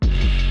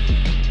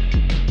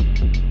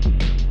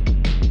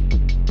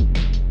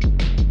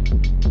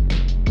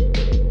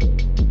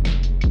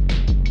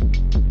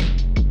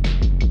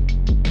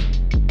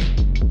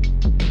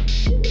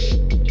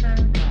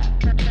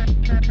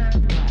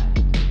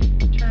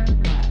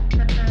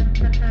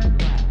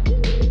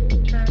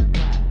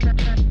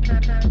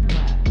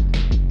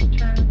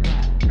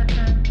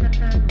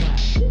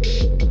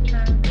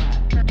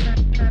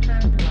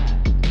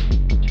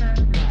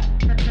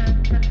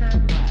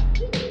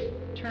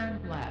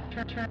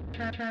left.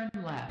 Turn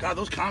left. God,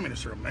 those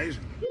communists are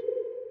amazing.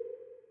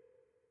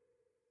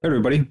 Hey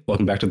everybody,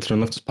 welcome back to the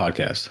Turn Left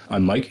podcast.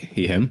 I'm Mike,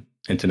 he, him,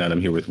 and tonight I'm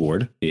here with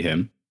Ward, he,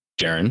 him,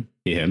 Jaren,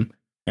 he, him,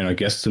 and our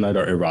guests tonight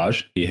are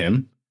Iraj, he,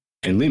 him,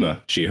 and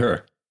Lima, she,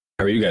 her.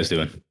 How are you guys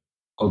doing?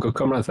 All good,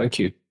 comrade, thank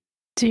you.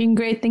 Doing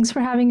great. Thanks for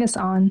having us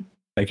on.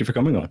 Thank you for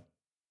coming on.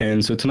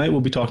 And so tonight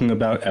we'll be talking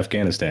about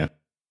Afghanistan.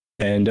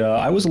 And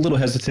I was a little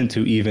hesitant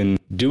to even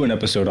do an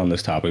episode on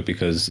this topic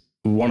because,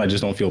 one, I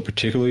just don't feel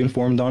particularly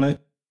informed on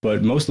it,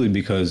 but mostly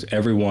because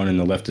everyone in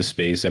the leftist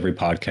space, every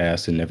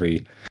podcast and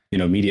every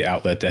media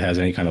outlet that has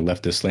any kind of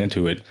leftist slant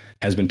to it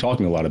has been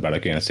talking a lot about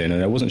Afghanistan.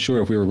 And I wasn't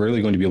sure if we were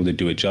really going to be able to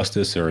do it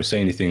justice or say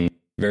anything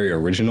very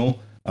original.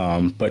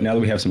 But now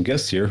that we have some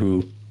guests here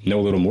who know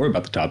a little more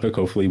about the topic,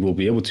 hopefully we'll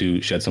be able to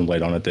shed some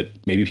light on it that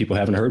maybe people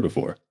haven't heard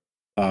before.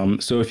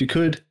 So if you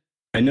could,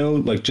 I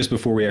know just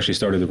before we actually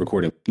started the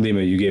recording,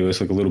 Lima, you gave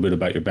us a little bit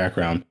about your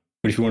background,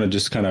 but if you want to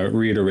just kind of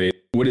reiterate,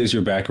 what is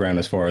your background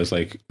as far as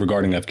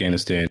regarding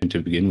Afghanistan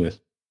to begin with?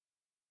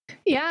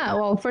 Yeah,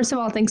 well, first of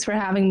all, thanks for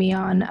having me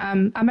on.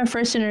 I'm a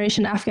first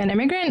generation Afghan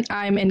immigrant.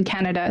 I'm in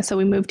Canada. So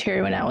we moved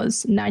here when I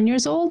was 9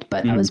 years old,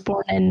 but I was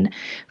born in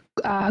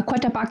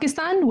Quetta,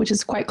 Pakistan, which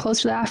is quite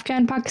close to the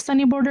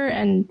Afghan-Pakistani border.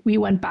 And we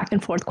went back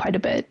and forth quite a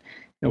bit.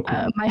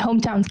 Okay. My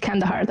hometown's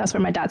Kandahar. That's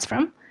where my dad's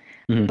from.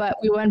 Mm-hmm. But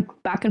we went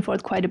back and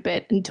forth quite a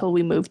bit until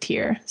we moved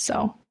here.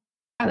 So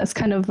yeah, that's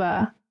kind of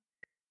a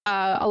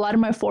lot of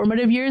my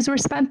formative years were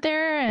spent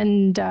there.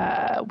 And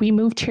we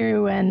moved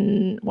here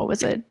in,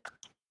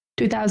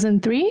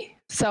 2003?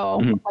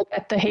 So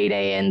at the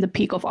heyday and the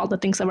peak of all the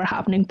things that were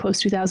happening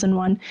post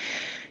 2001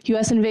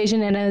 U.S.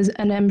 invasion.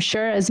 And I'm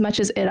sure as much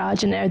as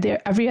Iraj and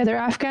every other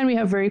Afghan, we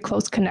have very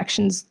close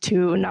connections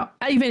to now,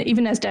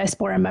 even as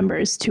diaspora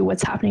members, to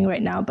what's happening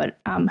right now, but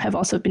have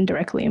also been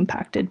directly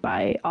impacted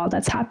by all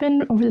that's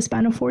happened over the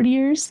span of 40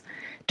 years,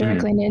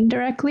 directly and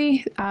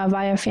indirectly,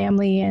 via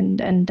family and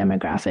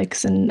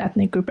demographics and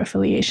ethnic group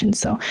affiliation.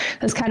 So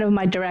that's kind of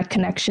my direct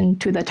connection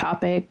to the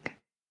topic,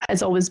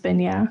 has always been,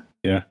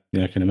 Yeah,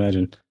 I can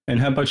imagine. And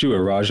how about you,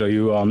 Iraj?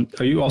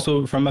 Are you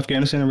also from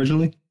Afghanistan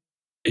originally?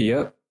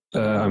 Yeah,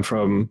 I'm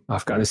from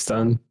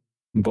Afghanistan,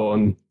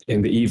 born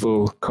in the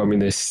evil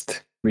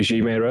communist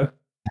regime era.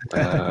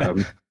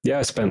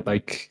 I spent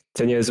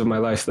 10 years of my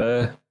life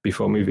there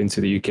before moving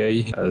to the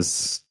UK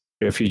as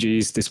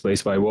refugees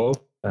displaced by war.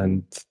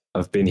 And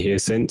I've been here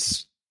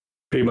since,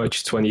 pretty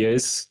much 20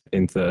 years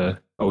in the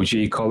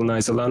OG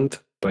colonizer land.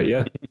 But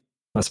yeah,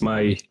 that's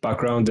my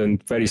background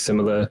and very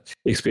similar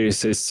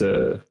experiences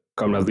to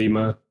Comrade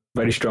Lima.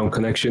 Very strong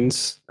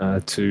connections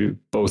to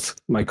both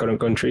my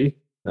current country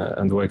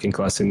and the working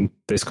class in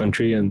this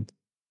country, and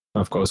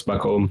of course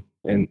back home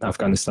in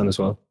Afghanistan as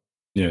well.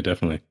 Yeah,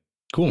 definitely.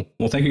 Cool.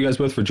 Well, thank you guys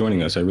both for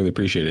joining us. I really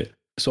appreciate it.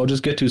 So I'll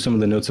just get to some of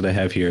the notes that I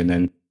have here, and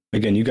then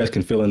again, you guys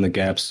can fill in the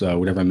gaps,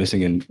 whatever I'm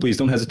missing, and please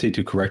don't hesitate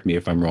to correct me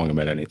if I'm wrong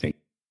about anything.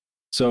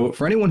 So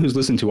for anyone who's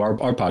listened to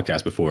our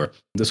podcast before,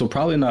 this will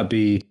probably not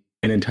be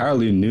an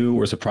entirely new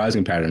or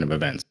surprising pattern of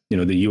events.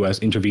 The U.S.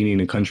 intervening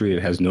in a country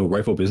it has no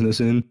rightful business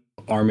in,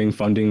 arming,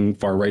 funding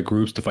far-right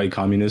groups to fight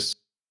communists,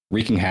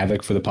 wreaking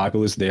havoc for the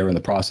populace there in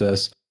the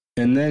process,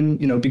 and then,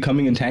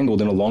 becoming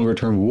entangled in a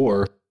longer-term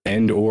war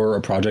and or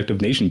a project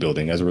of nation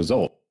building as a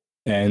result.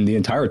 And the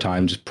entire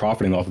time just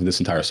profiting off of this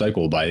entire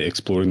cycle by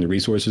exploiting the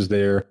resources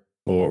there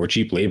or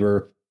cheap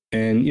labor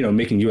and,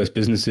 making U.S.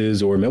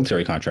 businesses or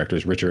military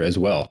contractors richer as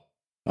well.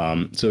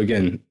 So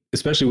again,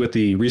 especially with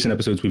the recent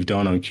episodes we've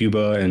done on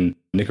Cuba and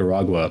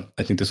Nicaragua,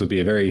 I think this will be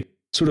a very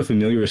sort of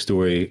familiar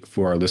story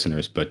for our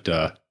listeners. But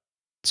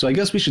so I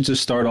guess we should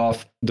just start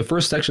off. The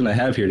first section I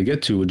have here to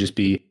get to would just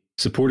be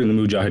supporting the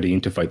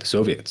Mujahideen to fight the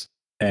Soviets.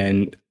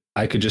 And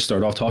I could just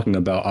start off talking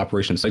about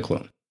Operation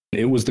Cyclone.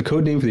 It was the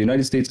code name for the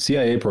United States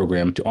CIA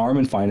program to arm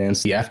and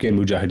finance the Afghan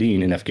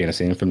Mujahideen in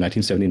Afghanistan from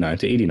 1979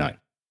 to 89,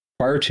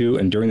 prior to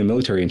and during the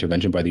military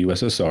intervention by the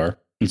USSR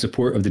in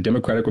support of the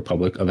Democratic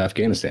Republic of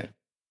Afghanistan.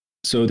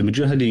 So the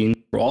Mujahideen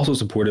were also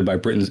supported by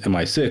Britain's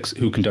MI6,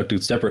 who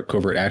conducted separate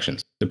covert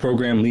actions. The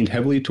program leaned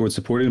heavily towards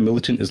supporting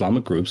militant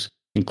Islamic groups,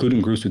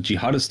 including groups with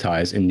jihadist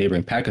ties in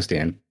neighboring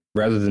Pakistan,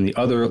 rather than the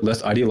other,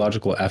 less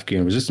ideological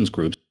Afghan resistance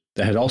groups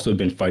that had also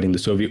been fighting the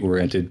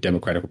Soviet-oriented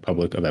Democratic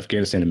Republic of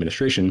Afghanistan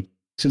administration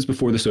since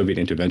before the Soviet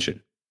intervention.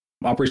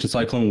 Operation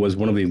Cyclone was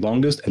one of the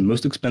longest and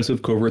most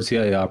expensive covert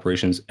CIA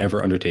operations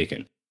ever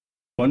undertaken.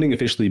 Funding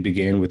officially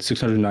began with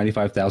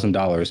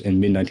 $695,000 in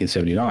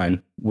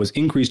mid-1979, was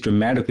increased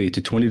dramatically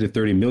to $20 to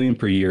 $30 million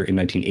per year in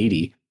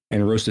 1980,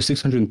 and rose to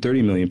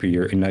 $630 million per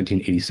year in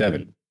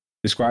 1987.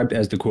 Described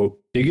as the, quote,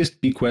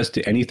 biggest bequest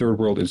to any third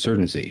world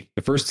insurgency,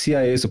 the first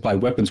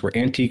CIA-supplied weapons were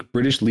antique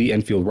British Lee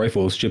Enfield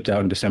rifles shipped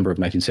out in December of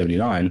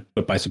 1979,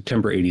 but by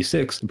September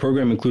 86, the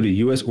program included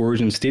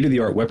U.S.-origin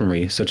state-of-the-art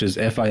weaponry such as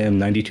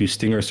FIM-92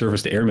 Stinger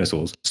surface-to-air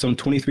missiles, some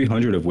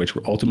 2,300 of which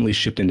were ultimately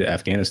shipped into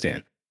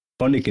Afghanistan.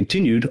 Funding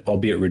continued,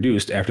 albeit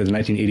reduced, after the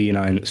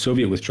 1989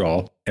 Soviet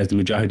withdrawal, as the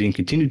Mujahideen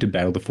continued to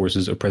battle the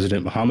forces of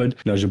President Mohammad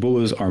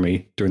Najibullah's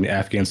army during the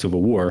Afghan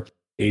Civil War,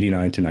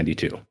 89 to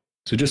 92.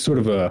 So just sort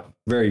of a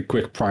very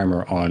quick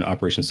primer on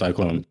Operation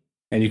Cyclone.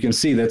 And you can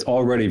see that's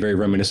already very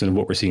reminiscent of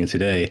what we're seeing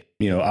today.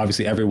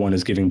 Obviously everyone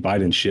is giving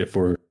Biden shit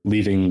for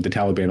leaving the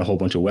Taliban a whole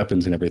bunch of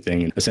weapons and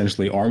everything and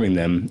essentially arming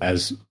them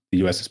as the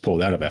US has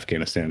pulled out of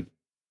Afghanistan.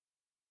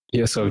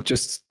 Yeah, so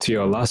just to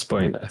your last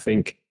point, I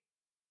think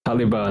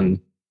Taliban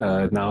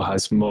now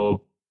has more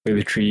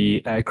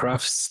military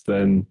aircrafts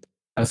than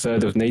a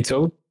third of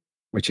NATO,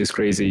 which is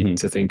crazy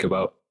to think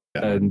about.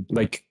 Yeah. And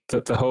like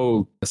the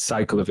whole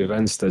cycle of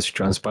events that's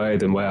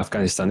transpired and where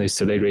Afghanistan is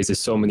today raises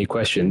so many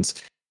questions.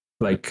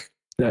 Like,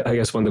 I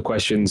guess one of the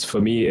questions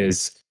for me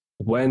is,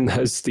 when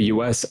has the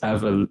US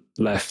ever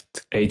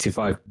left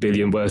 85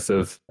 billion worth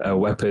of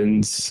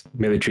weapons,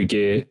 military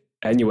gear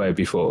anywhere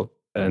before?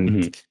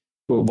 And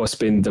what's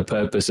been the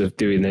purpose of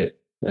doing it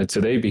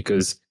today?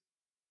 Because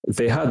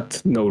they had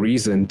no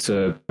reason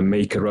to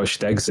make a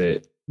rushed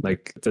exit.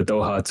 Like the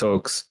Doha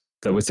talks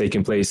that were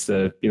taking place,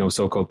 the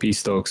so-called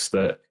peace talks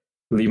that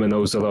Lima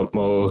knows a lot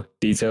more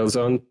details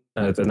on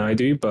than I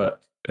do,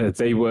 but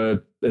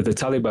the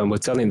Taliban were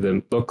telling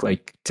them, look,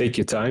 like, take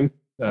your time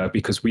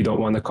because we don't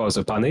want to cause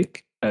a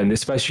panic. And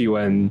especially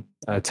when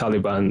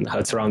Taliban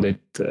had surrounded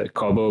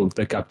Kabul,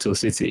 the capital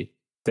city,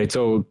 they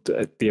told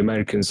the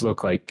Americans,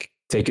 look, like,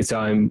 take your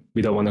time.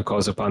 We don't want to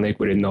cause a panic.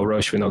 We're in no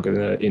rush. We're not going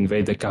to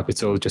invade the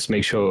capital. Just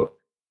make sure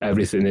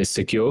everything is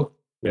secure.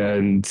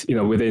 And,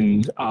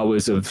 within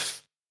hours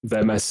of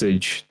their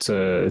message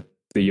to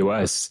the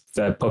US,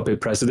 their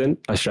puppet president,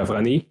 Ashraf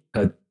Ghani,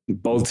 had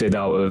bolted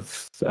out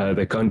of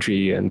the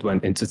country and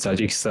went into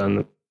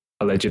Tajikistan,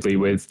 allegedly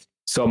with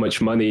so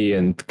much money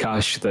and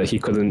cash that he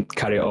couldn't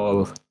carry it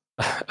all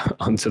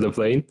onto the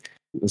plane.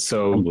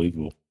 So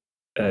unbelievable.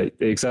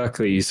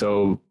 Exactly.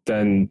 So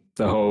then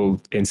the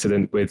whole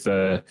incident with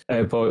the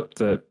airport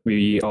that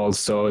we all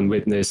saw and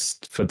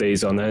witnessed for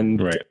days on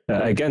end. Right.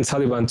 Again,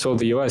 Taliban told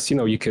the US,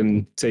 you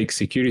can take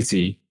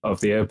security of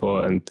the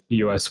airport, and the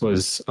US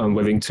was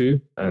unwilling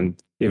to.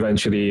 And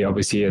eventually,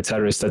 obviously, a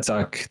terrorist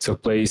attack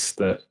took place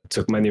that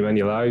took many,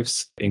 many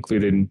lives,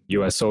 including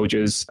US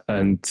soldiers.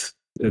 And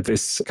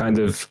this kind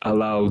of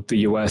allowed the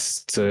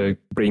US to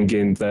bring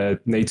in the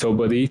NATO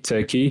buddy,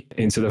 Turkey,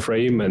 into the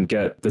frame and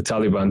get the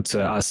Taliban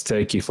to ask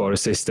Turkey for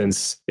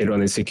assistance in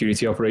running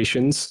security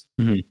operations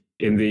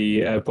in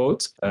the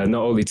airport.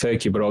 Not only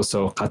Turkey, but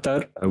also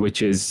Qatar,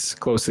 which is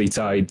closely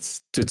tied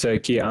to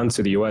Turkey and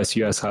to the US.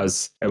 US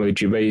has a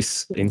military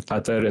base in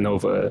Qatar and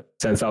over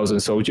 10,000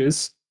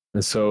 soldiers.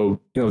 And so,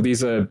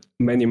 these are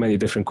many, many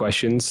different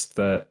questions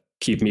that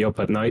keep me up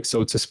at night,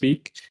 so to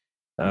speak.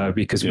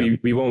 Because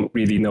we won't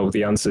really know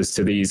the answers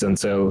to these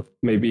until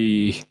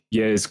maybe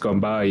years gone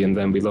by, and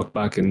then we look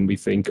back and we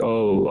think,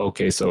 oh,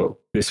 okay, so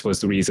this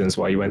was the reasons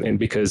why you went in.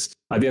 Because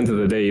at the end of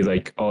the day,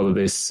 like, all of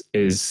this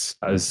is,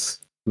 as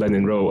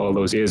Lenin wrote all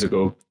those years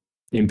ago,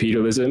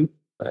 imperialism.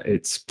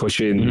 It's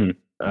pushing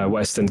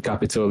Western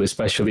capital,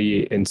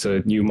 especially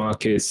into new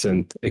markets,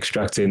 and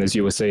extracting, as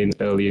you were saying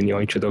earlier in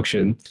your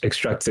introduction,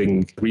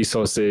 extracting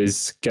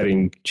resources,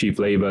 getting cheap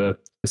labor.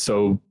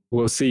 So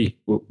we'll see.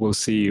 We'll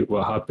see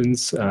what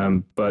happens.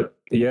 But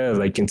yeah,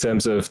 like, in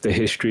terms of the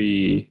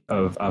history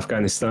of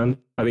Afghanistan,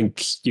 I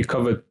think you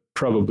covered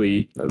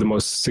probably the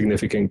most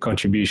significant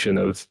contribution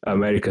of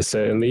America,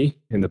 certainly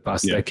in the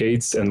past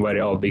decades, and where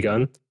it all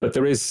began. But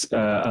there is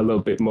a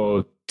little bit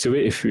more to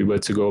it if we were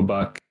to go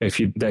back a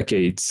few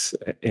decades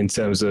in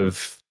terms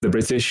of the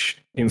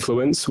British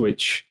influence,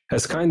 which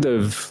has kind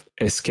of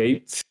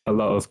escaped a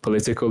lot of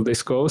political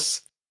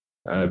discourse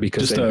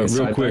because just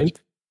real quick.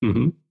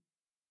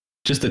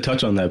 Just to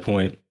touch on that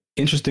point,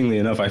 interestingly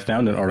enough, I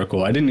found an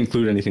article. I didn't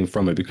include anything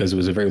from it because it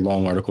was a very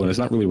long article and it's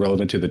not really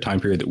relevant to the time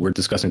period that we're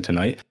discussing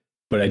tonight.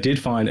 But I did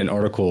find an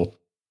article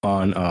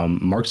on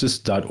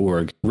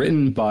Marxist.org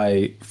written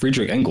by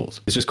Friedrich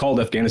Engels. It's just called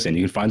Afghanistan.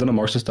 You can find it on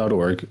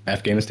Marxist.org,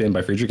 Afghanistan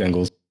by Friedrich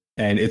Engels.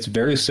 And it's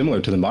very similar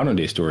to the modern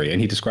day story.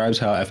 And he describes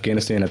how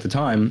Afghanistan at the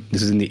time,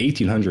 this is in the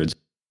 1800s,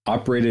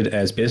 operated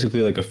as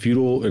basically like a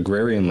feudal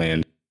agrarian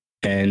land.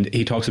 And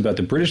he talks about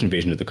the British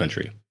invasion of the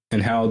country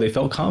and how they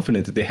felt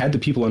confident that they had the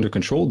people under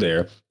control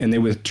there, and they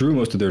withdrew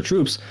most of their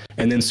troops.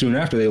 And then soon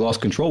after, they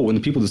lost control when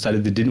the people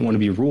decided they didn't want to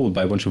be ruled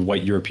by a bunch of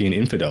white European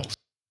infidels.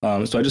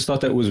 So I just thought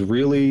that was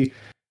really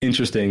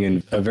interesting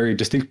and a very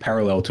distinct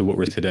parallel to what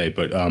we're today.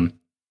 But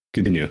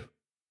continue.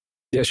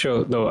 Yeah,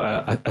 sure. No,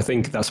 I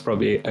think that's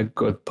probably a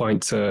good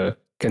point to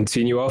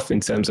continue off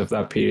in terms of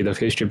that period of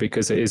history,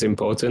 because it is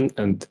important,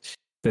 and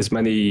there's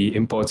many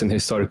important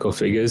historical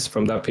figures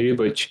from that period,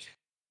 which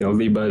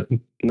Liba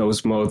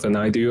knows more than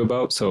I do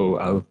about, so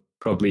I'll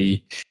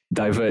probably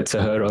divert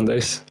to her on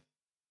this.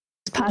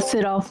 Pass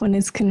it off when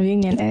it's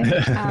convenient.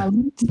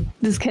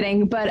 Just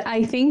kidding. But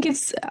I think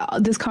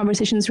this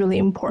conversation is really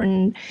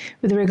important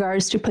with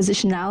regards to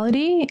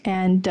positionality,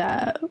 and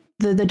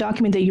the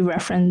document that you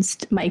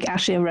referenced, Mike,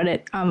 actually I read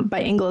it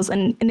by Engels,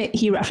 and in it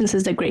he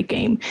references The Great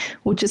Game,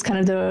 which is kind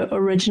of the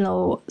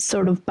original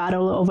sort of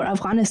battle over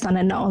Afghanistan,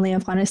 and not only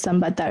Afghanistan,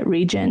 but that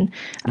region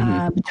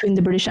between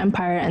the British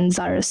Empire and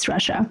Tsarist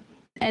Russia.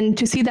 And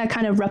to see that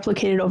kind of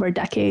replicated over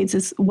decades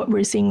is what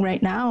we're seeing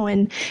right now.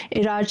 And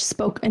Iraj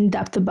spoke in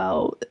depth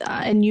about,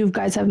 and you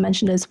guys have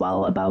mentioned as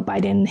well, about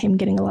Biden, him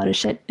getting a lot of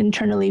shit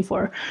internally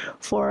for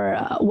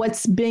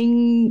what's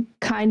being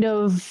kind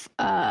of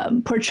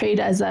portrayed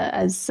as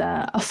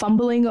a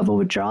fumbling of a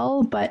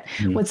withdrawal. But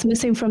what's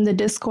missing from the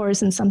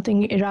discourse, and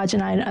something Iraj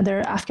and I and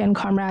other Afghan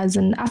comrades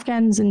and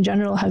Afghans in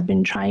general have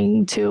been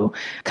trying to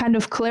kind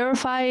of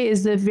clarify,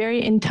 is the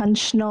very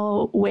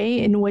intentional way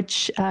in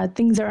which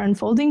things are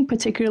unfolding,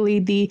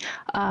 particularly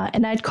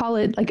and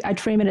I'd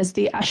frame it as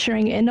the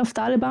ushering in of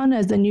Taliban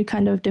as the new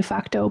kind of de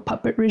facto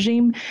puppet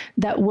regime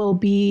that will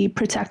be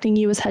protecting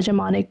U.S.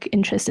 hegemonic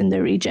interests in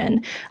the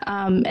region.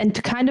 And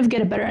to kind of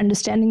get a better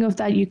understanding of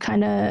that,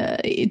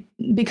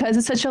 because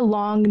it's such a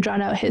long,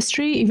 drawn-out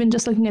history, even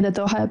just looking at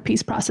the Doha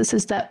peace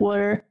processes that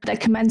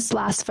commenced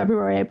last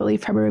February, I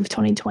believe, February of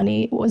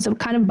 2020, was a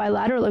kind of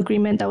bilateral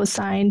agreement that was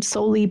signed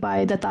solely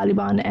by the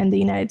Taliban and the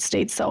United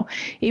States. So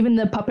even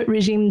the puppet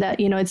regime that,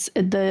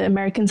 the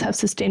Americans have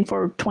sustained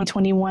for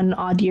 2021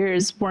 odd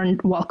years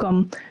weren't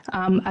welcome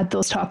at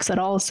those talks at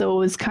all. So it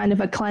was kind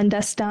of a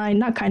clandestine,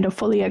 not kind of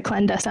fully a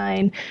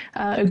clandestine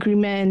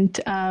agreement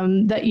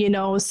that,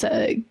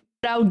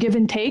 without give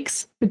and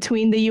takes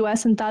between the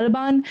U.S. and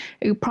Taliban,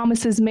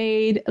 promises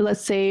made. Let's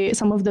say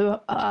some of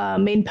the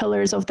main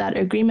pillars of that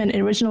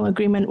original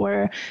agreement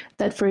were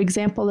that, for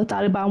example, the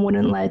Taliban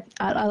wouldn't let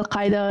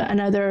Al-Qaeda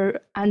and other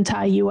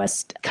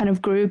anti-U.S. kind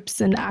of groups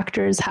and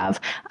actors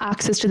have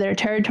access to their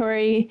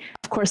territory,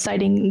 of course,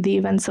 citing the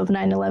events of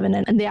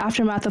 9/11 and the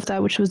aftermath of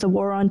that, which was the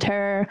war on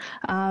terror.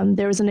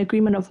 There was an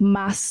agreement of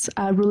mass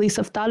release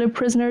of Talib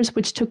prisoners,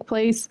 which took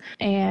place,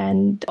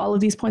 and all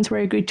of these points were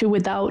agreed to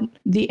without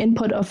the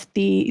input of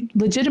the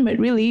legitimate,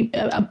 really,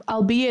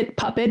 albeit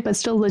puppet, but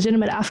still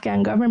legitimate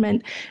Afghan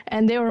government.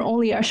 And they were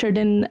only ushered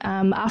in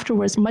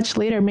afterwards, much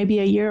later, maybe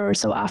a year or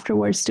so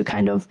afterwards, to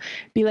kind of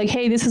be like,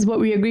 hey, this is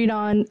what we agreed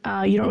on.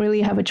 You don't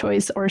really have a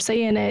choice or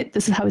say in it.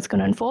 This is how it's going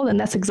to unfold. And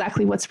that's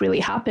exactly what's really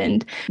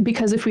happened.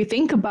 Because if we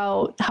think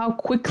about how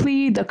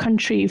quickly the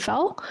country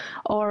fell,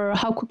 or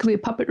how quickly the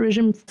puppet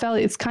regime fell,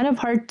 it's kind of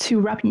hard to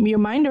wrap your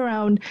mind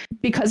around,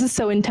 because it's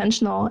so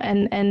intentional,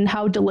 and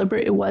how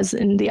deliberate it was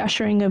in the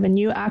ushering of a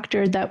new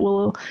actor that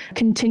will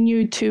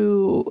continue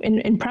to,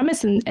 in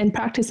premise and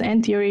practice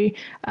and theory,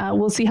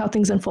 we'll see how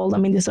things unfold. I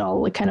mean, this is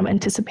all like kind of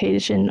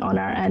anticipation on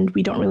our end.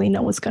 We don't really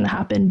know what's going to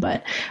happen,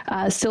 but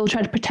still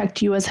try to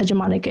protect U.S.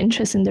 hegemonic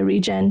interests in the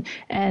region.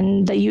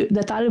 And the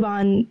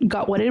Taliban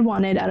got what it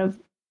wanted out of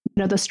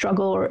the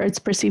struggle, or its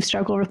perceived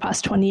struggle, over the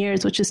past 20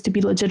 years, which is to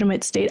be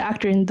legitimate state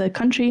actor in the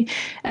country.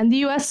 And the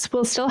U.S.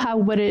 will still have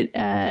what it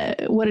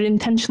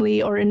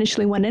intentionally or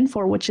initially went in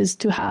for, which is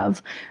to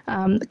have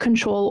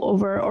control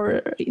over,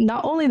 or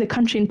not only the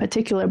country in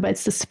particular, but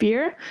it's the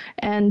sphere,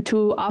 and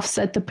to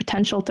offset the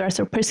potential threats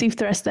or perceived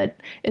threats that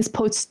is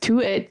posed to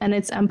it and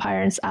its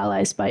empire and its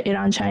allies by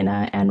Iran,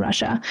 China, and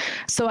Russia.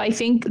 So I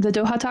think the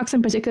Doha talks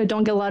in particular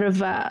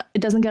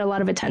it doesn't get a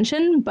lot of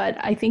attention, but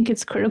I think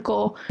it's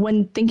critical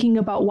when thinking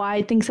about why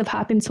things have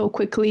happened so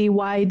quickly,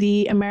 why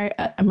the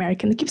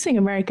American, I keep saying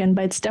American,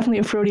 but it's definitely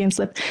a Freudian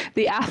slip,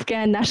 the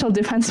Afghan National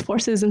Defense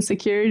Forces and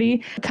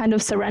Security kind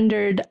of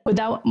surrendered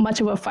without much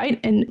of a fight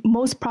in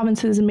most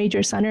provinces and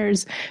major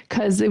centers,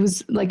 because it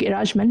was, like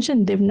Iraj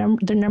mentioned,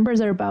 their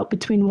numbers are about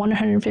between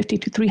 150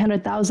 to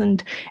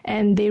 300,000,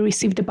 and they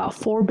received about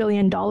 $4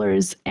 billion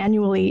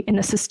annually in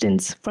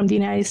assistance from the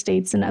United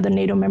States and other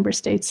NATO member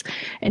states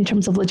in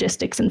terms of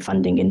logistics and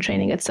funding and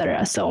training,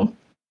 etc. So,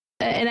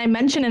 and I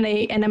mention,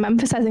 and I'm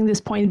emphasizing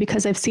this point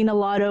because I've seen a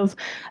lot of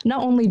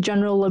not only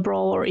general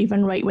liberal or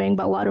even right wing,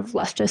 but a lot of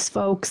leftist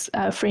folks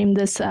frame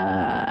this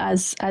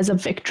as a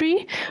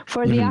victory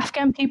for the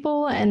Afghan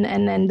people, and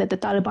that the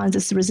Taliban is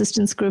this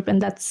resistance group,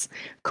 and that's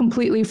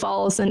completely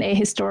false and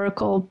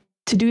ahistorical.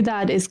 To do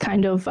that is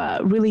kind of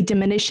really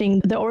diminishing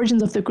the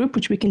origins of the group,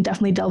 which we can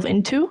definitely delve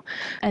into,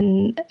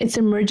 and its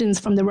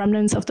emergence from the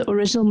remnants of the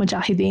original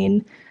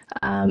Mujahideen.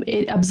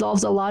 It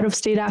absolves a lot of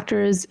state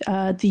actors,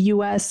 the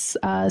U.S.,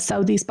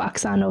 Saudis,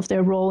 Pakistan, of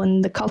their role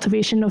in the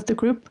cultivation of the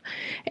group,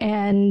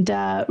 and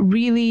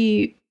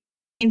really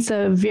paints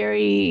a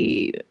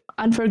very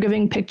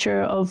unforgiving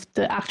picture of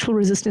the actual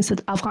resistance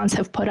that Afghans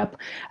have put up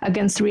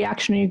against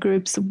reactionary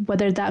groups,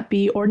 whether that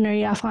be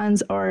ordinary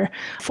Afghans or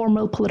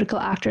formal political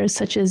actors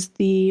such as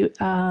the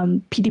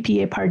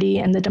PDPA party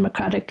and the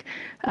Democratic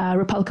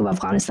Republic of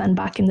Afghanistan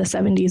back in the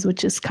 70s,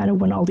 which is kind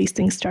of when all these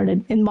things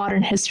started in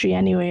modern history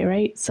anyway,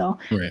 right? So,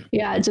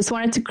 yeah, I just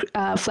wanted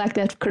to flag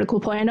that critical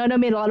point. I know I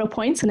made a lot of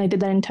points, and I did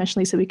that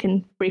intentionally so we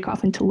can break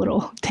off into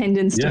little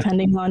tangents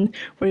depending on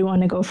where you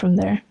want to go from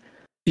there.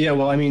 Yeah,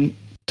 well, I mean,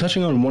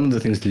 touching on one of the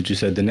things that you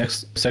said, the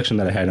next section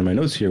that I had in my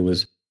notes here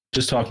was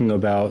just talking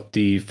about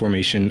the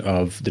formation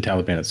of the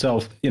Taliban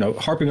itself,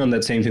 harping on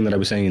that same thing that I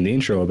was saying in the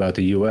intro about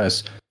the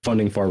U.S.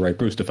 funding far-right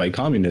groups to fight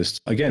communists.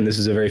 Again, this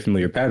is a very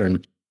familiar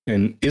pattern,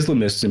 and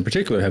Islamists in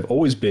particular have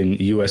always been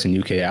U.S. and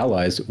UK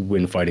allies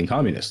when fighting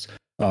communists.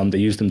 They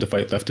used them to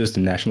fight leftists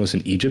and nationalists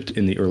in Egypt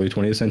in the early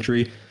 20th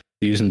century.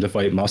 They used them to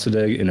fight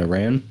Mossadegh in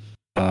Iran,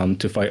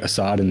 to fight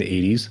Assad in the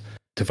 80s.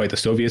 to fight the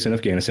Soviets in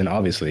Afghanistan,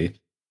 obviously.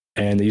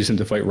 And they used them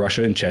to fight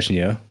Russia in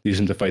Chechnya. They used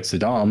them to fight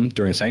Saddam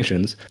during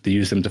sanctions. They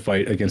used them to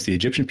fight against the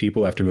Egyptian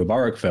people after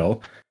Mubarak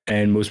fell.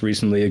 And most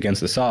recently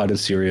against Assad in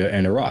Syria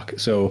and Iraq.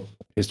 So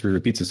history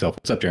repeats itself.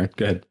 What's up, Jaron?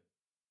 Go ahead.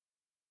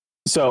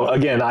 So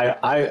again,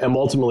 I am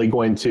ultimately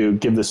going to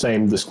give the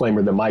same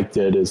disclaimer that Mike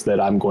did, is that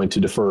I'm going to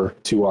defer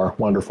to our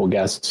wonderful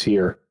guests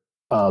here,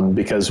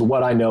 because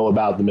what I know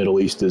about the Middle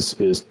East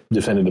is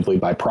definitively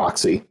by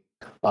proxy.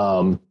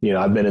 I've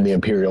been in the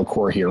Imperial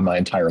Corps here my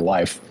entire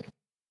life.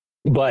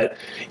 But,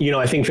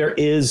 I think there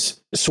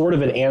is sort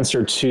of an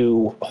answer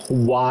to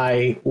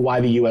why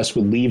the U.S.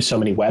 would leave so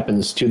many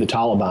weapons to the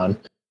Taliban.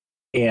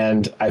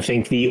 And I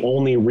think the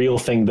only real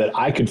thing that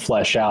I could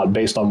flesh out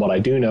based on what I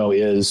do know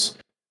is,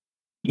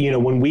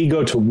 when we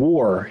go to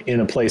war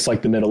in a place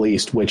like the Middle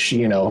East, which,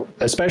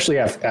 especially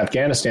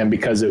Afghanistan,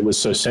 because it was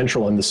so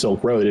central in the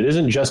Silk Road, it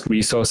isn't just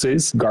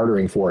resources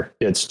garnering for,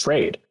 it's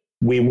trade.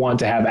 We want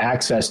to have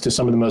access to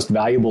some of the most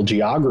valuable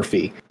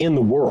geography in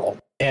the world.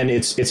 And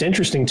it's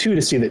interesting, too,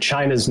 to see that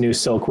China's new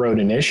Silk Road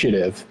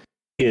initiative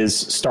is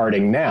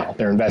starting now.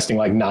 They're investing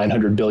like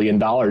 $900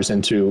 billion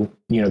into,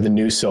 the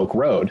new Silk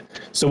Road.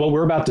 So what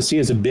we're about to see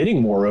is a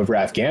bidding war over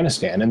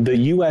Afghanistan. And the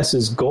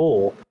U.S.'s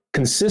goal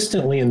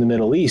consistently in the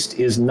Middle East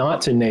is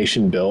not to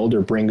nation build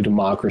or bring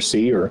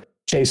democracy or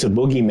chase a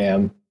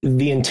boogeyman.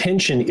 The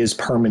intention is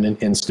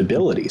permanent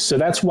instability. So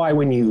that's why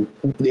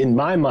in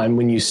my mind,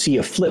 when you see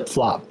a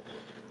flip-flop,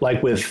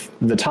 like with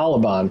the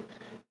Taliban,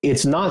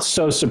 it's not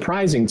so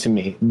surprising to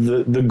me.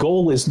 The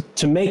goal is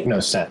to make no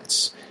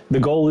sense. The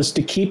goal is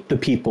to keep the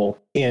people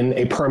in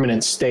a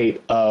permanent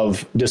state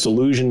of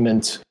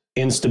disillusionment,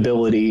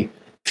 instability,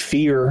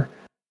 fear,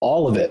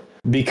 all of it,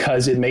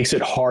 because it makes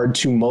it hard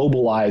to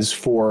mobilize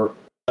for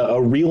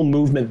a real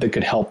movement that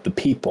could help the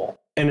people.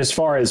 And as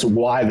far as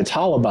why the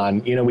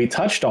Taliban, we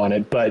touched on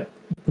it, but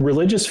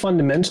religious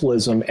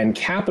fundamentalism and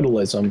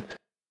capitalism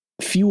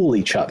fuel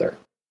each other.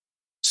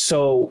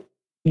 So,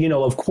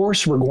 of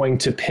course, we're going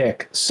to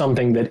pick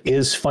something that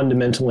is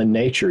fundamental in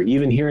nature.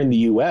 Even here in the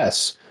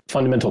U.S.,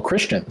 fundamental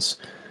Christians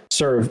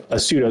serve a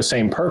pseudo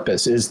same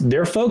purpose. Is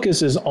their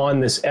focus is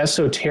on this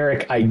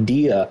esoteric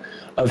idea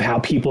of how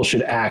people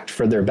should act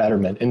for their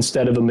betterment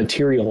instead of a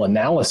material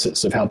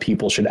analysis of how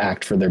people should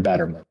act for their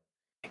betterment.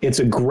 It's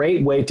a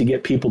great way to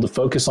get people to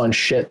focus on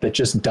shit that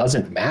just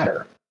doesn't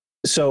matter.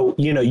 So,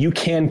 you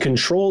can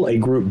control a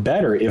group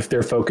better if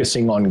they're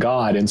focusing on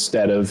God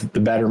instead of the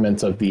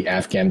betterment of the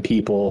Afghan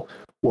people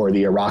or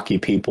the Iraqi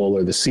people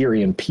or the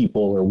Syrian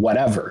people or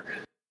whatever.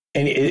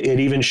 And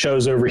it even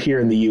shows over here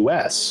in the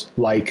U.S.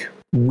 Like,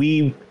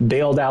 we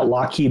bailed out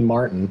Lockheed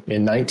Martin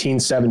in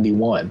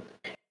 1971.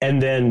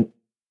 And then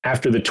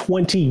after the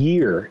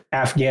 20-year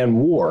Afghan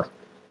war,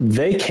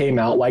 they came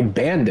out like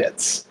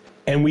bandits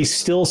and we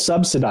still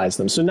subsidize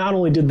them. So not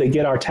only did they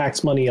get our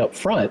tax money up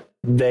front,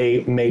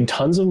 they made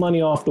tons of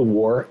money off the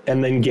war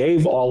and then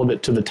gave all of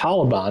it to the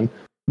Taliban,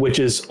 which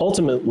is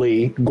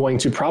ultimately going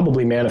to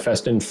probably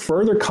manifest in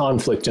further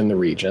conflict in the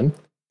region.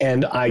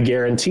 And I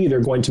guarantee they're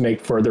going to make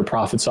further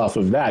profits off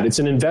of that. It's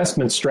an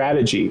investment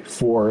strategy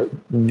for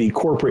the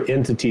corporate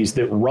entities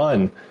that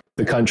run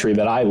the country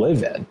that I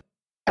live in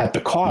at the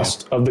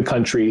cost of the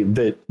country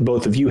that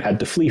both of you had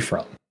to flee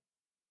from.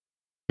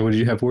 What did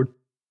you have, Ward?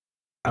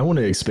 I want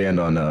to expand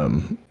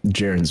on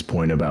Jaron's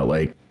point about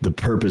like the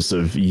purpose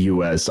of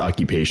U.S.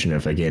 occupation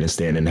of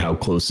Afghanistan and how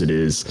close it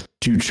is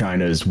to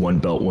China's One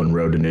Belt, One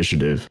Road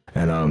initiative.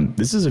 And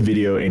this is a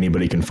video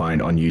anybody can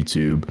find on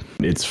YouTube.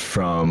 It's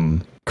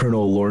from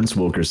Colonel Lawrence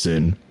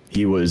Wilkerson.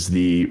 He was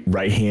the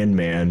right-hand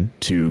man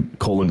to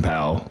Colin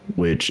Powell,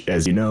 which,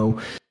 as you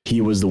know,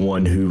 he was the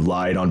one who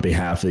lied on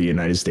behalf of the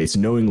United States,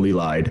 knowingly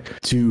lied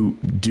to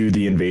do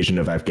the invasion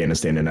of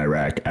Afghanistan and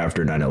Iraq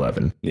after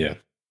 9/11. Yeah.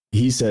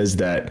 He says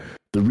that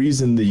the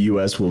reason the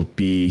U.S. will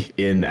be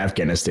in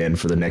Afghanistan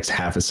for the next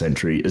half a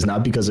century is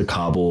not because of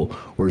Kabul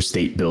or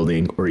state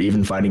building or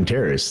even fighting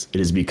terrorists.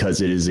 It is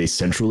because it is a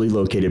centrally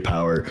located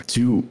power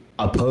to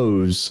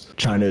oppose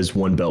China's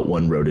One Belt,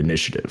 One Road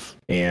initiative.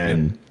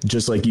 And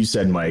just like you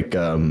said, Mike,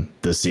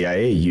 the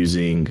CIA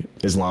using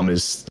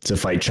Islamists to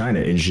fight China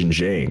in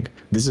Xinjiang.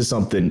 This is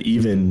something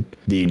even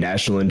the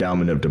National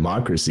Endowment of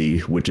Democracy,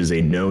 which is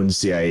a known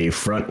CIA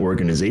front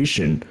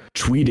organization,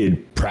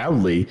 tweeted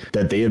proudly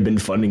that they have been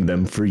funding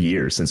them for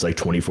years, since like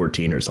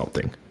 2014 or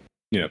something.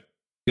 Yeah.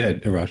 Go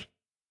ahead, Arash.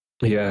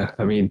 Yeah,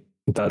 I mean,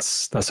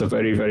 that's a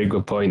very, very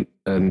good point.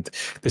 And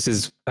this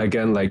is,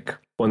 again, like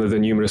one of the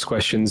numerous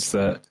questions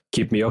that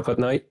keep me up at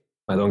night.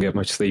 I don't get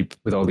much sleep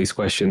with all these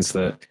questions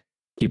that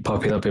keep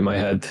popping up in my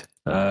head.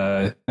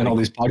 And all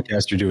these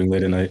podcasts you're doing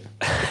late at night.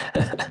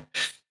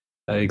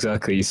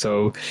 Exactly.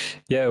 So,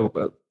 yeah,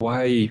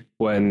 why,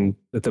 when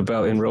the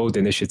Belt and Road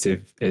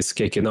Initiative is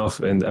kicking off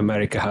and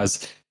America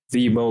has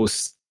the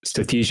most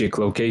strategic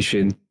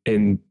location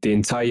in the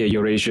entire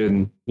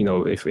Eurasian,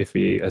 if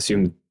we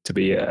assume to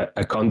be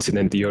a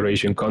continent, the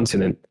Eurasian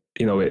continent,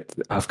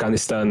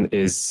 Afghanistan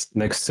is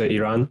next to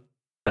Iran.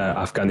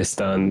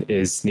 Afghanistan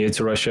is near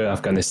to Russia.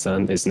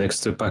 Afghanistan is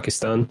next to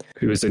Pakistan,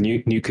 who is a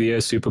nuclear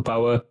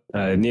superpower,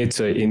 near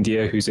to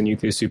India, who's a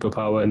nuclear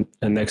superpower,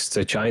 and next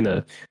to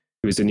China,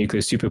 who is a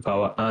nuclear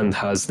superpower and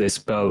has this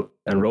Belt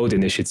and Road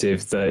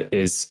Initiative that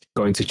is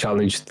going to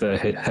challenge the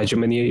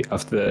hegemony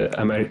of the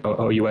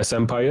US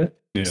empire.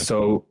 Yeah.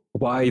 So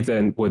why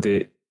then would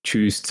it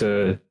choose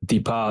to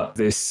depart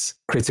this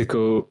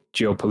critical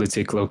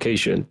geopolitical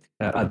location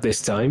at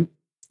this time?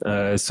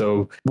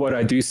 So what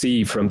I do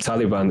see from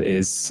Taliban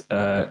is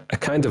a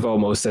kind of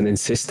almost an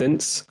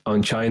insistence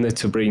on China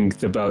to bring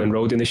the Belt and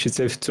Road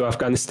Initiative to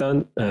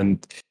Afghanistan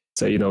and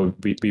say, you know,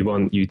 we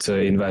want you to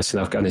invest in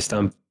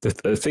Afghanistan.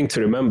 The thing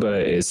to remember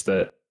is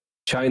that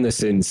China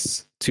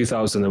since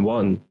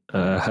 2001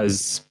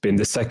 has been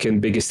the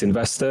second biggest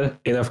investor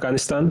in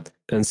Afghanistan,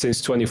 and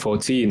since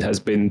 2014 has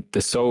been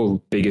the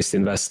sole biggest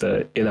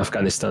investor in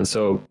Afghanistan.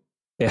 So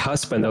it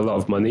has spent a lot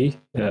of money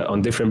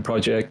on different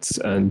projects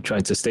and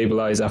trying to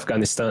stabilize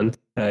Afghanistan.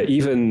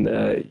 Even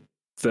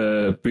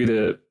the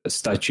Buddha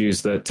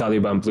statues that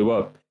Taliban blew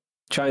up,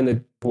 China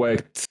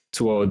worked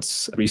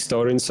towards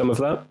restoring some of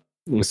that.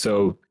 And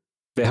so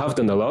they have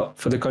done a lot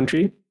for the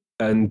country.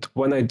 And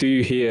when I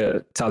do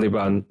hear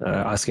Taliban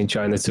asking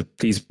China to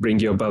please bring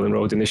your Belt and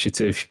Road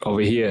Initiative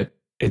over here,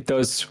 it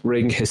does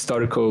ring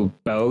historical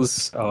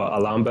bells, or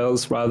alarm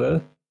bells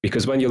rather,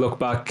 because when you look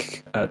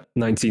back at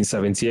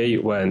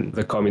 1978, when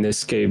the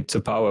communists came to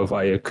power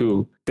via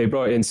coup, they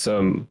brought in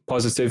some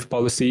positive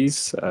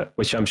policies,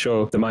 which I'm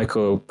sure the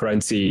Michael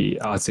Parenti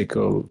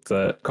article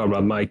that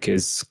Comrade Mike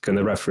is going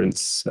to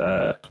reference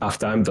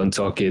after I'm done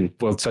talking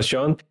will touch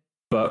on.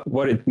 But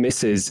what it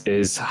misses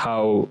is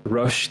how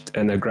rushed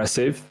and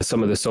aggressive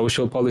some of the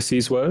social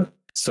policies were.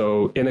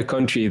 So in a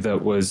country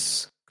that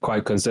was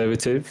quite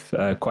conservative,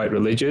 quite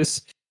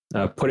religious,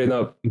 putting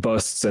up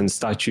busts and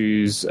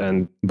statues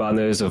and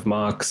banners of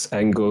Marx,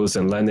 Engels,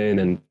 and Lenin,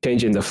 and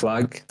changing the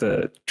flag,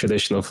 the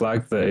traditional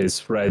flag that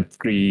is red,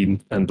 green,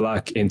 and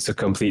black, into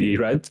completely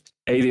red,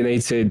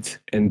 alienated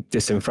and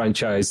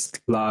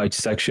disenfranchised large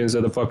sections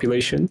of the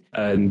population.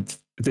 And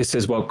this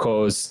is what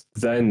caused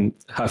then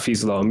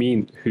Hafizullah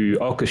Amin, who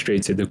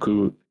orchestrated the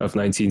coup of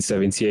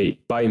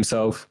 1978 by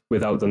himself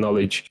without the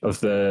knowledge of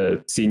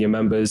the senior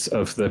members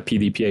of the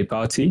PDPA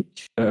party.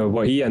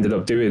 What he ended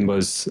up doing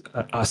was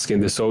asking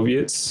the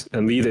Soviets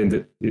and leading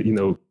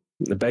the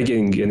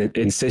begging and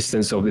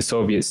insistence of the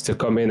Soviets to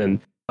come in and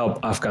help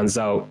Afghans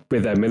out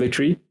with their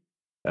military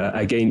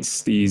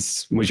against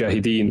these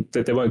mujahideen.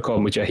 They weren't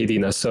called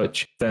mujahideen as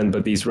such then,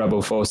 but these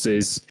rebel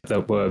forces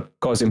that were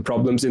causing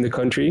problems in the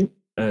country.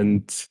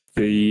 And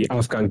the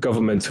Afghan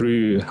government,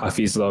 through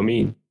Hafizullah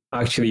Amin,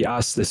 actually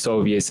asked the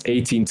Soviets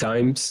 18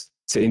 times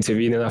to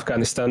intervene in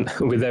Afghanistan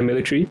with their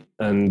military.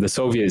 And the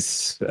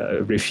Soviets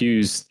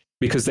refused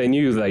because they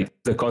knew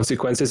the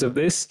consequences of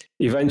this.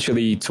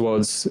 Eventually,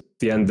 towards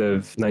the end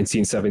of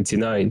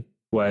 1979,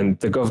 when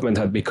the government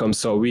had become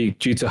so weak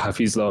due to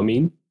Hafizullah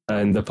Amin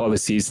and the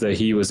policies that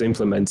he was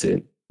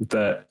implementing,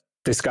 that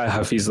this guy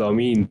Hafizullah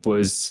Amin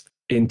was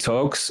in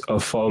talks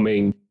of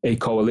forming a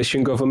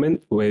coalition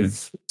government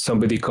with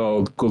somebody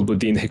called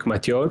Gulbuddin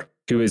Hikmatyar,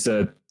 who is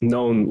a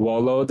known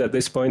warlord at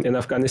this point in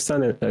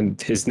Afghanistan, and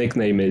his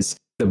nickname is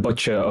the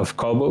Butcher of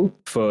Kabul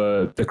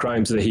for the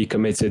crimes that he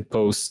committed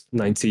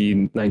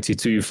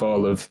post-1992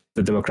 fall of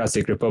the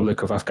Democratic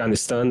Republic of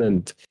Afghanistan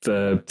and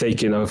the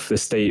taking of the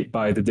state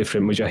by the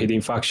different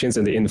Mujahideen factions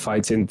and the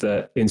infighting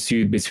that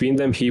ensued between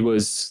them. He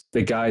was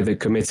the guy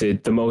that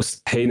committed the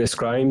most heinous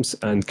crimes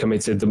and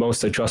committed the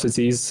most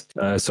atrocities.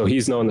 So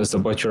he's known as the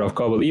Butcher of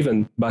Kabul.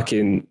 Even back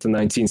in the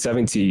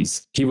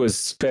 1970s, he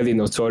was fairly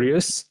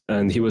notorious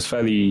and he was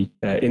fairly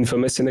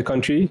infamous in the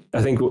country.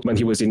 I think when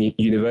he was in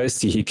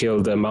university, he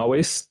killed a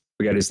Maoist.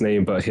 Forget his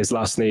name, but his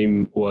last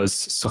name was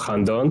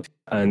Sukhandon,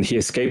 and he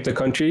escaped the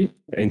country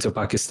into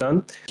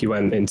Pakistan. He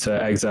went into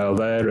exile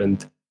there,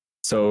 and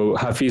so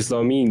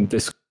Hafizullah Amin,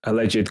 this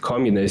alleged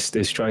communist,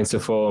 is trying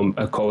to form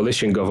a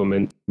coalition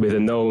government with a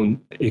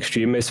known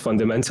extremist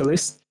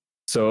fundamentalist.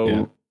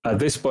 So at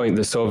this point,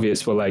 the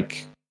Soviets were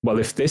like, well,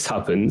 if this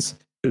happens,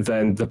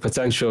 then the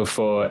potential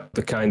for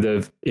the kind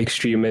of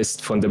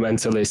extremist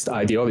fundamentalist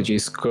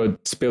ideologies could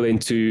spill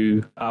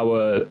into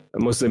our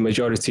Muslim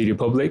majority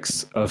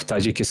republics of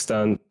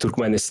Tajikistan,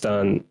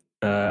 Turkmenistan,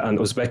 and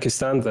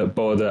Uzbekistan that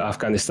border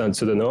Afghanistan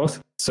to the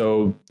north.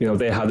 So,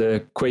 they had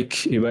a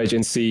quick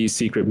emergency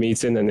secret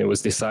meeting, and it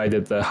was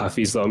decided that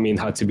Hafizullah Amin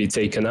had to be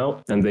taken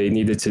out, and they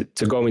needed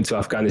to go into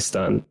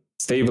Afghanistan,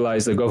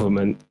 stabilize the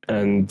government,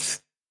 and,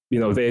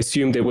 they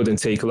assumed it wouldn't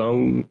take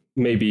long,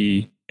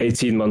 maybe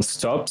 18 months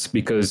tops,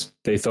 because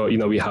they thought,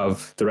 we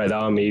have the Red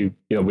Army,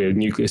 we're a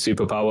nuclear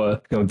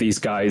superpower. These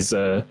guys,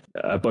 a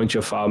bunch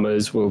of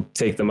farmers, will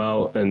take them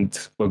out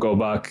and we'll go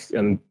back.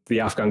 And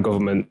the Afghan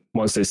government,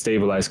 once it's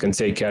stabilized, can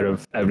take care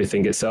of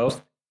everything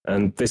itself.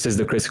 And this is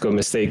the critical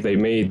mistake they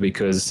made,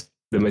 because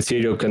the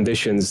material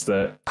conditions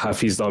that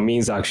Hafizullah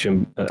Amin's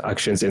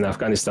actions in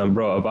Afghanistan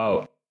brought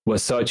about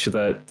was such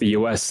that the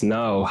US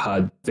now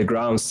had the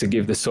grounds to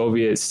give the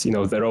Soviets,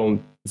 their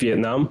own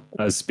Vietnam,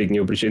 as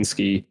Zbigniew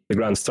Brzezinski, the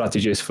grand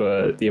strategist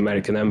for the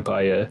American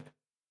empire,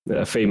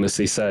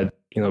 famously said,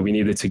 we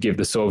needed to give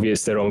the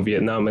Soviets their own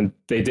Vietnam. And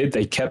they did.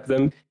 They kept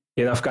them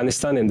in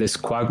Afghanistan in this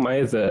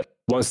quagmire that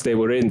once they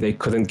were in, they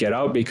couldn't get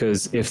out,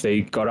 because if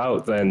they got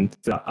out, then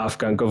the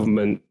Afghan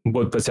government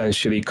would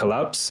potentially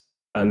collapse.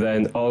 And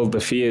then all the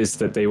fears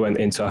that they went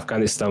into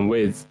Afghanistan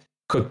with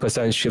could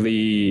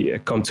potentially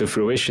come to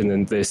fruition,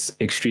 and this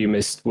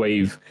extremist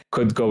wave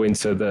could go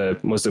into the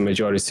Muslim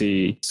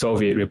majority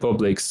Soviet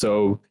republics.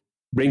 So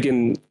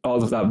bringing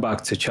all of that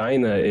back to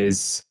China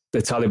is the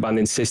Taliban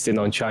insisting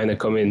on China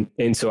coming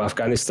into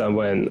Afghanistan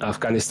when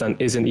Afghanistan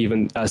isn't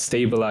even as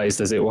stabilized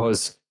as it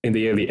was in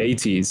the early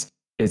 80s.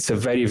 It's a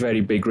very,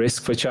 very big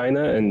risk for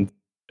China. And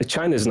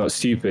China's not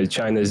stupid.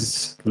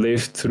 China's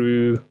lived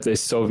through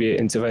this Soviet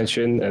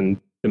intervention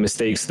and the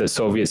mistakes that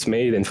Soviets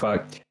made. In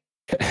fact,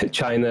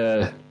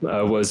 China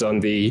was on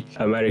the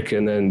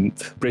American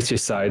and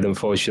British side,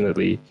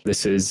 unfortunately.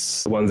 This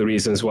is one of the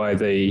reasons why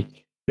they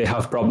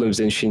have problems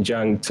in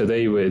Xinjiang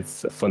today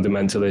with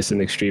fundamentalist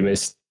and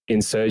extremist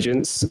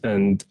insurgents.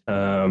 And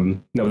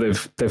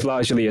they've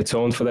largely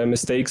atoned for their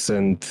mistakes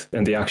and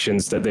the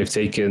actions that they've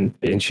taken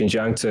in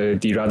Xinjiang to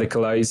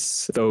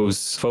de-radicalize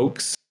those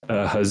folks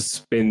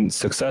has been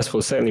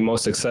successful, certainly more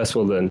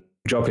successful than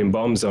dropping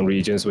bombs on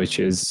regions, which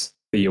is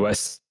the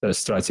US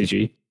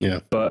strategy. Yeah.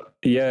 But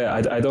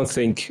yeah, I don't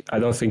think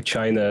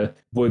China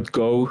would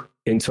go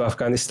into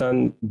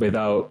Afghanistan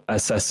without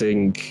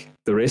assessing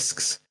the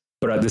risks.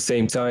 But at the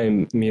same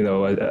time,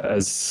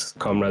 as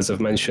comrades have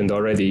mentioned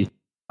already,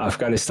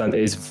 Afghanistan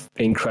is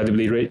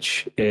incredibly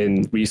rich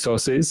in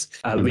resources,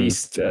 at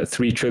least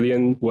 3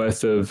 trillion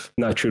worth of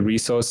natural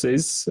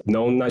resources,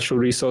 known natural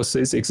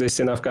resources exist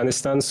in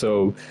Afghanistan.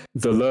 So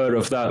the lure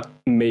of that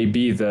may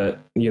be that,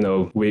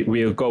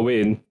 we'll go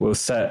in, we'll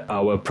set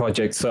our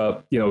projects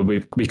up,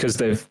 because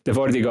they've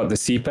already got the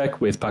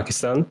CPEC with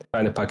Pakistan,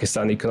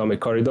 China-Pakistan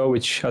Economic Corridor,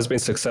 which has been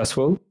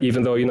successful,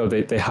 even though,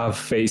 they have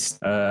faced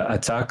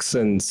attacks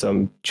and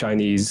some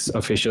Chinese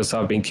officials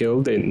have been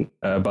killed in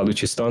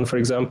Balochistan, for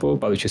example,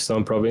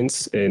 Balochistan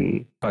province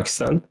in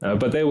Pakistan.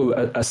 But they will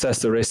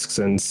assess the risks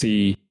and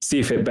see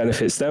if it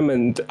benefits them.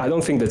 And I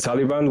don't think the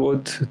Taliban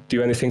would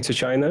do anything to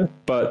China,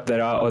 but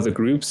there are other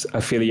groups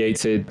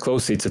affiliated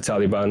closely to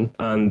Taliban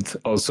and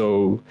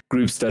also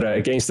groups that are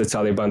against the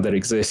Taliban that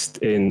exist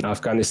in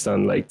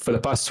Afghanistan. Like for the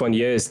past 20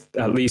 years,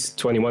 at least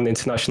 21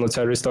 international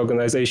terrorist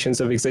organizations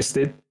have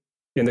existed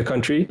in the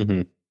country.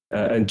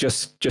 And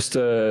just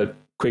a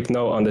quick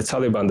note on the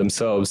Taliban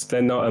themselves,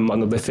 they're not a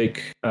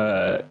monolithic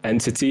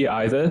entity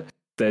either.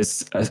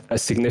 There's a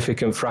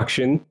significant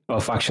fraction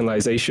of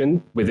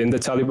factionalization within the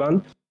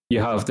Taliban. You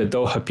have the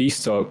Doha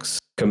Peace Talks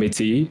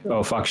Committee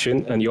or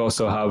faction, and you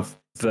also have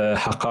the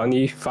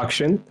Haqqani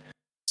faction.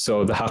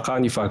 So the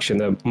Haqqani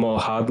faction are more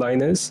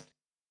hardliners,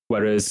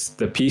 whereas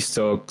the Peace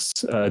Talks,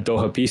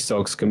 Doha Peace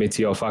Talks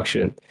Committee or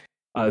faction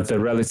are the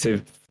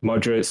relative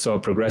moderates or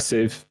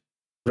progressive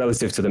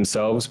relative to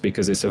themselves,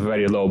 because it's a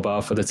very low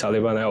bar for the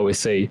Taliban. I always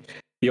say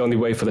the only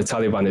way for the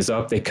Taliban is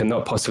up. They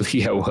cannot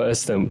possibly get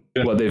worse than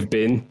what they've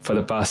been for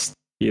the past,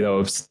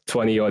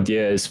 20 odd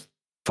years,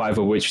 5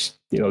 of which,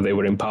 they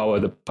were in power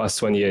the past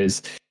 20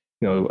 years,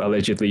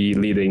 allegedly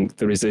leading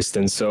the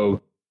resistance.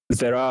 So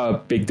there are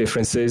big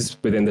differences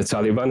within the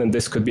Taliban, and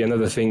this could be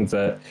another thing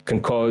that can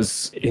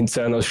cause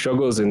internal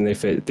struggles. And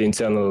if the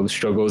internal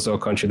struggles or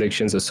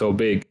contradictions are so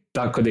big,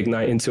 that could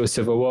ignite into a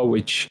civil war,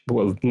 which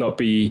will not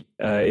be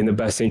in the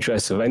best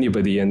interests of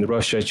anybody. And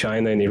Russia,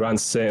 China, and Iran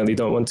certainly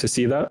don't want to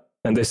see that.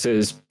 And this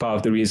is part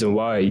of the reason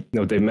why,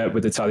 they met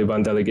with the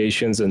Taliban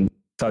delegations, and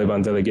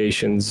Taliban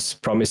delegations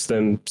promised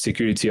them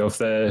security of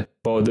their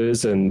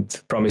borders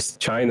and promised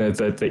China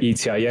that the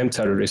ETIM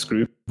terrorist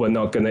group were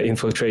not going to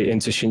infiltrate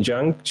into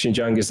Xinjiang.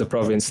 Xinjiang is the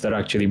province that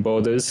actually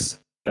borders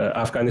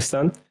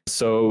Afghanistan.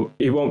 So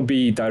it won't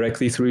be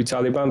directly through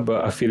Taliban,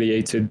 but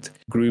affiliated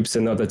groups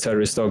and other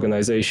terrorist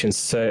organizations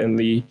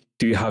certainly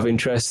do have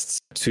interests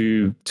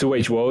to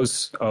wage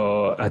wars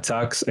or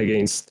attacks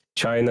against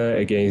China,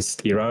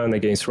 against Iran,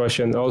 against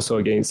Russia, and also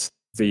against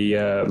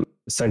the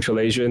Central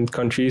Asian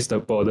countries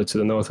that border to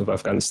the north of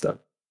Afghanistan.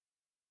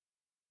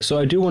 So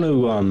I do want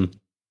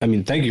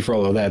to, thank you for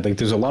all of that. Like,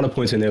 there's a lot of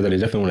points in there that I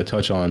definitely want to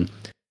touch on.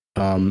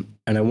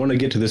 And I want to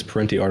get to this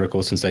Parenti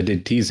article since I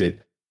did tease it.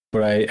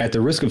 But at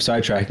the risk of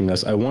sidetracking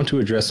us, I want to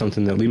address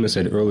something that Lima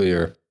said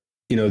earlier.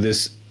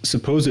 This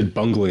supposed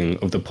bungling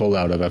of the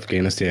pullout of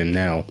Afghanistan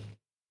now.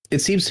 It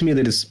seems to me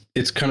that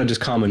it's kind of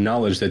just common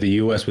knowledge that the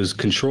U.S. was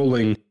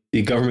controlling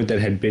the government that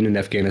had been in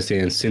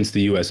Afghanistan since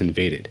the U.S.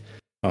 invaded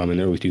in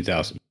the early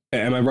 2000s.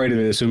 Am I right in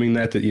assuming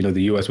that the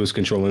U.S. was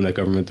controlling that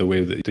government the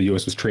way that the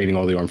U.S. was training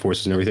all the armed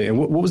forces and everything? And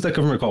what was that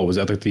government called? Was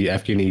that like the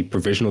Afghani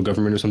Provisional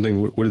Government or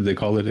something? What did they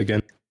call it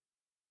again?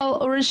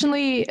 Well,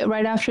 originally,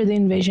 right after the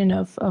invasion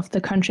of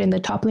the country and the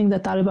toppling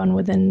of the Taliban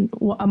within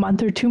a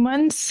month or 2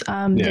 months,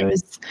 there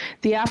was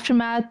the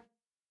aftermath,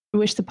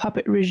 which the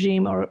puppet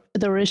regime or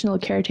the original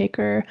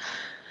caretaker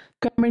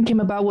government came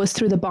about was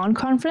through the Bonn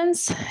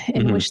Conference,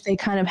 in Mhm. which they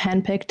kind of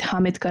handpicked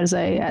Hamid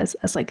Karzai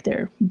as like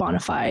their bona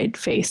fide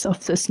face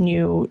of this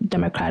new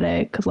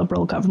democratic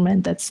liberal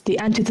government that's the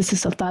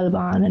antithesis of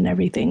Taliban and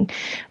everything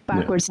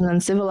backwards and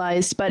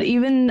uncivilized. But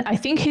even I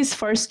think his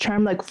first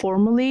term, like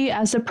formally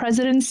as a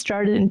president,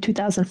 started in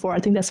 2004. I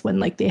think that's when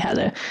like they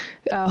had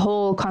a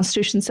whole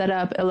constitution set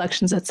up,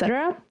 elections,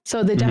 etc.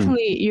 So they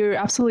definitely, you're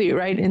absolutely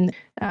right in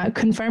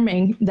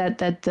confirming that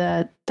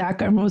that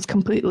government was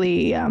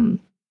completely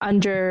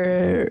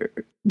under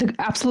the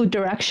absolute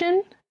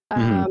direction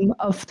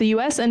of the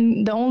U.S.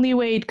 and the only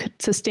way it could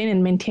sustain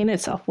and maintain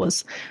itself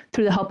was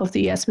through the help of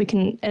the U.S.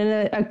 And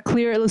a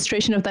clear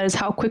illustration of that is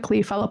how quickly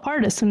it fell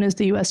apart as soon as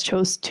the U.S.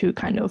 chose to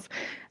kind of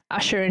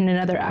usher in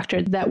another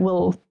actor that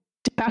will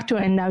de facto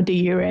and now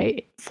de jure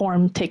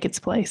form take its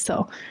place.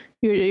 So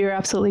you're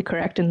absolutely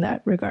correct in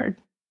that regard.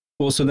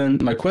 Well, so then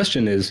my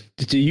question is,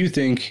 do you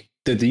think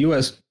that the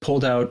U.S.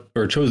 pulled out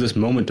or chose this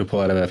moment to pull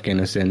out of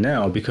Afghanistan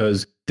now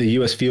because the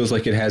U.S. feels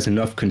like it has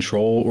enough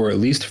control or at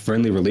least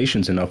friendly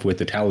relations enough with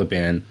the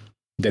Taliban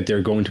that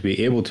they're going to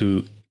be able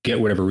to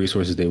get whatever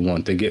resources they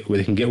want? They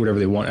can get whatever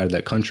they want out of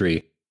that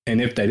country.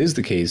 And if that is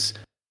the case,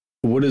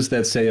 what does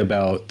that say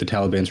about the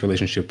Taliban's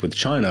relationship with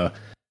China?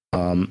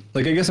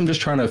 I guess I'm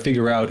just trying to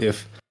figure out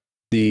if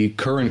the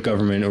current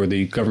government or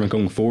the government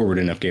going forward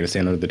in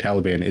Afghanistan under the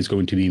Taliban is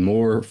going to be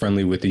more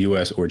friendly with the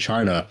U.S. or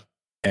China.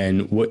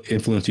 And what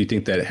influence do you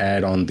think that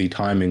had on the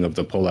timing of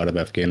the pullout of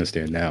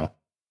Afghanistan now?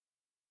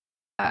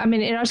 I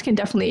mean, Iraj can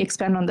definitely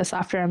expand on this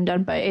after I'm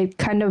done, but it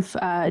kind of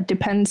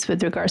depends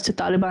with regards to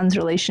Taliban's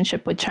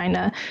relationship with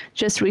China.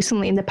 Just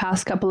recently, in the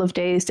past couple of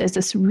days, there's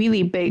this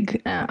really big,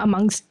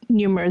 amongst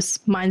numerous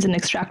mines and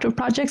extractive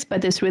projects,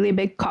 but this really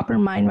big copper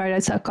mine right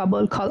outside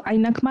Kabul called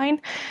Ainak mine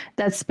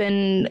that's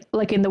been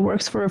like in the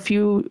works for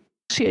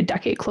a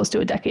decade, close to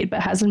a decade, but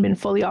hasn't been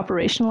fully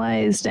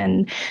operationalized.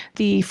 And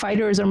the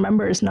fighters or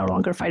members, no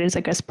longer fighters,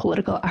 I guess,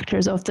 political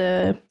actors of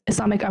the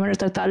Islamic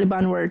Emirate of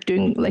Taliban were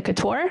doing like a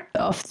tour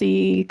of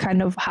the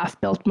kind of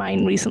half-built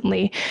mine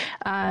recently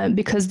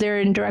because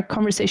they're in direct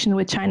conversation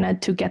with China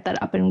to get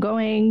that up and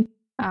going,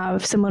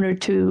 similar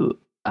to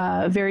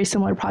very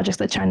similar projects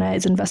that China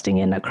is investing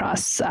in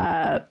across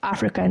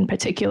Africa in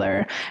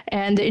particular.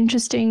 And the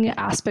interesting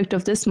aspect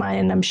of this mine,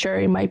 and I'm sure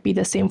it might be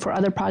the same for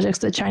other projects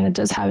that China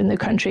does have in the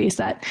country, is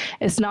that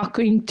it's not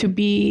going to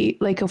be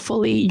like a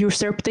fully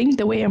usurped thing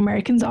the way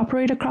Americans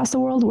operate across the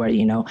world, where,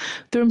 you know,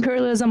 through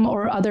imperialism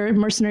or other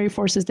mercenary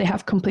forces, they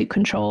have complete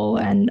control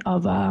and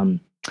of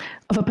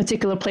a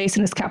particular place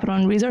in its capital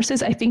and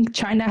resources. I think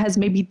China has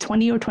maybe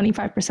 20 or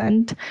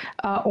 25%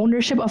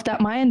 ownership of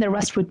that mine. The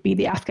rest would be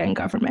the Afghan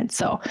government.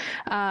 So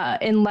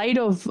in light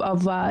of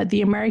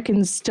the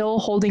Americans still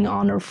holding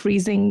on or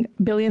freezing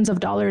billions of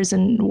dollars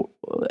in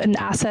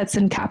assets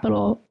and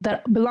capital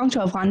that belong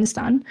to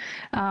Afghanistan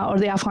or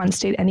the Afghan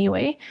state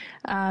anyway,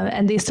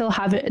 and they still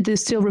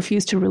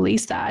refuse to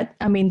release that.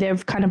 I mean,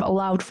 they've kind of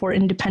allowed for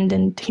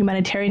independent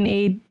humanitarian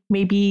aid,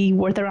 maybe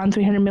worth around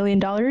 $300 million,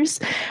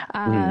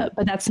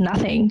 but that's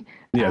nothing.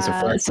 Yeah, it's a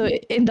fraction. So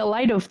in the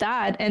light of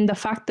that and the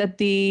fact that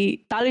the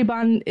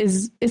Taliban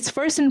its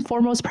first and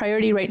foremost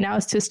priority right now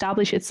is to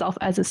establish itself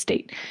as a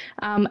state.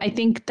 I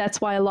think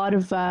that's why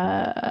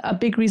a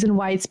big reason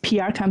why its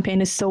PR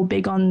campaign is so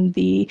big on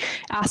the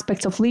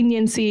aspects of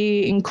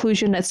leniency,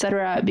 inclusion,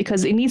 etc.,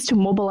 because it needs to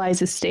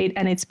mobilize its state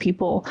and its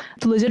people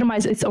to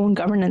legitimize its own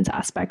governance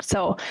aspect.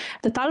 So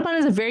the Taliban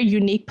is a very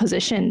unique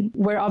position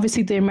where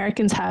obviously the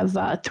Americans have,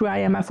 through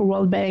IMF or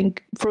World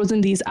Bank,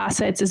 frozen these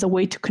assets as a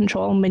way to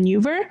control and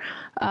maneuver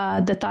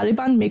the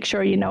Taliban, make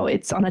sure, you know,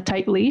 it's on a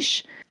tight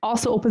leash.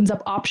 Also opens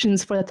up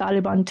options for the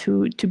Taliban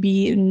to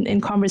be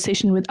in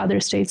conversation with other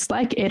states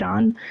like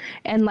Iran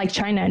and like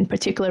China in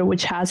particular,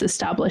 which has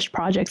established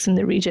projects in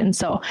the region.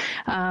 So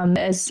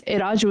as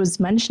Iraj was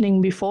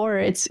mentioning before,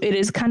 it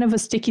is kind of a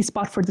sticky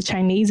spot for the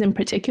Chinese in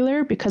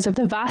particular because of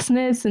the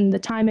vastness and the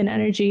time and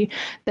energy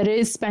that it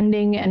is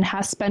spending and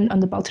has spent on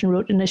the Belt and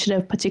Road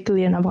Initiative,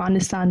 particularly in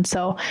Afghanistan.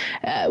 So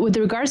with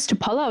regards to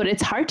pullout,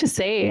 it's hard to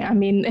say. I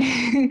mean,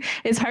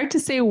 it's hard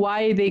to say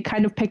why they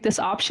kind of picked this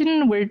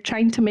option. We're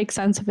trying to make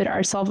sense of it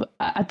ourselves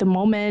at the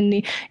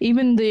moment.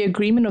 Even the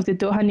agreement of the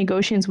Doha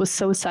negotiations was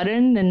so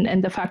sudden,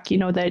 and the fact, you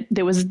know, that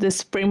there was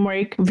this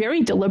framework,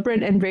 very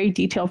deliberate and very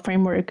detailed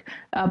framework,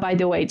 by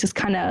the way, just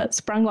kind of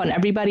sprung on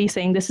everybody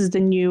saying this is the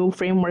new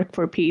framework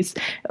for peace.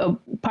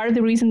 Part of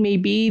the reason may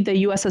be the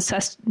U.S.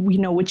 assessed, you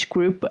know, which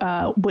group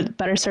would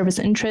better serve its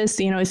interests.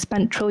 You know, it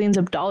spent trillions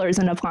of dollars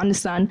in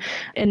Afghanistan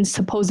in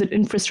supposed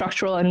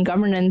infrastructural and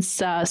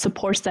governance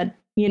supports that,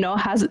 you know,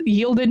 has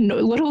yielded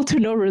little to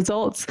no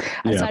results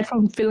aside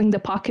from filling the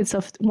pockets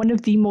of one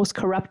of the most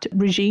corrupt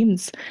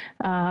regimes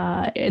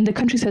in the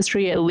country's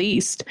history, at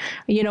least.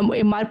 You know,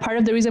 part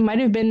of the reason might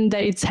have been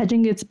that it's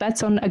hedging its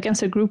bets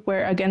against a group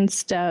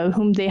against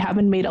whom they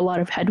haven't made a lot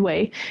of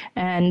headway,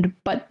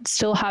 but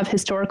still have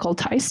historical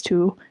ties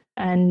to,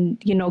 and,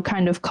 you know,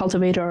 kind of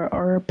cultivate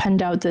or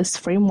penned out this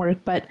framework.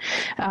 But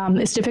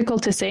it's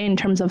difficult to say in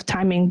terms of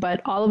timing,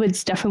 but all of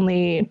it's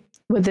definitely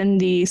within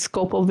the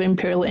scope of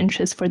imperial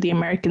interest for the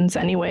Americans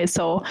anyway.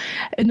 So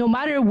no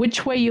matter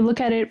which way you look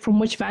at it, from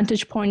which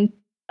vantage point,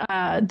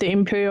 the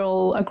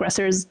imperial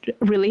aggressors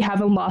really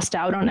haven't lost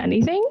out on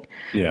anything.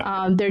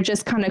 They're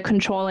just kind of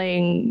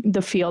controlling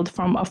the field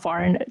from afar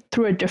and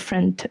through a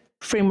different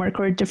framework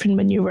or a different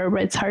maneuver.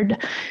 But it's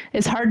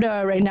hard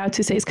right now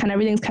to say. It's kind of,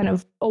 everything's kind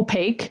of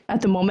opaque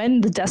at the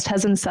moment. The dust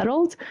hasn't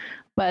settled,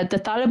 but the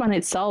Taliban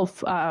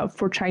itself,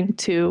 for trying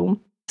to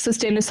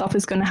sustain itself,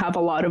 is going to have a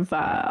lot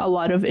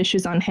of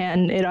issues on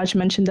hand. Iraj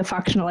mentioned the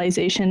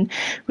factionalization,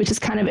 which is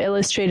kind of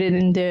illustrated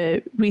in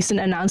the recent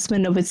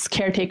announcement of its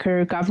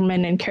caretaker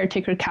government and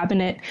caretaker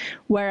cabinet.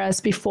 Whereas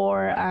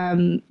before,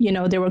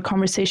 there were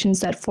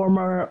conversations that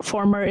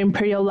former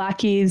imperial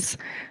lackeys,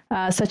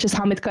 such as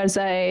Hamid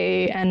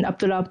Karzai and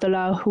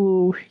Abdullah,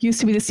 who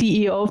used to be the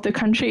CEO of the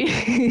country,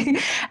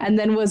 and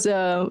then was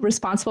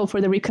responsible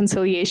for the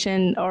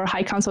reconciliation or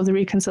High Council of the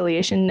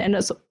Reconciliation, and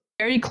was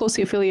very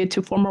closely affiliated to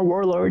former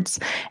warlords,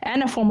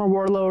 and a former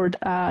warlord,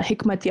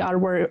 Hikmat Yar,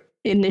 were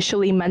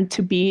initially meant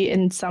to be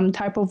in some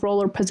type of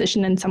role or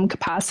position in some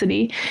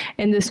capacity.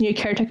 In this new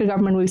caretaker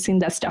government, we've seen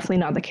that's definitely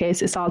not the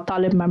case. It's all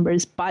Talib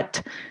members,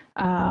 but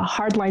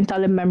hardline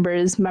Talib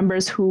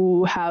members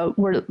who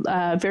were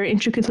very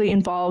intricately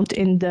involved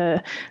in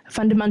the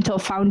fundamental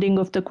founding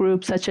of the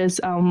group, such as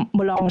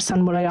Mullah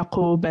Hassan, Mullah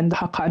Yaqub, and the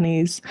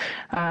Haqqanis.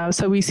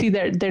 So we see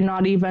that they're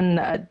not even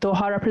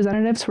Doha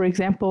representatives. For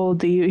example,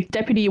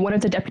 one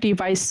of the deputy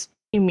vice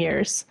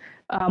emirs,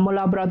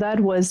 Mullah Bradar,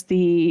 was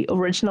the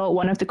original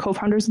one of the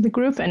co-founders of the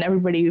group, and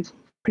everybody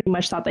pretty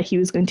much thought that he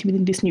was going to be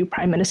this new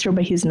prime minister,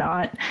 but he's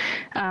not.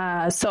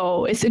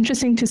 So it's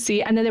interesting to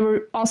see. And then there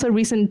were also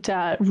recent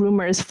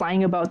rumors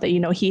flying about that,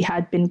 he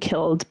had been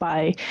killed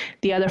by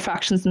the other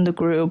factions in the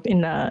group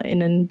in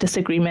a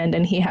disagreement,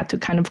 and he had to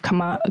kind of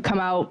come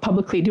out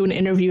publicly, do an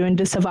interview, and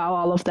disavow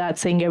all of that,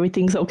 saying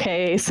everything's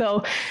okay.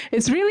 So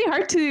it's really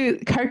hard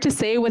to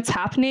say what's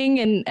happening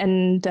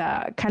and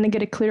kind of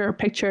get a clearer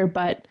picture,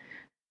 but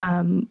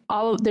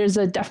there's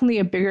definitely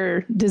a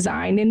bigger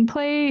design in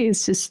play.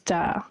 It's just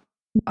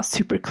not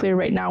super clear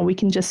right now. We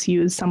can just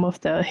use some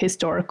of the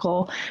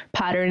historical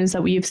patterns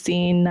that we've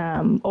seen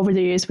over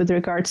the years with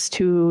regards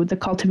to the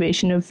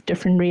cultivation of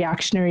different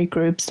reactionary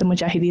groups, the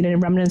Mujahideen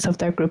and remnants of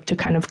their group, to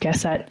kind of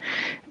guess at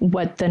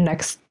what the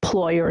next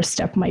ploy or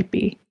step might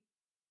be.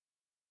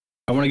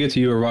 I want to get to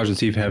you, Iraj, and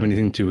see if you have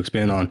anything to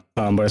expand on.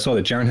 But I saw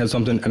that Jaren had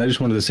something, and I just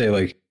wanted to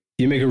say,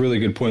 you make a really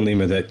good point,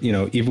 Lima, that,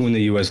 even when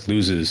the U.S.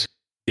 loses,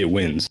 it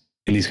wins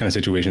in these kind of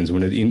situations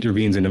when it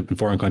intervenes in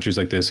foreign countries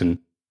like this. And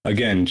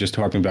again, just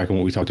harping back on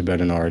what we talked about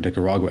in our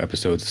Nicaragua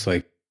episodes, it's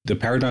like the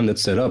paradigm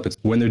that's set up. It's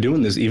when they're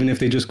doing this, even if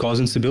they just cause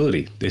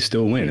instability, they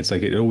still win. It's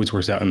like it always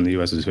works out in the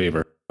U.S.'s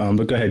favor.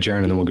 But go ahead, Jaren,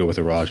 and then we'll go with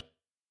Iraj.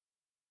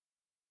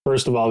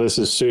 First of all, this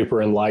is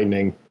super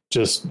enlightening.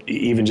 Just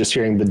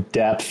hearing the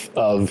depth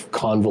of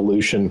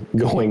convolution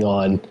going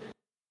on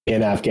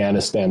in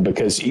Afghanistan,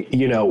 because,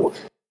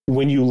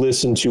 when you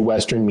listen to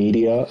Western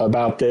media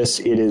about this,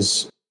 it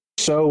is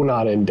so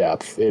not in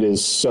depth. It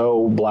is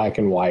so black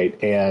and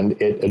white, and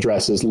it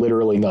addresses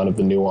literally none of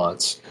the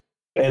nuance.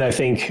 And I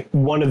think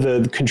one of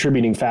the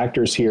contributing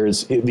factors here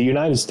is the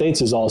United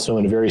States is also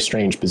in a very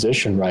strange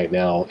position right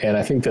now. And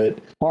I think that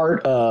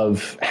part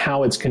of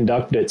how it's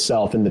conducted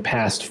itself in the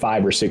past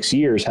 5 or 6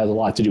 years has a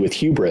lot to do with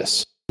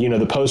hubris.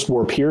 The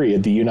post-war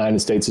period, the United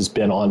States has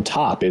been on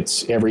top.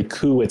 Every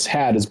coup it's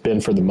had has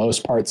been, for the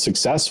most part,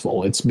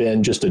 successful. It's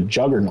been just a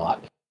juggernaut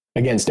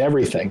against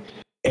everything.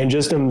 And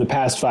just in the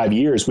past 5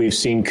 years, we've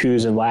seen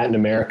coups in Latin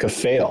America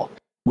fail.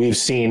 We've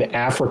seen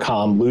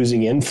AFRICOM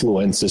losing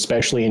influence,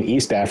 especially in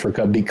East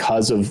Africa,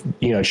 because of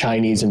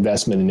Chinese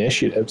investment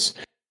initiatives.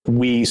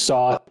 We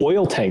saw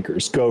oil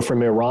tankers go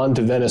from Iran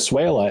to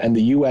Venezuela, and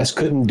the U.S.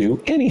 couldn't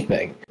do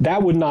anything.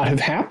 That would not have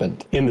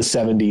happened in the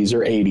 70s or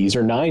 80s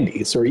or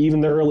 90s or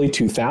even the early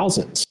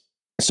 2000s.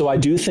 So I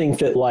do think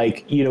that,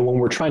 when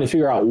we're trying to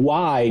figure out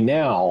why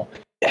now,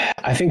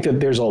 I think that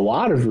there's a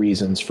lot of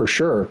reasons, for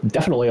sure.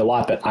 Definitely a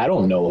lot that I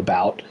don't know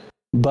about.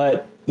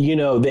 But,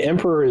 the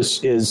emperor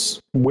is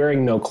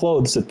wearing no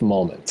clothes at the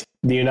moment.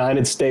 The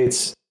United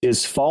States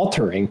is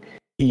faltering,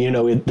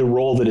 the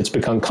role that it's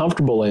become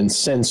comfortable in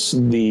since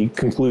the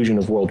conclusion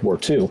of World War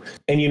II.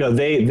 And,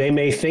 they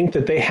may think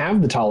that they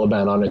have the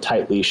Taliban on a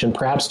tight leash, and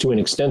perhaps to an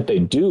extent they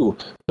do.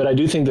 But I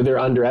do think that they're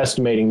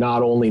underestimating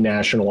not only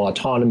national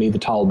autonomy, the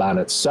Taliban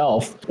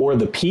itself, or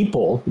the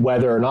people,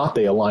 whether or not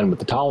they align with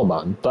the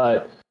Taliban,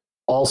 but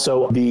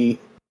also the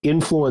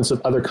influence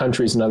of other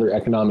countries and other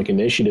economic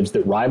initiatives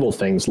that rival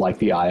things like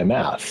the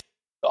IMF.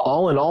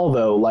 All in all,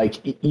 though,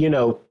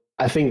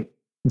 I think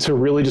to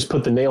really just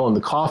put the nail in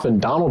the coffin,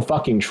 Donald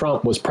fucking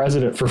Trump was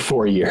president for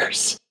 4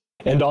 years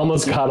and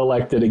almost got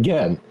elected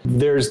again.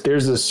 There's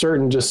a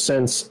certain just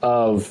sense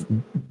of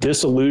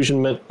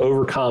disillusionment,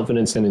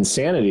 overconfidence, and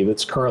insanity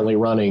that's currently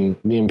running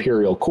the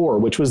imperial core,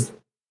 which was,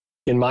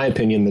 in my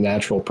opinion, the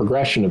natural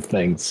progression of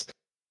things.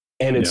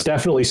 And it's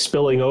definitely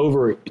spilling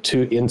over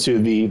into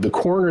the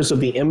corners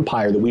of the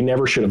empire that we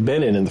never should have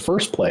been in the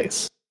first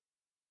place.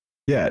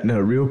 Yeah, no,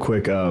 real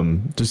quick,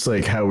 just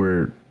like how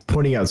we're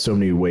pointing out so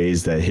many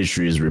ways that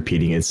history is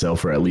repeating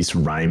itself, or at least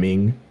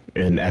rhyming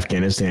in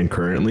Afghanistan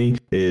currently,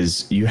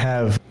 is you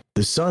have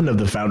the son of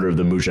the founder of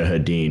the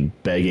Mujahideen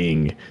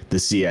begging the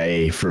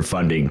CIA for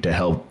funding to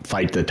help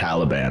fight the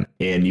Taliban.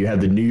 And you have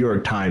the New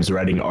York Times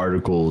writing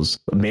articles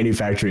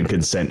manufacturing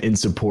consent in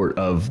support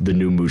of the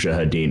new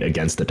Mujahideen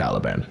against the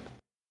Taliban.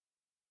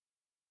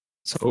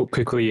 So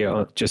quickly,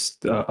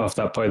 just off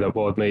that point that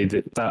Ward made,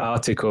 that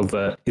article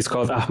that he's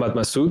called Ahmad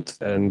Massoud,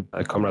 and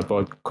Comrade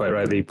Ward quite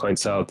rightly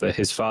points out that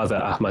his father,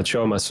 Ahmad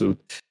Shah Massoud,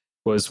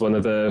 was one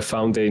of the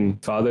founding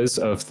fathers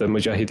of the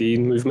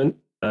Mujahideen movement.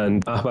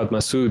 And Ahmad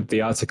Massoud,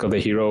 the article that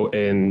he wrote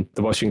in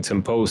the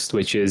Washington Post,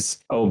 which is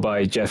owned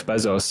by Jeff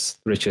Bezos,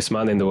 richest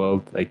man in the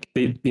world, like,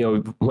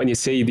 when you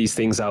say these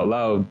things out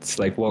loud, it's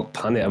like, what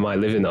planet am I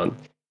living on?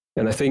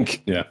 And I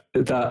think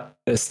that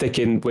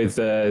sticking with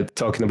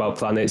talking about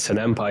planets and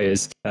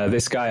empires,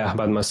 this guy,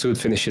 Ahmad Massoud,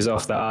 finishes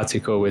off the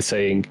article with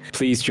saying,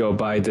 "Please, Joe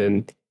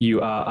Biden,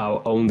 you are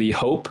our only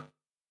hope."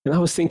 And I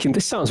was thinking,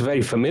 this sounds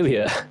very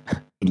familiar.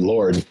 Good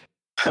Lord.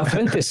 I've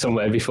heard this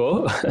somewhere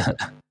before.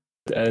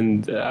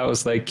 And I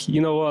was like,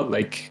 you know what?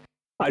 Like,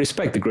 I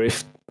respect the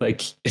grift.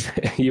 Like,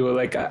 you were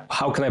like,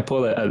 how can I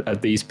pull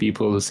at these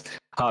people's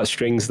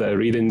heartstrings that are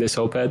reading this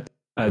op-ed?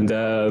 And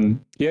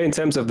in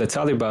terms of the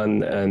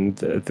Taliban and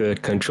the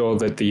control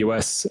that the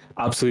US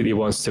absolutely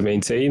wants to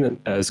maintain,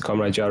 as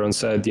Comrade Jaron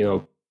said,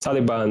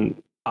 Taliban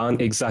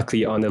aren't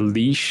exactly on a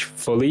leash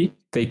fully.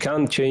 They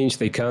can change,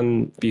 they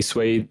can be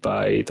swayed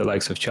by the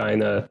likes of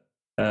China,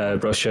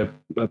 Russia,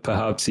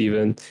 perhaps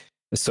even.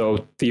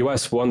 So the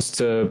US wants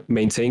to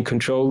maintain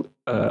control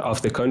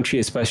of the country,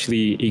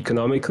 especially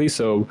economically.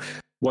 So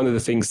one of the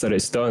things that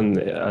it's done,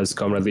 as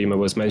Comrade Lima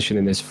was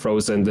mentioning, is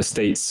frozen the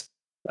state's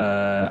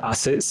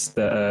assets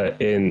that are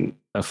in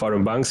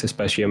foreign banks,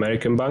 especially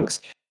American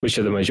banks, which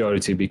are the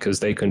majority because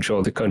they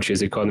control the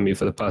country's economy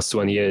for the past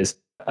 20 years.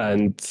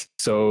 And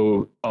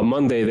so on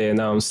Monday, they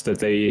announced that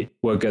they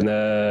were going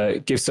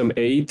to give some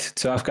aid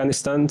to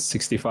Afghanistan,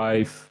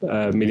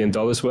 $65 million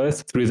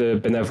worth, through the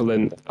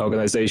benevolent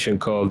organization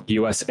called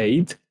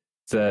USAID,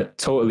 that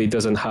totally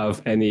doesn't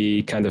have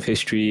any kind of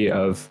history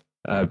of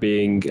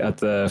being at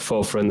the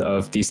forefront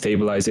of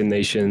destabilizing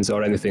nations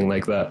or anything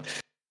like that.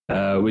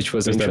 Which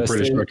was interesting. That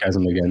British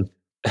sarcasm again.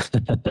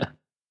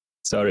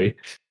 Sorry,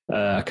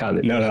 I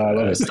can't. No, I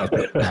love it. Stop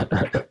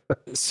it.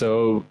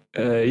 So,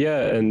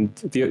 and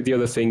the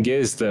other thing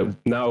is that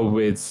now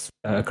with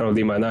Colonel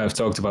Lima and I have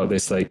talked about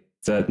this, like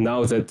that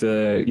now that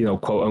the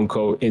quote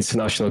unquote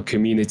international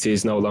community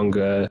is no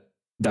longer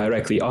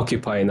directly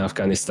occupying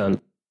Afghanistan,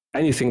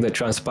 anything that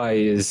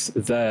transpires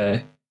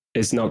there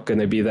is not going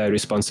to be their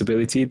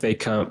responsibility. They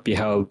can't be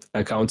held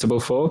accountable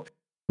for.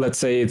 Let's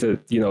say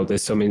that,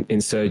 there's some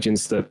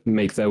insurgents that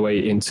make their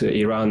way into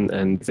Iran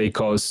and they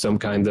cause some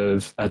kind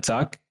of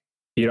attack.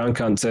 Iran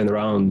can't turn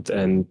around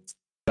and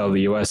tell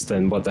the US,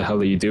 then what the hell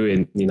are you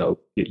doing?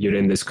 You're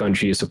in this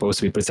country, you're supposed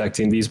to be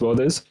protecting these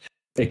borders.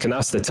 They can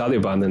ask the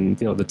Taliban, and,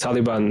 the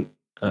Taliban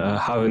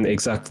haven't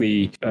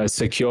exactly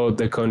secured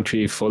the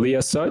country fully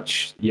as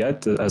such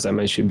yet. As I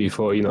mentioned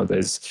before,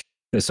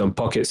 there's some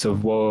pockets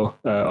of war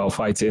or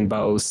fighting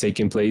battles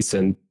taking place.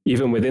 And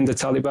even within the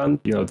Taliban,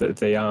 that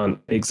they aren't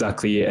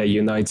exactly a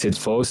united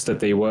force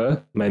that they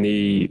were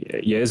many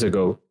years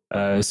ago.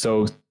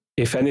 So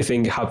if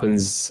anything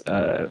happens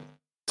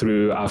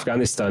through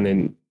Afghanistan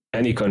in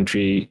any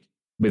country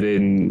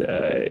within,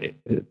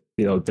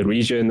 the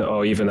region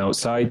or even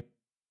outside,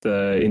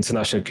 the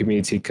international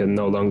community can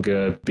no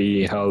longer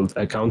be held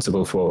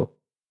accountable for.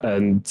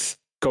 And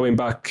going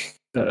back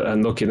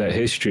and looking at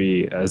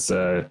history, as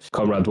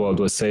Comrade Ward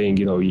was saying,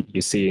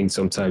 you're seeing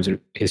sometimes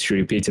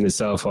history repeating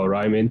itself or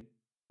rhyming.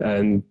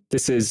 And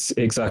this is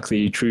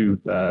exactly true.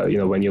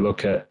 When you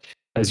look at,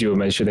 as you were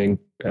mentioning,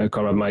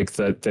 Comrade Mike,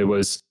 that there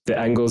was the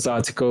Engels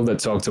article that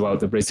talked about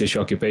the British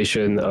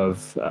occupation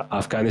of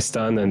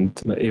Afghanistan. And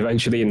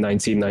eventually in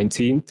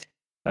 1919,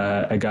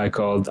 a guy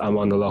called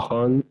Amanullah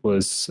Khan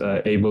was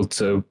able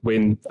to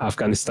win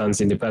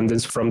Afghanistan's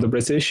independence from the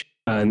British.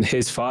 And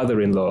his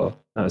father-in-law,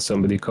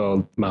 somebody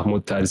called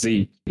Mahmoud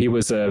Tarzi, he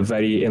was a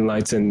very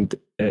enlightened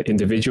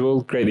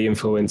individual, greatly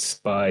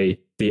influenced by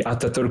the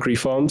Ataturk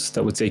reforms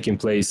that were taking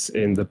place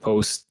in the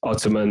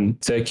post-Ottoman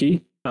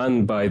Turkey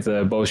and by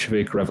the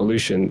Bolshevik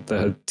Revolution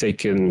that had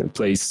taken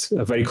place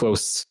very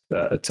close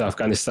to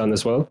Afghanistan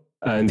as well.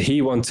 And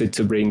he wanted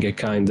to bring a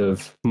kind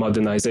of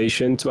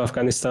modernization to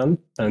Afghanistan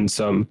and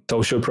some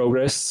social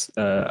progress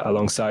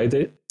alongside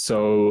it.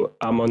 So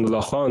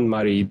Amanullah Khan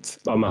married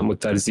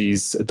Mahmoud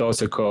Tarzi's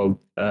daughter called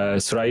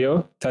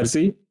Suraya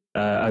Tarzi.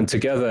 And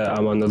together,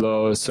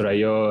 Amanullah,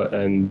 Suraya,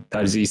 and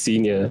Tarzi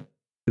Sr.,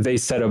 they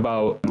set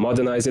about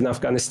modernizing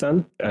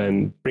Afghanistan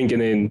and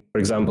bringing in, for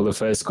example, the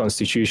first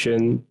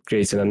constitution,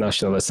 creating a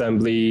national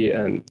assembly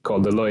and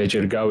called the Loya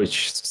Jirga,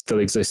 which still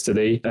exists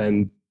today,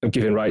 and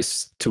giving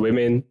rights to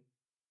women.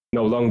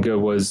 No longer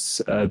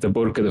was the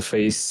burqa,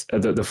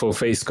 the full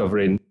face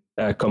covering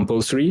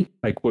compulsory.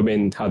 Like,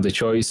 women had the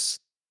choice,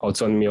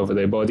 autonomy over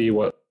their body,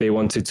 what they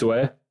wanted to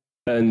wear.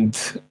 And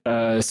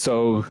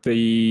so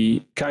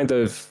the kind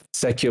of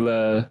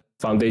secular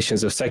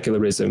foundations of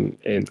secularism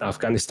in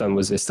Afghanistan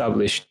was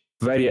established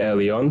very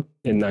early on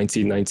in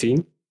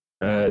 1919.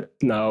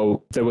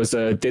 Now, there was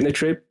a dinner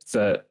trip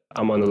that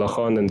Amanullah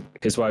Khan and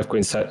his wife,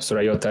 Queen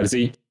Soraya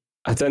Tarzi,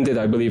 attended,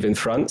 I believe, in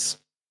France.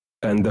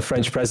 And the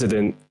French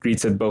president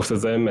greeted both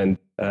of them and,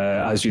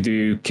 as you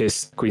do,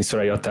 kissed Queen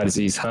Soraya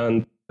Tarzi's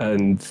hand.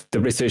 And the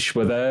British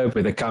were there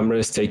with the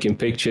cameras taking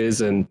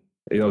pictures. And,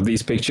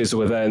 these pictures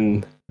were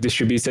then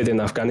distributed in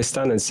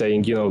Afghanistan and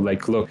saying,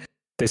 like, look,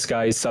 this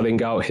guy is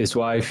selling out his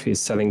wife, he's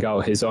selling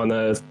out his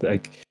honor.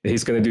 Like,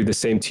 he's going to do the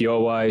same to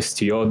your wives,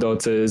 to your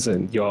daughters,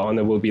 and your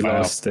honor will be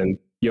lost and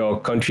your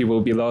country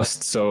will be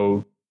lost.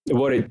 So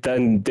what it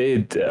then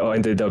did or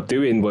ended up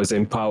doing was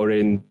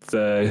empowering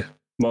the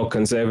more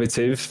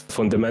conservative,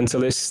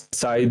 fundamentalist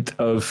side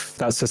of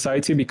that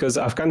society, because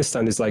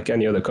Afghanistan is like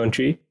any other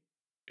country.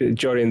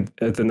 During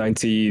the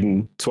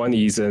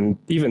 1920s and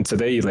even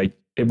today, like,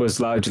 it was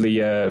largely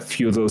a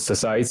feudal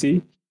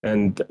society.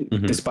 And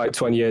despite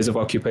 20 years of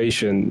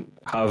occupation,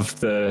 have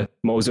the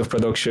modes of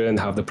production,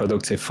 have the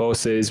productive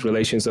forces,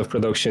 relations of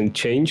production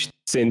changed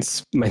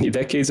since many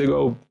decades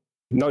ago?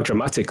 Not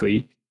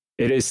dramatically.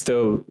 It is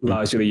still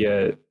largely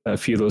a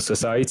feudal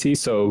society.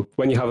 So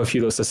when you have a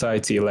feudal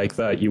society like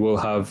that, you will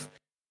have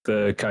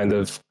the kind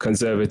of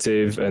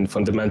conservative and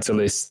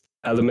fundamentalist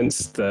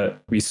elements that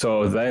we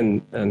saw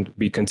then and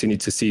we continue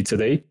to see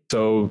today.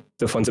 So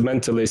the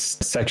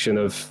fundamentalist section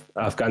of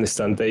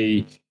Afghanistan,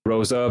 they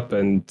rose up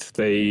and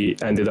they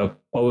ended up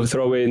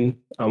overthrowing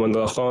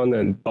Amanullah Khan,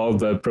 and all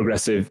the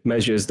progressive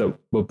measures that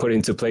were put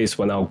into place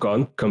were now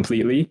gone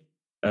completely.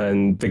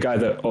 And the guy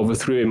that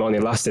overthrew him only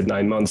lasted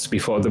 9 months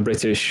before the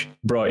British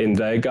brought in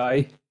their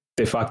guy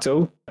de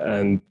facto.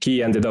 And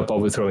he ended up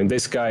overthrowing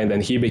this guy, and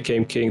then he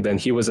became king. Then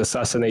he was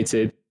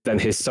assassinated. Then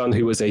his son,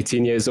 who was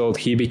 18 years old,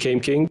 he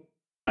became king.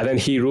 And then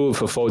he ruled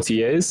for 40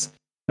 years.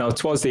 Now,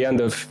 towards the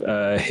end of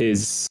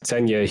his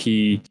tenure,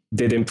 he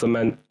did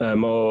implement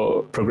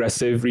more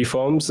progressive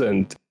reforms,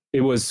 and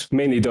it was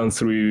mainly done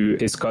through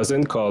his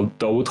cousin called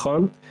Dawood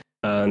Khan.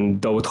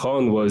 And Dawood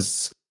Khan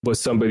was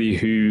somebody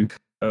who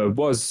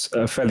was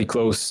fairly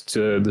close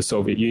to the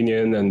Soviet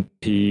Union, and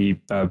he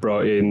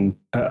brought in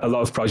a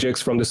lot of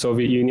projects from the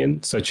Soviet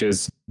Union, such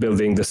as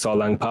building the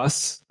Solang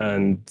Pass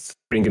and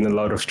bringing a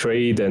lot of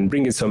trade and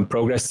bringing some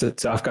progress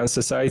to Afghan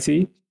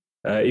society.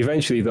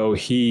 Eventually, though,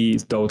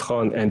 Dawood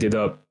Khan ended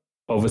up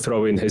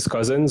overthrowing his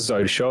cousin,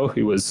 Zahir Shah,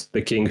 who was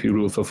the king who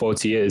ruled for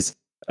 40 years.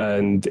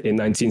 And in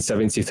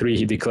 1973,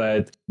 he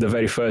declared the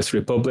very first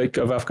republic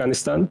of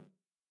Afghanistan.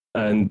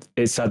 And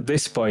it's at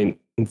this point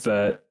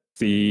that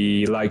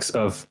the likes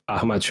of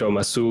Ahmad Shah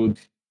Massoud,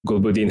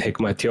 Gulbuddin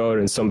Hekmatyar,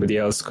 and somebody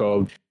else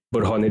called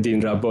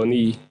Burhanuddin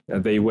Rabbani,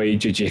 they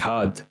waged a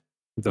jihad.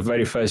 The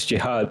very first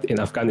jihad in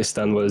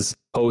Afghanistan was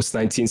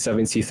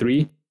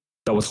post-1973.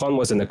 Dawood Khan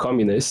wasn't a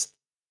communist.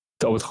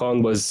 Dawood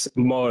Khan was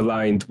more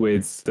aligned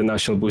with the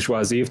national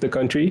bourgeoisie of the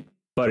country,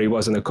 but he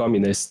wasn't a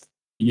communist.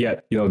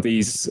 Yet,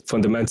 these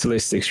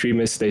fundamentalist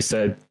extremists, they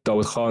said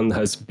Dawood Khan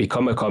has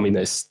become a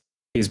communist.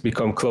 He's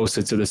become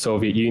closer to the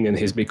Soviet Union.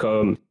 He's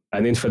become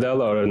an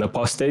infidel or an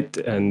apostate,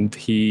 and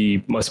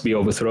he must be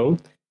overthrown.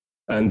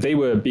 And they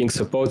were being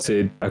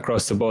supported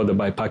across the border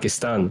by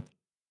Pakistan,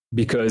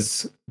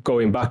 because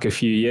going back a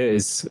few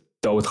years,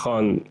 Dawood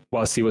Khan,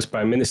 whilst he was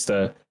prime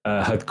minister,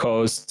 had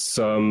caused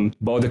some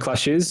border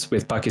clashes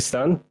with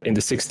Pakistan in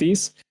the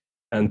 60s.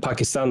 And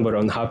Pakistan were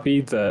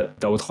unhappy that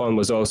Dawood Khan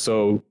was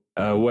also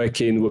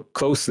working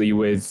closely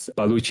with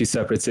Baluchi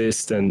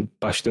separatists and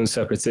Pashtun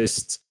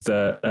separatists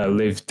that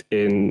lived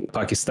in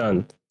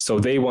Pakistan. So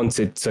they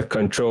wanted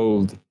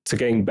to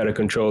gain better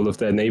control of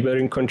their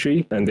neighboring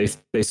country. And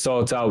they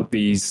sought out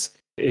these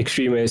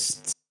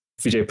extremists.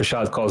 Vijay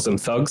Prashad calls them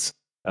thugs.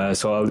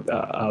 So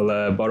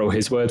I'll borrow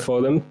his word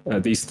for them,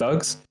 these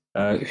thugs,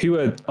 who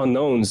were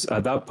unknowns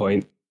at that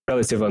point,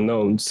 relative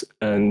unknowns.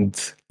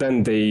 And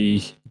then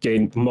they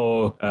gained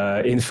more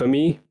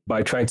infamy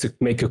by trying to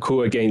make a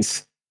coup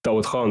against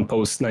Dawood Khan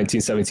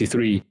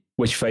post-1973,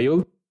 which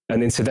failed.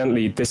 And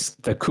incidentally,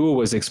 the coup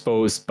was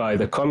exposed by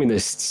the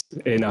communists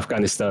in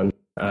Afghanistan,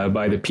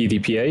 by the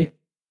PDPA.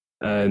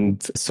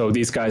 And so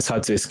these guys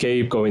had to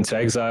escape, go into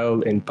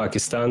exile in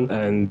Pakistan.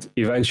 And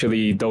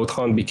eventually, Dawood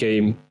Khan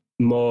became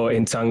more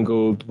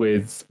entangled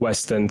with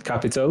Western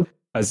capital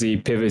as he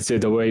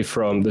pivoted away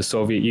from the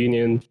Soviet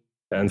Union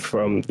and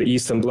from the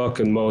Eastern Bloc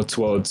and more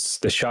towards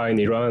the Shah in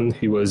Iran,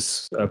 who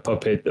was a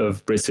puppet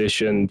of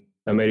British and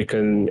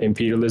American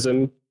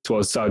imperialism,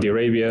 towards Saudi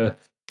Arabia,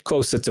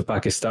 closer to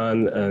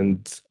Pakistan,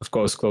 and of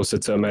course closer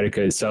to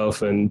America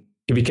itself. And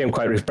he became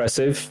quite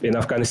repressive in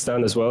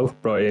Afghanistan as well,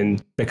 brought in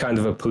the kind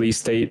of a police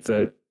state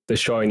that the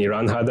Shah in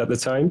Iran had at the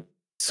time.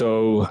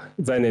 So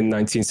then in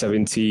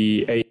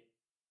 1978,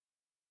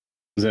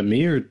 was that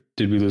me, or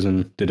did we lose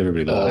him? Did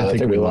everybody lose him? I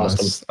think we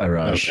lost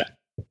him.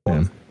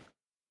 Okay.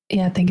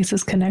 Yeah, I think it's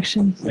his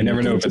connection. I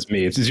never know if it's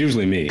me. It's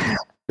usually me.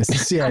 It's the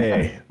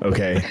CIA.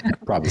 Okay.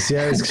 Probably. The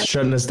CIA is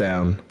shutting us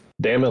down.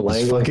 Damn it, Those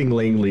Langley. fucking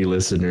Langley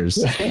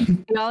listeners.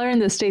 Y'all are in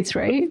the States,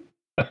 right?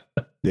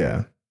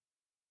 Yeah.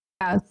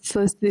 Yeah,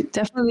 so it's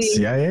definitely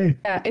CIA.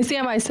 yeah, it's the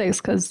MI6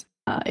 because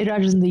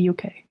Iraj's in the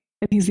UK.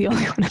 And he's the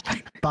only one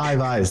affected.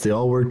 Five Eyes. They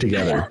all work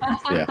together.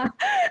 Yeah.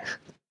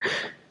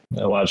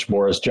 I watched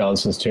Boris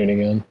Johnson's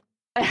tuning in.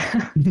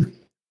 I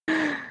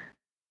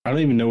don't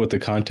even know what the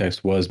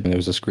context was, but there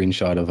was a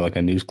screenshot of like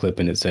a news clip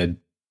and it said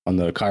on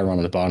the chyron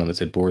on the bottom, it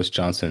said Boris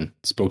Johnson,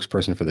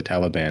 spokesperson for the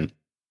Taliban.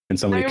 And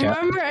somebody I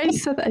remember I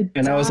said that.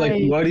 and I was like,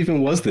 what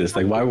even was this?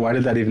 Like, why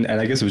did that even? And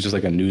I guess it was just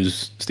like a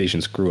news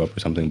station screw up or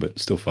something, but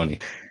still funny.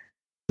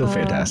 So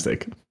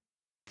fantastic.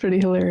 Pretty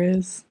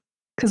hilarious.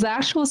 Because the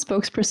actual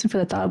spokesperson for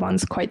the Taliban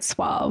is quite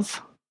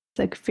suave. It's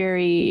like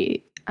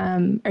very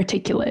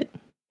articulate.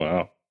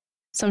 Wow.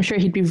 So I'm sure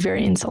he'd be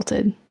very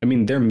insulted. I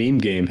mean, their meme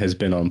game has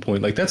been on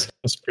point. Like that's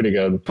pretty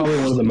good. probably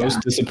one of the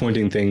most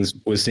disappointing things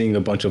was seeing a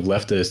bunch of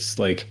leftists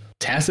like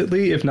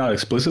tacitly, if not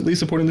explicitly,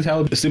 supporting the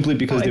Taliban simply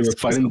because they were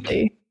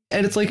fighting.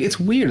 And it's like, it's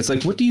weird. It's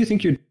like, what do you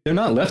think they're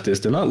not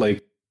leftists. They're not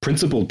like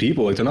principled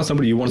people. Like they're not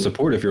somebody you want to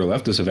support if you're a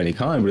leftist of any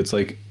kind. But it's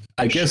like,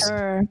 I guess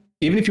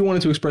even if you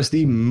wanted to express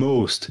the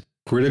most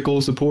critical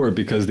support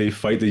because they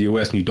fight the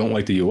US and you don't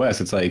like the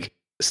US, it's like,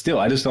 still,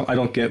 I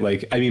don't get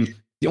like, I mean,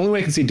 the only way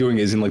I can see doing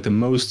it is in like the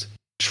most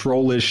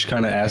trollish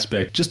kind of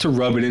aspect, just to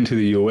rub it into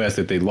the US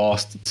that they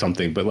lost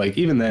something. But like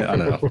even that, I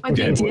don't know. But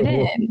they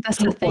didn't. That's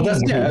the thing.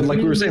 Well, like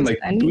we were saying, like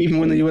even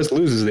when the US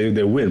loses,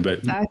 they win. But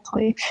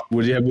exactly.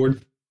 What did you have,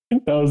 Ward?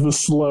 That was the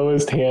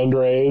slowest hand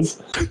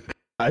raise.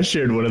 I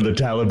shared one of the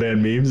Taliban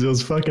memes. It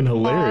was fucking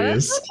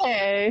hilarious. Oh, that's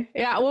okay.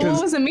 Yeah. Well,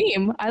 what was a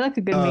meme? I like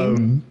a good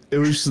meme. It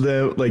was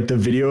the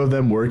video of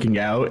them working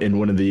out in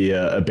one of the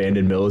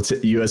abandoned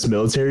U.S.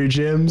 military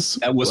gyms.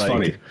 That was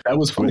funny. That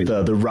was funny.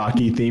 With the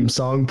Rocky theme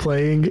song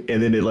playing,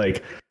 and then it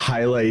like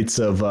highlights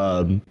of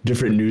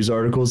different news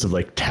articles of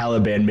like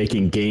Taliban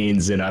making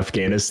gains in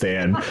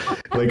Afghanistan,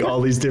 like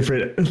all these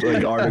different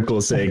like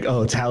articles saying,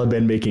 "Oh,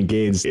 Taliban making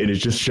gains," and it's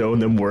just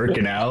showing them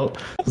working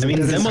out. I mean,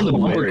 them on the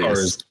bumper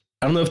cars.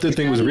 I don't know if the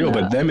thing was real,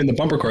 but them in the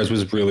bumper cars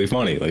was really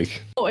funny.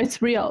 Like, oh,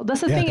 it's real.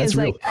 That's the thing is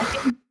real. Like, I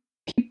think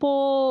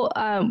people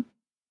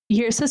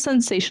hear so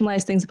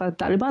sensationalized things about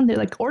the Taliban. They're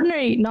like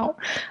ordinary. Not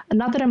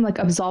that I'm like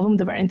absolving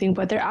them or anything,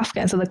 but they're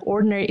Afghans. So like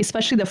ordinary,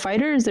 especially the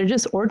fighters. They're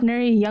just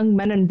ordinary young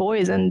men and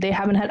boys, and they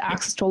haven't had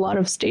access to a lot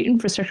of state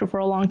infrastructure for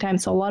a long time.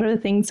 So a lot of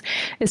the things,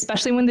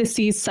 especially when they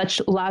see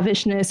such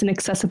lavishness and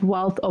excessive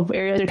wealth of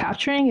areas they're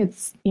capturing,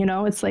 it's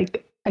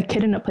like a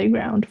kid in a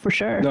playground for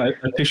sure. No, I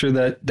picture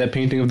that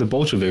painting of the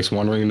Bolsheviks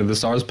wandering into the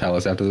Tsar's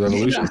palace after the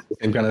revolution. It's the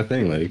same kind of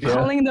thing. Like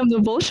calling them the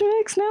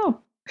Bolsheviks?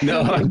 No.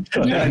 Oh,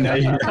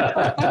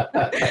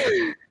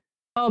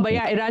 but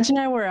yeah, Iraj and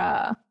I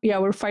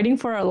we're fighting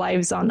for our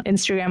lives on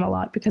Instagram a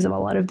lot because of a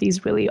lot of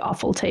these really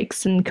awful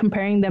takes and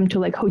comparing them to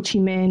like Ho Chi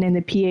Minh and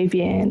the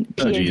PAVN.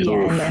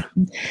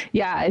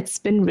 Yeah, it's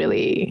been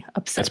really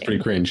upsetting. That's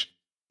pretty cringe.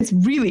 It's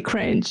really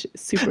cringe.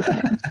 Super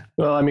cringe.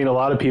 Well, I mean, a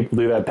lot of people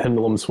do that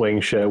pendulum swing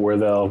shit where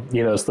they'll,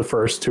 it's the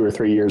first 2 or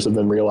 3 years of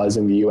them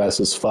realizing the U.S.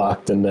 is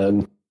fucked, and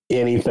then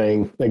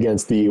anything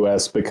against the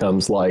U.S.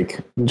 becomes like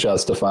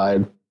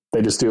justified.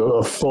 They just do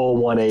a full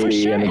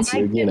 180, and it's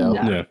I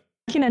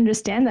can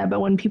understand that, but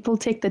when people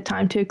take the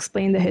time to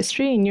explain the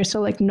history, and you're still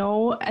like,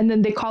 no, and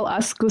then they call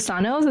us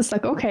gusanos, it's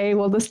like, okay,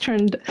 well, this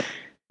table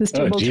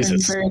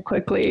turned very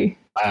quickly.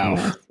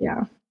 Wow.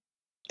 Yeah,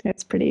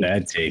 it's pretty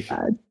bad take.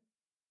 Bad.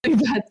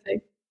 Bad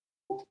thing.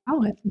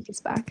 Oh, I think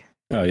he's back.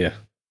 Oh yeah.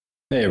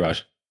 Hey,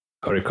 Raj.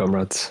 Howdy,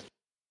 comrades.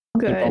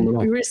 Good.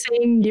 We were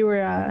saying you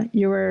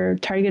were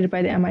targeted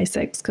by the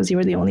MI6 because you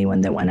were the only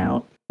one that went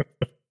out.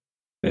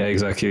 Yeah,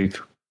 exactly.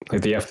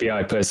 Like the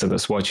FBI person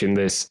that's watching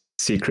this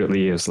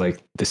secretly is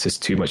like, this is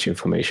too much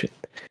information.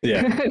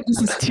 Yeah,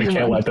 this is too much.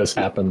 Can't let this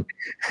happen.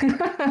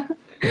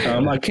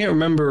 I can't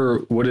remember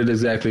what it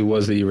exactly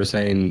was that you were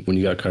saying when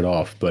you got cut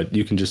off, but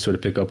you can just sort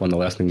of pick up on the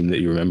last thing that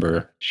you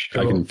remember.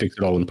 Sure. I can fix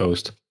it all in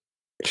post.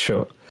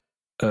 Sure.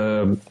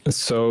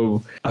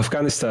 So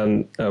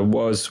Afghanistan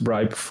was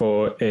ripe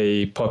for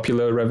a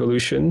popular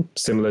revolution,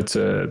 similar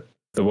to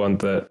the one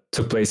that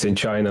took place in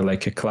China,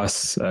 like a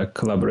class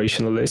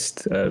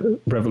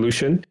collaborationalist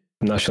revolution,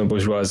 national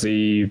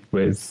bourgeoisie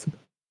with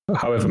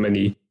however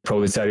many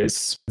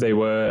proletariats they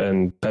were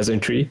and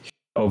peasantry,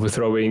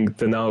 overthrowing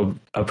the now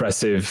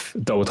oppressive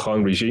Daoud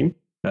Khan regime.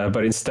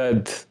 But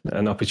instead,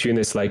 an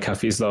opportunist like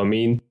Hafizullah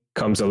Amin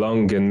comes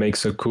along and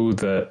makes a coup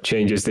that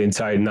changes the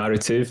entire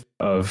narrative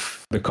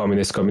of the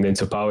communists coming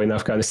into power in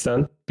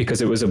Afghanistan. Because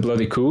it was a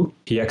bloody coup,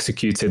 he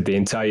executed the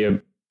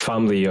entire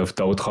family of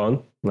Daoud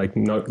Khan, like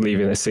not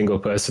leaving a single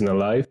person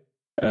alive.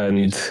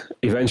 And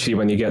eventually,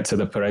 when you get to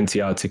the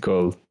Parenti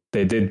article,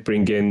 they did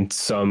bring in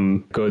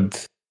some good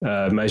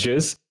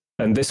measures.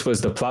 And this was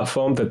the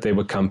platform that they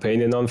were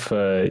campaigning on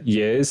for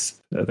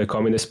years, the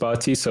Communist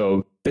Party.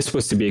 So this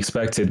was to be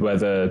expected,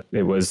 whether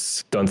it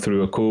was done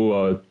through a coup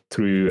or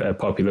through a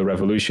popular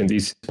revolution.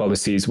 These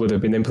policies would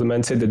have been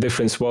implemented. The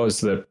difference was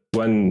that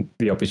when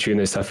the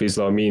opportunist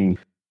Hafizullah Amin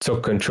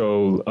took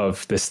control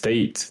of the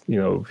state,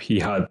 he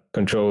had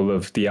control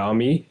of the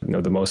army,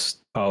 the most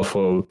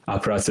powerful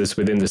apparatus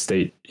within the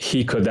state.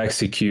 He could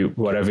execute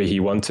whatever he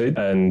wanted.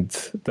 And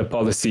the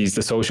policies,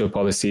 the social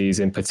policies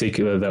in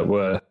particular that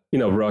were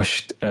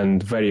rushed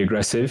and very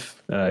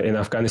aggressive in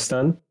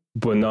Afghanistan,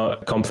 were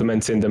not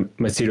complementing the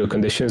material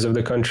conditions of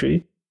the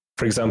country.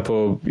 For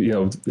example,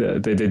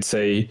 they did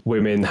say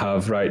women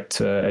have right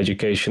to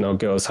education or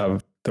girls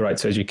have the right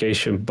to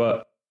education,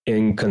 but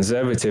in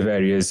conservative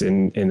areas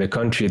in the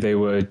country, they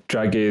were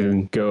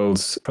dragging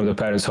girls from the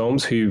parents'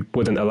 homes who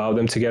wouldn't allow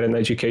them to get an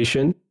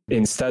education.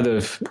 Instead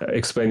of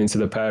explaining to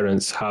the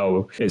parents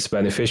how it's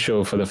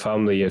beneficial for the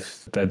family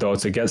if their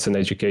daughter gets an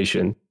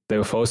education, they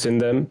were forcing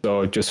them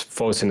or just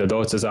forcing the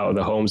daughters out of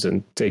the homes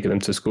and taking them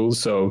to school.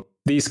 So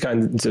these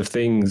kinds of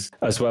things,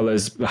 as well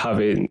as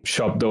having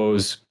shop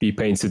doors be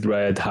painted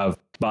red, have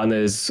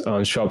banners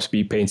on shops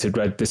be painted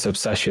red, this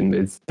obsession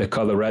with the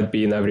color red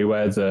being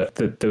everywhere,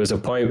 that there was a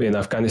point in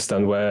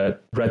Afghanistan where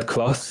red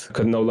cloth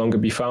could no longer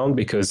be found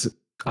because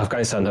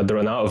Afghanistan had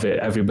run out of it.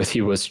 Everybody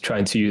was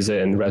trying to use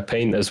it in red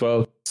paint as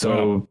well.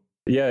 So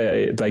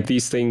like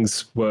these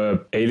things were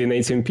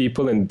alienating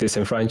people and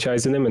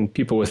disenfranchising them. And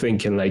people were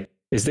thinking like,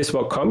 is this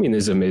what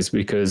communism is?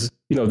 Because,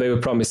 they were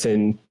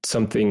promising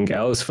something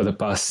else for the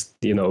past,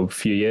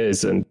 few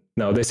years. And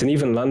now this, and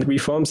even land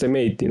reforms, they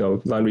made,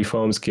 land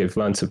reforms, give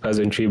land to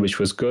peasantry, which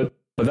was good.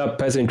 But that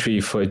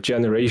peasantry for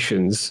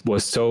generations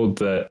was told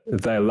that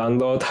their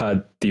landlord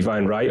had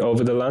divine right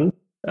over the land.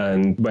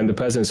 And when the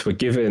peasants were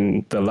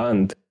given the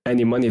land,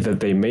 any money that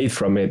they made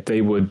from it,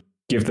 they would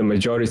give the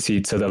majority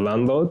to the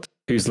landlord,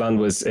 whose land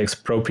was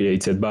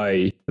expropriated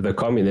by the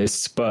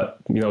communists. But,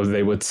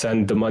 they would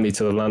send the money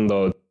to the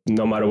landlord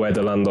no matter where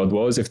the landlord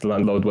was. If the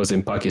landlord was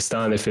in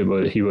Pakistan, if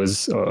he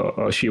was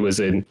or she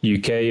was in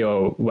UK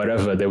or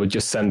wherever, they would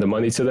just send the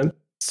money to them.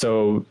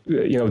 So,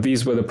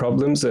 these were the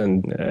problems.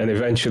 And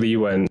eventually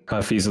when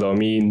Hafizul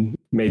Amin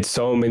made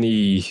so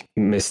many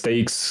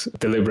mistakes,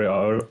 deliberate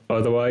or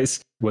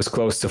otherwise, was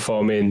close to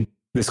forming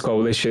this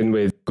coalition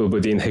with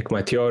Gulbuddin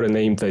Hekmatyar, a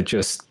name that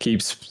just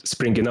keeps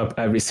springing up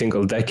every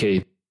single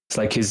decade. It's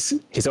like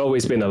he's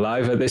always been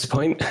alive at this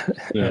point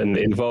and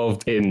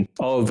involved in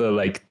all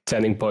the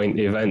turning point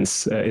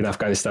events in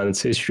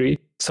Afghanistan's history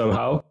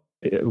somehow.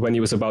 When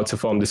he was about to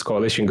form this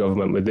coalition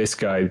government with this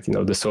guy,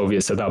 the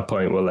Soviets at that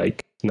point were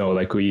like, no,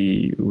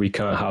 we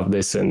can't have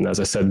this. And as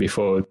I said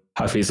before,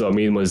 Hafizul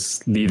Amin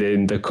was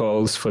leading the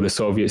calls for the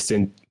Soviets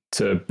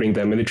to bring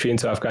their military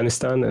into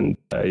Afghanistan. And,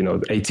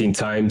 18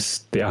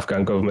 times the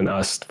Afghan government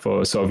asked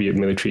for Soviet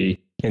military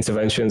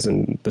interventions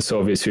and the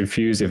Soviets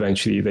refused.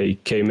 Eventually they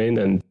came in,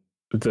 and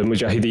the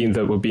Mujahideen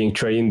that were being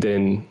trained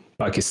in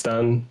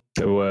Pakistan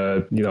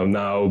were,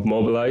 now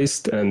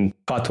mobilized, and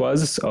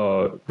fatwas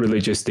or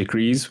religious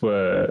decrees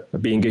were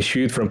being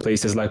issued from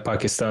places like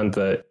Pakistan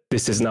that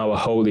this is now a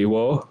holy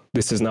war.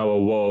 This is now a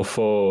war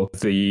for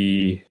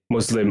the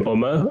Muslim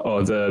Ummah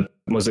or the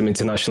Muslim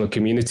international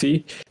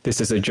community. This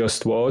is a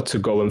just war to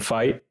go and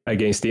fight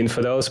against the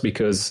infidels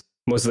because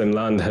Muslim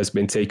land has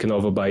been taken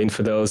over by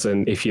infidels.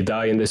 And if you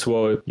die in this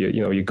war,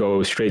 you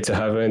go straight to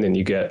heaven and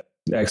you get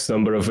X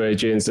number of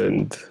virgins.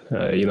 And,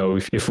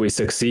 if we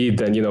succeed,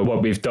 then,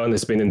 what we've done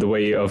has been in the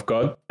way of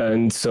God.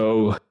 And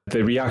so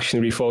the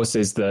reactionary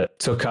forces that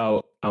took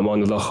out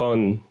Amanullah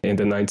Khan in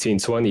the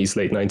 1920s,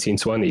 late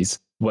 1920s,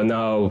 were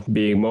now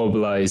being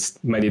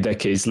mobilized many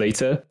decades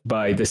later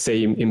by the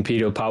same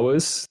imperial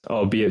powers,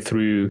 albeit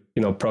through,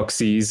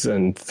 proxies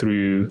and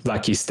through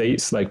lackey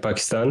states like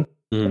Pakistan.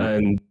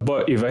 And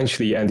what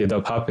eventually ended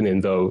up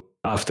happening, though,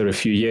 after a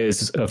few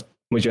years of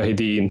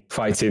Mujahideen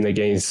fighting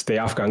against the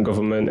Afghan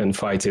government and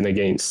fighting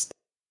against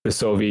the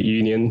Soviet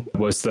Union,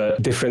 was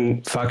that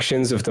different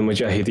factions of the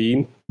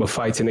Mujahideen were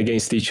fighting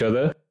against each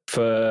other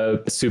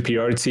for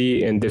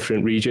superiority in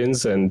different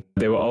regions. And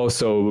they were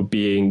also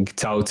being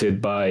touted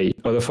by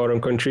other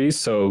foreign countries.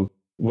 So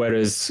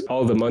whereas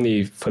all the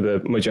money for the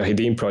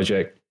Mujahideen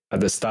project at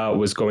the start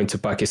was going to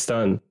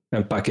Pakistan,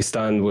 and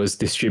Pakistan was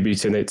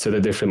distributing it to the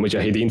different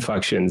Mujahideen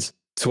factions,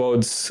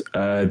 towards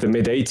the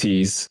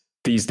mid-80s,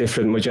 these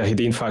different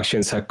Mujahideen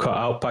factions had cut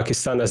out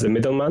Pakistan as the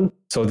middleman.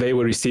 So they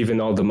were receiving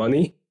all the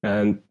money.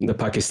 And the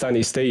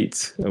Pakistani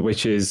state,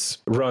 which is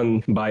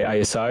run by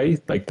ISI,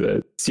 like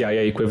the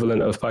CIA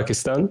equivalent of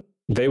Pakistan,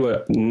 they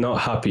were not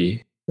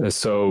happy.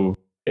 So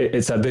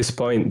it's at this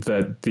point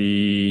that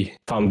the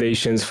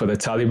foundations for the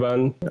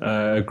Taliban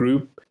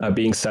group are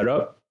being set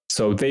up.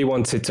 So they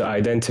wanted to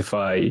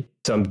identify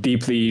some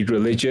deeply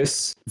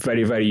religious,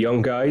 very, very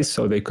young guys,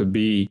 so they could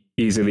be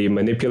easily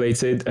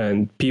manipulated,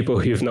 and people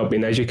who have not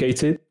been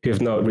educated, who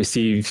have not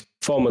received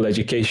formal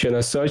education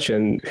as such,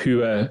 and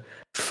who are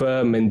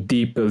firm and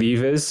deep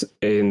believers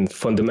in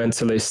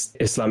fundamentalist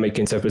Islamic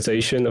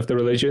interpretation of the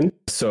religion.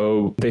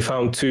 So they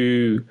found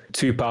two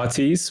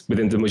parties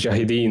within the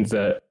Mujahideen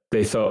that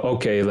they thought,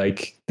 okay,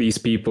 like these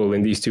people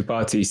in these two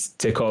parties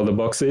tick all the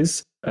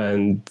boxes.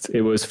 And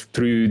it was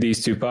through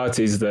these two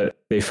parties that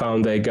they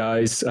found their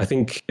guys. I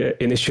think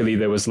initially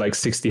there was like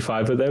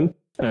 65 of them.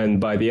 And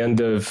by the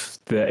end of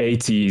the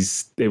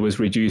 80s, it was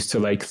reduced to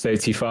like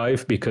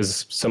 35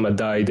 because some had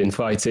died in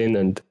fighting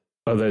and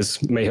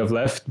others may have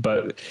left.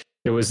 But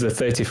it was the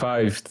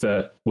 35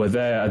 that were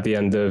there at the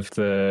end of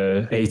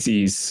the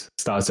 80s,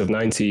 start of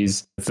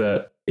 90s,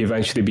 that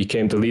eventually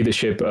became the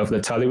leadership of the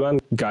Taliban.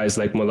 Guys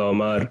like Mullah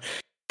Omar,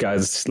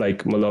 guys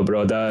like Mullah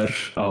Brodar,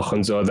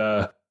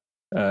 Al-Khanzoda.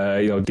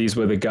 These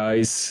were the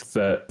guys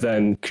that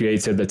then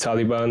created the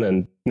Taliban,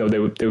 and they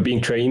were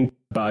being trained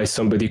by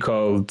somebody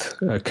called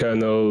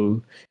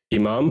Colonel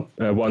Imam,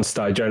 a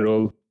one-star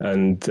general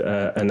and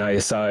an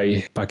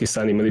ISI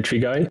Pakistani military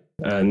guy.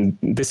 And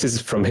this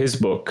is from his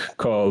book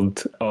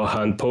called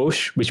Orhan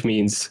Posh, which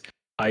means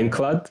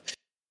ironclad.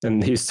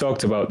 And he's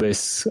talked about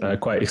this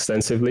quite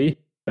extensively.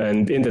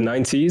 And in the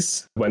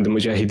 90s, when the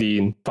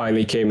Mujahideen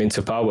finally came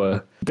into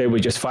power, they were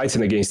just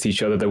fighting against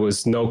each other. There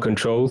was no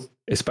control,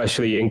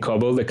 especially in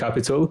Kabul, the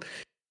capital.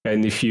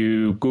 And if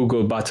you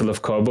Google Battle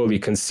of Kabul, you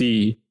can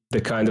see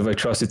the kind of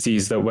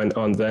atrocities that went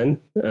on then.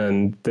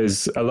 And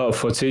there's a lot of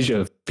footage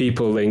of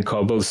people in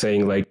Kabul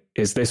saying, like,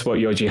 is this what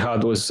your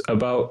jihad was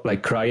about?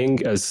 Like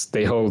crying as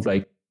they hold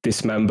like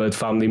dismembered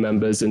family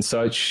members and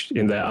such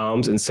in their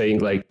arms and saying,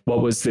 like,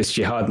 what was this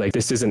jihad? Like,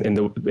 this isn't in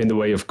the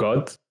way of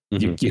God.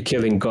 You're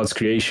killing God's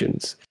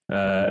creations.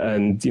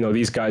 And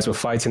these guys were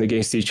fighting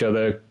against each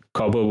other.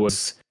 Kabul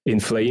was in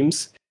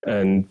flames.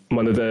 And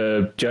one of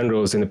the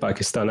generals in the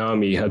Pakistan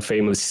army had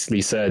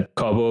famously said,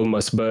 Kabul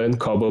must burn,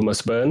 Kabul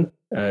must burn.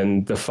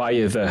 And the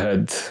fire that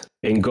had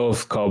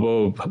engulfed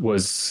Kabul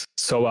was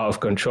so out of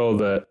control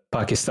that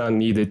Pakistan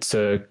needed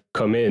to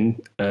come in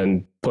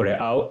and put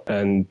it out.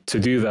 And to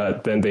do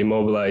that, then they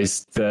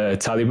mobilized the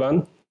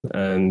Taliban.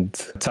 And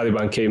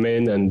Taliban came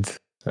in and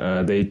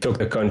they took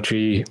the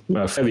country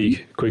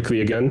fairly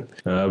quickly again.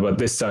 But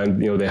this time,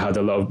 they had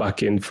a lot of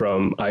backing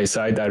from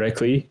ISI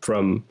directly,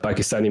 from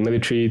Pakistani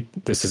military.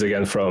 This is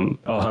again from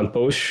Orhan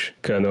Posh,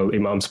 Colonel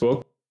Imam's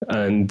book.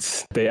 And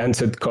they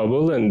entered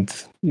Kabul and,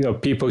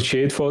 people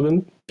cheered for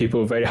them.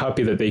 People were very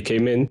happy that they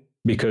came in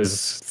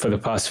because for the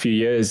past few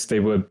years, they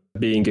were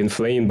being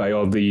inflamed by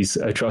all these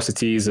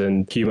atrocities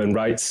and human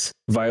rights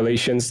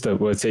violations that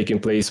were taking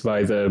place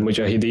by the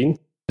Mujahideen.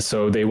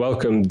 So they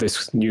welcomed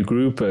this new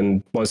group.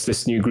 And once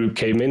this new group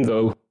came in,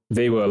 though,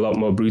 they were a lot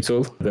more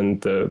brutal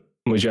than the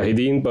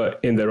Mujahideen, but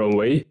in their own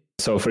way.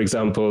 So, for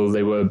example,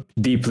 they were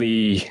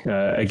deeply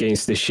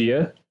against the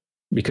Shia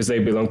because they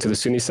belonged to the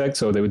Sunni sect.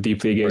 So they were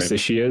deeply against the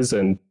Shias,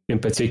 and in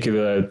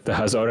particular, the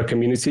Hazara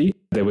community.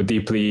 They were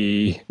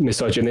deeply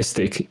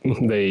misogynistic.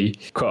 They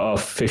cut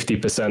off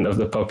 50% of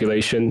the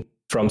population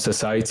from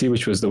society,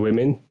 which was the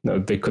women.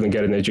 They couldn't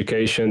get an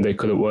education. They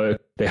couldn't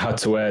work. They had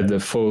to wear the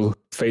full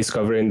face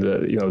covering,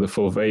 the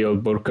full veil,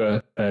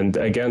 burqa. And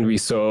again, we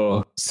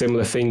saw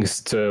similar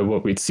things to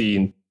what we'd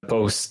seen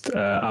post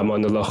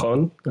Amanullah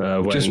Khan.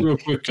 Just real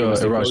quick,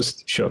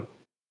 Iraj, sure.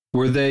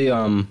 Were they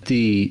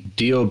the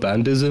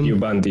Deobandism?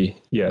 Deobandi,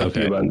 yeah,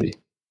 okay. Deobandi.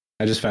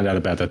 I just found out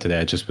about that today.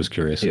 I just was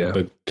curious. Yeah.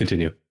 But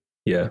continue.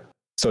 Yeah.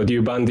 So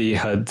Deobandi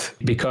had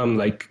become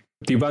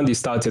Deobandi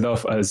started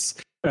off as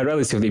a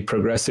relatively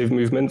progressive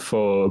movement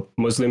for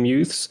Muslim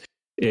youths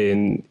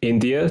in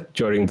India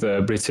during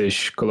the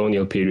British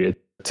colonial period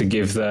to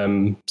give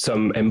them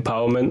some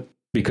empowerment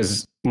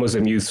because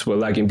Muslim youths were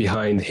lagging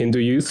behind Hindu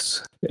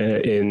youths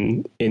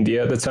in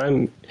India at the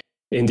time.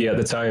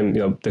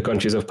 The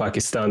countries of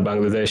Pakistan,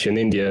 Bangladesh, and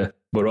India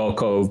were all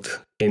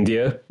called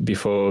India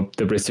before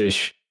the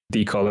British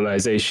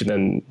decolonization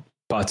and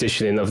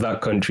partitioning of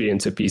that country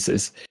into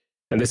pieces.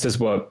 And this is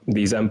what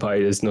these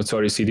empires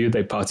notoriously do.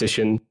 They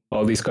partition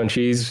all these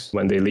countries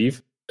when they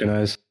leave.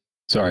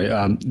 Sorry,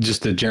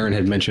 just that Jaron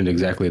had mentioned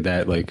exactly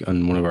that, like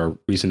on one of our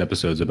recent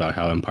episodes about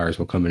how empires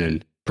will come in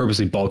and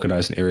purposely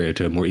balkanize an area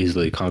to more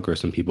easily conquer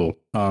some people.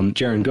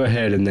 Jaron, go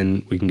ahead, and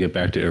then we can get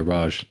back to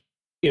Iraj.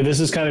 Yeah,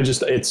 this is kind of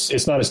just,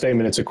 it's not a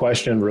statement, it's a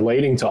question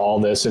relating to all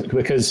this. And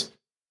because,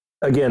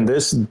 again,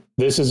 this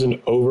is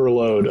an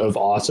overload of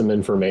awesome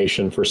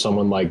information for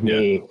someone like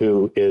me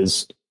who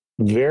is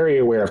very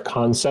aware of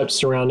concepts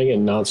surrounding it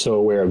and not so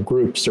aware of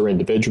groups or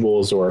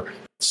individuals or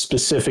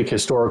specific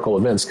historical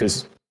events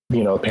because,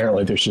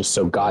 apparently there's just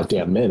so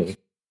goddamn many.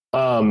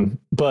 And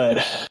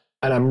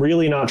I'm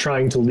really not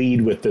trying to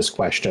lead with this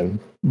question,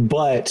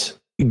 but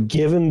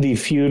given the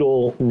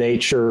feudal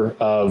nature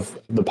of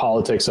the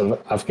politics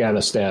of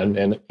Afghanistan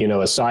and,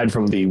 aside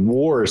from the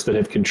wars that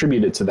have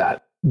contributed to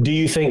that, do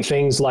you think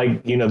things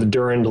like, the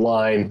Durand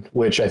Line,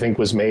 which I think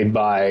was made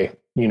by,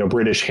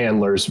 British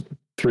handlers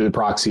through the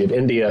proxy of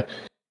India,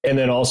 and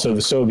then also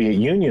the Soviet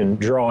Union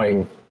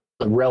drawing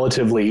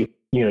relatively,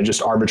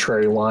 just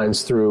arbitrary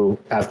lines through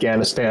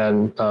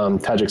Afghanistan,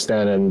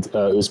 Tajikistan, and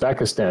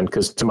Uzbekistan,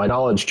 because to my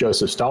knowledge,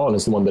 Joseph Stalin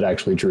is the one that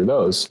actually drew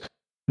those.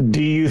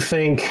 Do you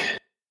think,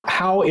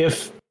 how,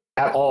 if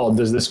at all,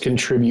 does this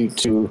contribute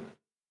to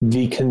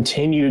the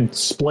continued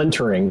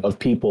splintering of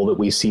people that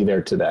we see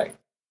there today?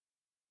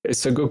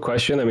 It's a good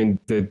question. I mean,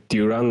 the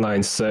Durand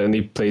Line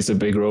certainly plays a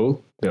big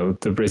role.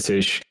 The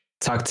British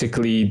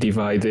tactically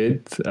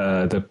divided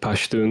the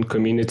Pashtun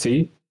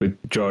community with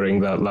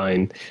drawing that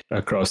line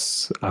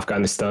across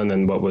Afghanistan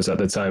and what was at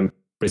the time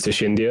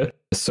British India.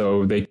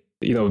 So they,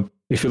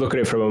 if you look at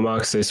it from a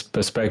Marxist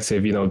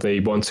perspective, they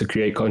want to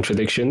create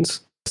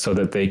contradictions so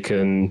that they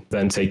can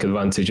then take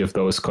advantage of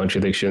those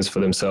contradictions for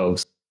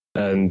themselves.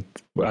 And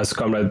as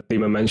Comrade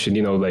Lima mentioned,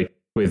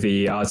 with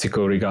the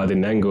article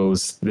regarding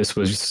Engels, this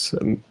was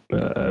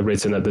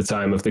written at the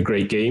time of the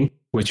Great Game.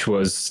 which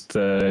was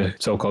the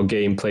so-called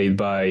game played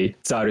by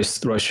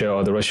Tsarist Russia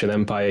or the Russian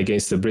Empire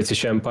against the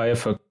British Empire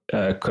for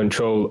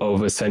control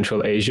over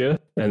Central Asia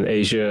and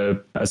Asia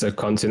as a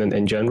continent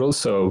in general.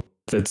 So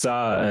the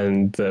Tsar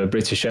and the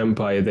British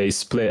Empire, they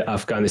split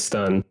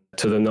Afghanistan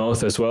to the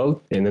north as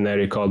well in an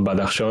area called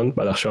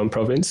Badakhshan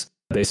province.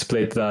 They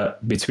split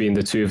that between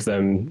the two of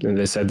them, and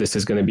they said this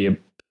is going to be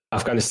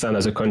Afghanistan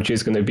as a country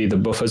is going to be the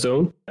buffer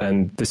zone,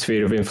 and the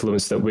sphere of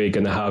influence that we're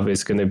going to have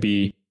is going to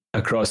be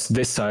across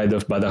this side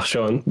of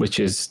Badakhshan, which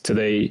is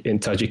today in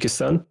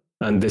Tajikistan,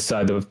 and this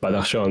side of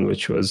Badakhshan,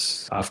 which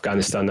was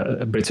Afghanistan,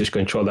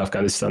 British-controlled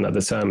Afghanistan at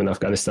the time and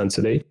Afghanistan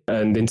today.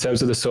 And in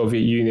terms of the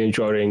Soviet Union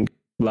drawing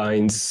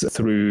lines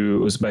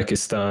through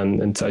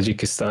Uzbekistan and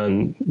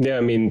Tajikistan, yeah,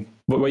 I mean,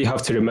 what you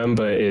have to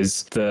remember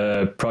is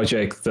the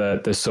project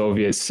that the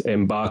Soviets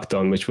embarked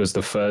on, which was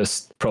the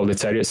first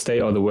proletariat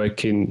state or the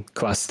working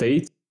class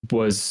state,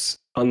 was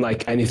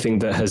unlike anything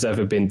that has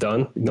ever been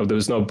done. There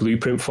was no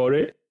blueprint for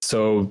it.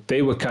 So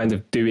they were kind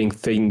of doing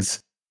things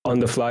on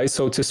the fly,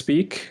 so to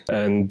speak.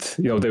 And,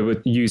 they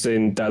were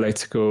using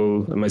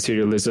dialectical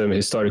materialism,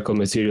 historical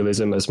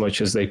materialism as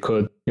much as they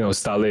could.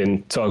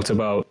 Stalin talked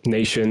about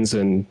nations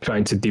and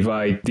trying to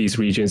divide these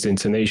regions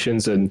into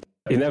nations. And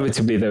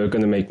inevitably, they were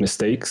going to make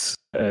mistakes.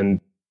 And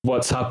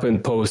what's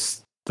happened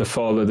post the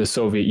fall of the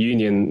Soviet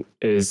Union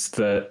is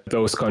that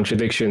those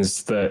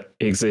contradictions that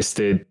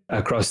existed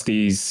across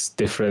these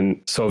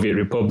different Soviet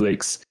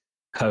republics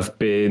have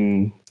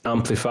been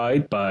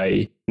amplified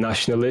by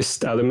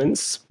nationalist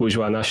elements,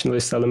 bourgeois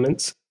nationalist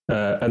elements.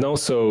 And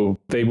also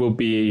they will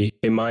be,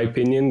 in my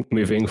opinion,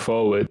 moving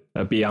forward,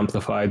 be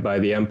amplified by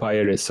the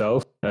empire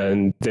itself.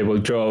 And they will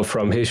draw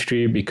from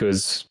history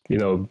because,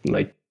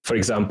 for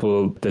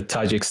example, the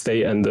Tajik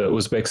state and the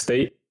Uzbek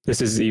state, this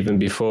is even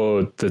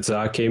before the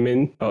Tsar came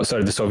in.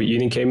 The Soviet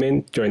Union came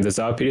in during the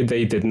Tsar period.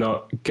 They did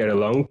not get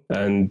along.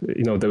 And,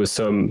 there was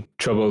some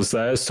troubles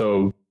there.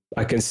 So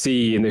I can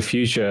see in the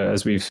future,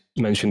 as we've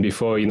mentioned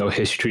before,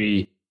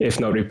 history, if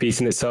not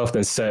repeating itself,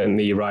 then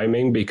certainly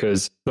rhyming,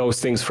 because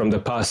those things from the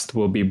past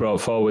will be brought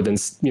forward. And,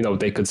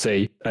 they could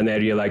say an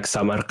area like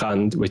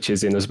Samarkand, which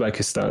is in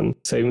Uzbekistan,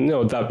 say,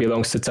 no, that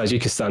belongs to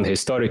Tajikistan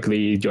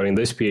historically. During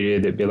this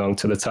period, it belonged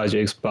to the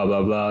Tajiks, blah,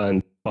 blah, blah.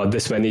 And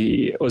this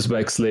many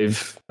Uzbeks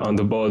live on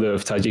the border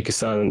of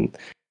Tajikistan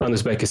and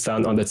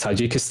Uzbekistan on the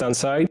Tajikistan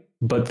side,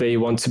 but they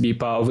want to be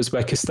part of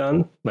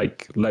Uzbekistan.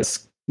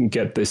 Let's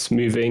get this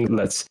moving.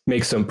 Let's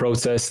make some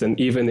protests. And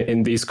even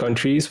in these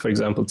countries, for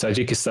example,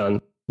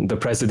 Tajikistan, the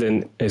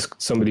president is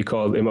somebody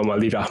called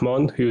Emomali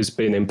Rahmon, who's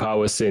been in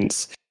power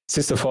since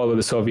the fall of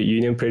the Soviet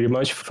Union, pretty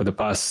much for the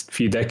past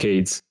few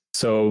decades.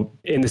 So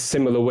in a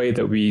similar way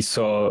that we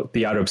saw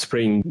the Arab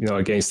Spring,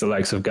 against the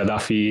likes of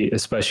Gaddafi,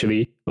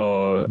 especially,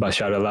 or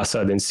Bashar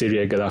al-Assad in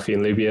Syria, Gaddafi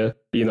in Libya,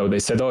 they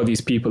said,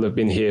 these people have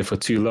been here for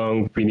too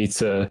long. We need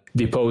to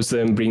depose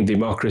them, bring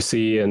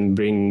democracy and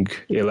bring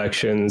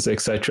elections,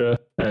 etc.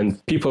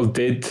 And people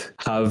did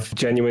have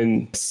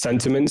genuine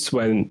sentiments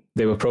when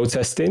they were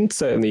protesting,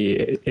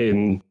 certainly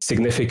in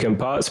significant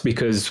parts,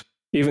 because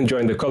even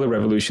during the color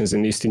revolutions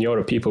in Eastern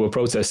Europe, people were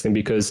protesting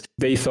because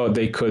they thought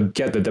they could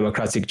get the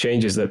democratic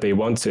changes that they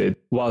wanted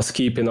whilst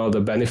keeping all the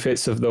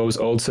benefits of those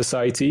old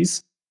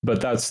societies.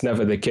 But that's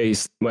never the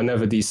case.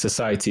 Whenever these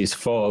societies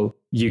fall,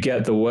 you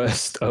get the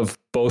worst of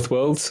both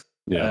worlds.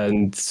 Yeah.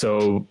 And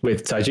so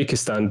with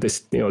Tajikistan,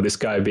 this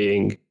guy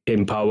being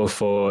in power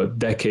for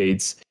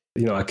decades,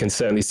 I can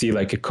certainly see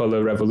a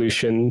color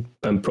revolution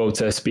and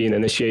protests being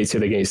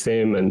initiated against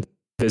him. And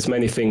there's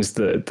many things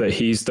that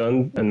he's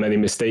done and many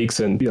mistakes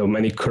and,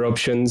 many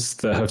corruptions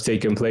that have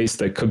taken place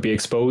that could be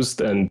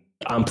exposed and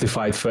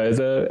amplified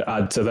further.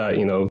 Add to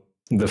that,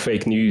 the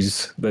fake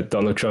news that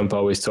Donald Trump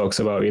always talks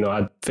about,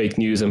 add fake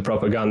news and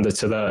propaganda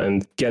to that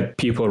and get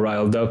people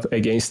riled up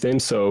against him.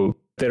 So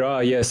there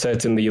are,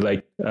 certainly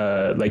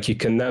you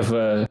can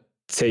never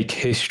take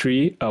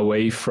history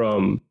away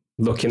from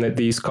looking at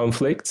these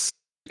conflicts.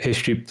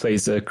 History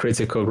plays a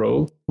critical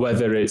role,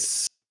 whether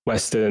it's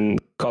Western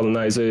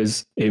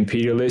colonizers,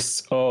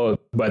 imperialists, or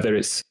whether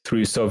it's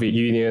through Soviet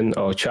Union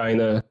or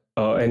China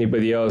or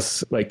anybody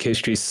else.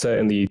 History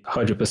certainly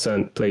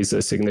 100% plays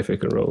a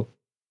significant role.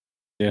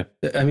 Yeah.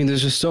 I mean,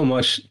 there's just so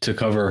much to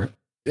cover.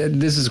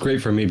 This is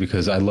great for me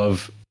because I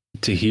love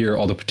to hear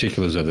all the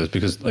particulars of this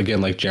because,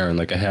 again, like Jaron,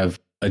 I have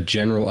a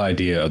general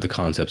idea of the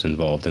concepts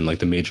involved and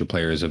the major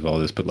players of all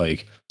this, but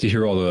to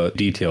hear all the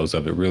details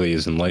of it really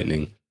is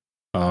enlightening.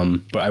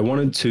 But I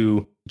wanted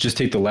to just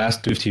take the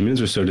last 15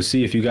 minutes or so to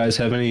see if you guys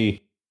have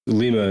any,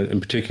 Lima in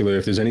particular,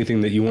 if there's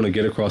anything that you want to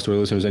get across to our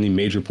listeners, any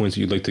major points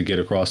that you'd like to get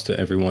across to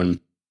everyone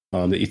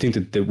that you think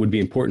that would be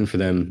important for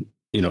them,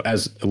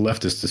 as a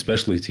leftist,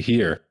 especially to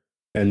hear.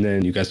 And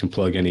then you guys can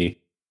plug any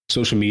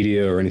social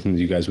media or anything that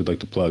you guys would like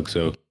to plug.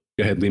 So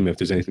go ahead, Lima, if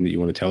there's anything that you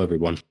want to tell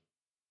everyone.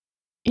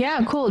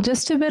 Yeah, cool.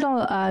 Just to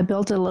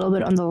build a little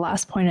bit on the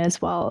last point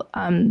as well.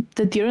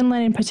 The Diran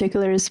line in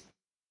particular is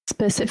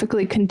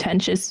specifically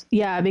contentious,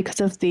 because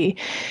of the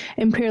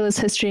imperialist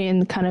history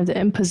and kind of the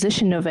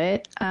imposition of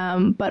it,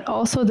 but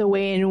also the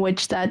way in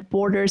which that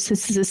border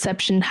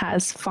secession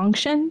has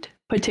functioned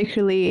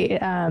particularly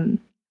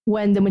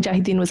when the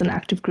Mujahideen was an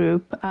active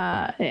group.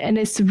 And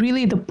it's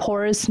really the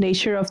porous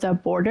nature of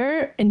that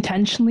border,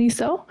 intentionally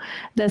so,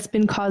 that's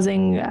been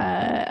causing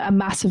a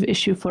massive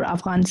issue for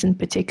Afghans in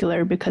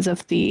particular because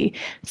of the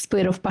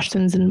split of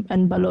Pashtuns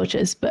and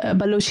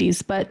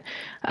Balochis. But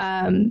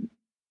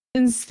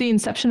since the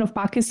inception of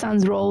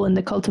Pakistan's role in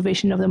the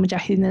cultivation of the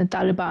Mujahideen and the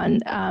Taliban,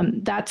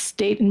 that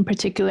state in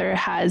particular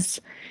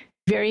has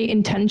very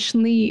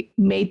intentionally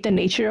made the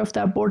nature of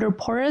that border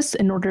porous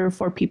in order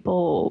for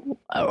people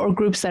or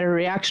groups that are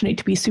reactionary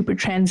to be super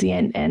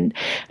transient and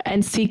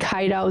seek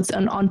hideouts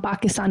on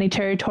Pakistani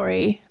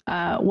territory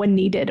when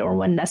needed or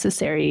when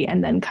necessary,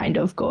 and then kind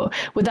of go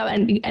without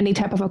any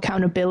type of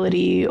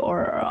accountability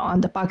or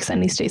on the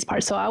Pakistani state's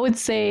part. So I would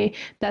say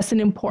that's an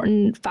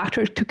important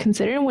factor to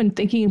consider when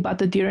thinking about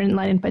the Durand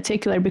Line in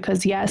particular,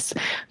 because yes,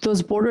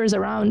 those borders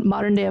around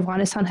modern day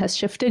Afghanistan has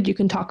shifted. You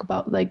can talk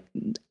about like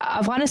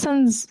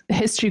Afghanistan's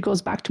history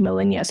goes back to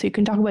millennia. So you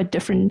can talk about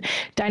different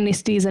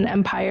dynasties and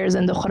empires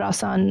and the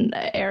Khorasan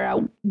era,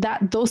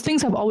 that those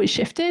things have always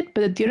shifted,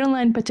 but the Durand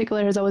Line in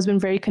particular has always been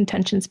very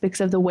contentious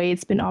because of the way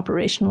it's been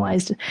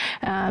operationalized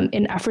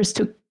in efforts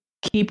to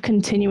keep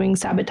continuing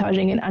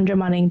sabotaging and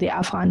undermining the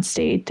Afghan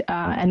state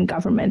and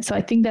government. So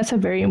I think that's a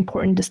very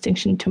important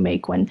distinction to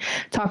make when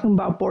talking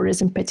about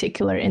borders in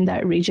particular in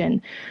that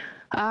region.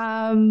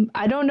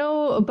 I don't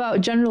know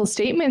about general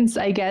statements,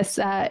 I guess.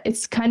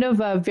 It's kind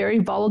of a very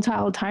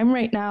volatile time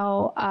right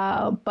now.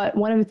 But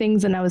one of the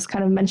things, and I was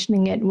kind of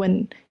mentioning it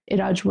when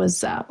Iraj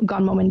was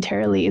gone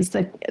momentarily, is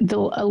that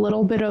a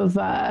little bit of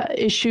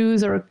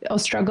issues or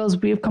struggles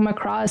we've come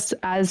across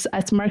as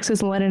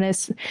Marxist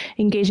Leninists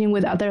engaging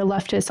with other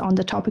leftists on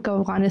the topic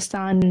of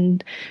Afghanistan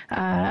and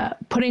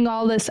putting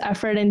all this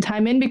effort and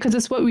time in, because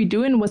it's what we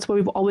do and what's what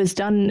we've always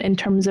done in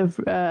terms of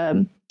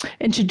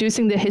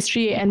introducing the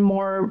history and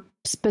more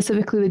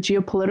specifically the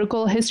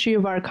geopolitical history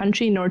of our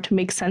country in order to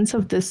make sense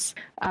of this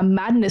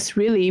madness,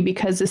 really,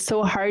 because it's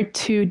so hard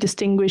to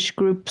distinguish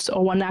groups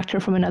or one actor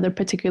from another,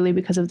 particularly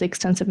because of the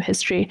extensive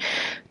history.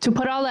 To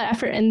put all that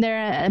effort in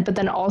there, but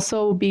then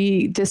also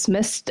be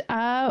dismissed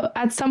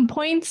at some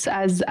points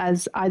as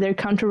either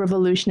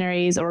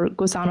counter-revolutionaries or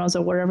gusanos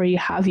or wherever you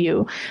have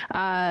you.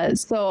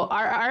 So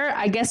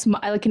I guess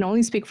I can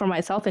only speak for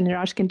myself, and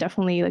Iraj can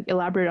definitely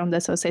elaborate on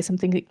this or say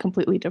something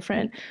completely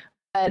different.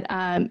 But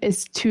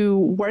is to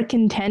work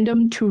in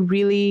tandem to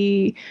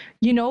really,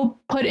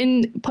 put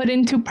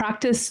into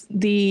practice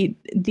the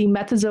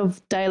methods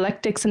of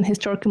dialectics and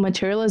historical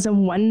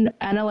materialism when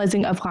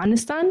analyzing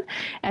Afghanistan,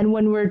 and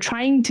when we're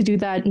trying to do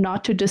that,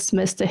 not to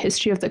dismiss the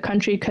history of the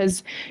country,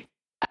 because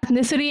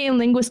ethnicity and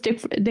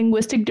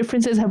linguistic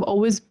differences have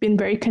always been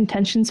very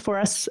contentious for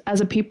us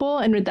as a people,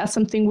 and that's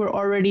something we're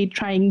already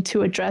trying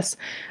to address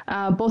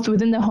both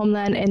within the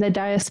homeland and the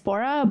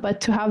diaspora,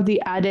 but to have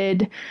the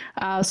added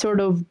sort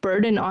of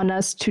burden on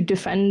us to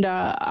defend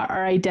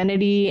our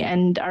identity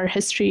and our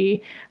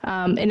history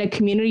in a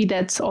community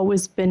that's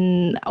always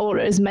been or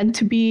is meant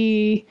to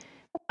be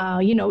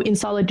in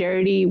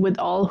solidarity with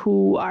all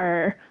who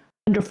are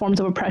under forms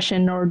of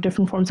oppression or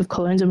different forms of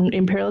colonialism and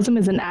imperialism,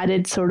 is an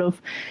added sort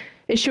of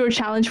issue or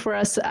challenge for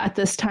us at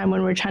this time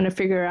when we're trying to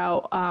figure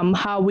out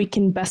how we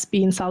can best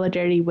be in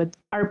solidarity with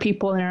our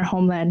people in our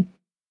homeland.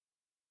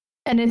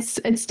 And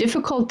it's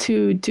difficult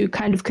to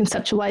kind of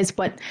conceptualize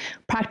what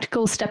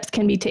practical steps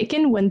can be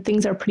taken when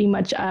things are pretty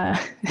much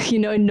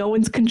in no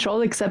one's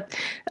control except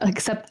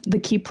the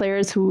key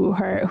players who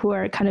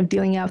are kind of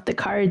dealing out the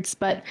cards.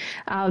 But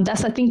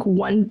that's, I think,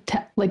 one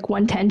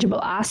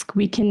tangible ask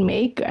we can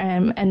make,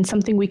 and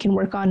something we can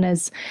work on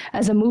as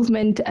a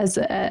movement, as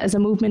a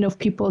movement of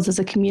peoples, as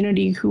a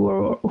community who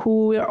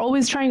are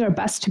always trying our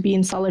best to be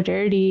in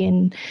solidarity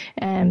and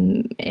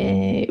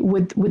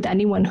with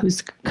anyone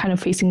who's kind of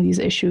facing these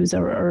issues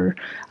or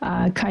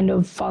kind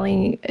of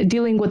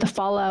dealing with the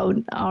fallout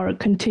or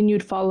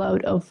continued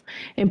fallout of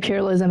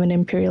imperialism and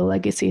imperial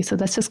legacy. So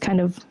that's just kind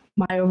of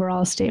my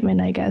overall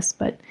statement, I guess.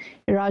 But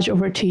Iraj,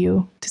 over to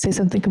you to say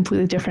something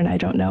completely different. I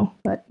don't know,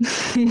 but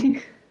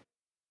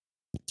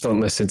don't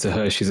listen to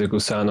her. She's a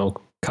gusano.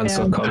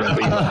 Cancel comment.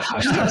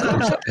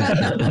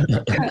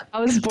 I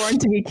was born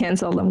to be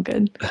cancelled. I'm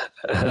good.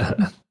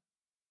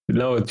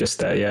 No,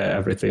 just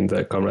everything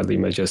that Comrade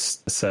Lima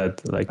just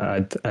said,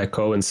 I'd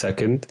echo and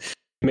second.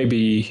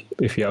 Maybe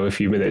if you have a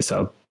few minutes,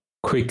 I'll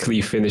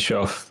quickly finish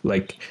off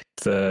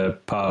the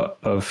part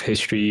of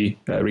history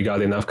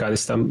regarding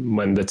Afghanistan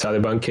when the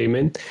Taliban came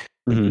in.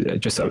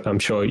 Mm-hmm. I'm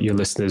sure your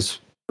listeners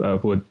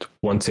would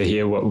want to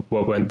hear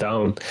what went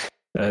down.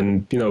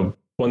 And,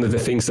 one of the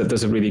things that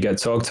doesn't really get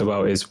talked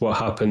about is what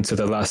happened to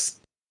the last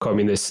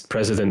communist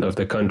president of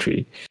the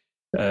country.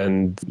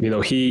 And,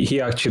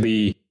 he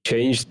actually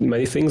changed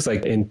many things,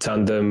 in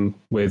tandem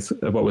with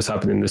what was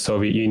happening in the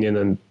Soviet Union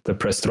and the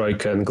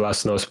perestroika and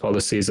glasnost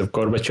policies of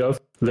Gorbachev,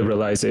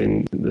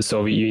 liberalizing the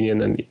Soviet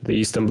Union and the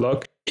Eastern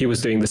Bloc. He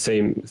was doing the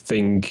same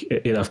thing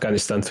in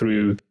Afghanistan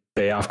through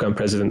the Afghan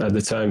president at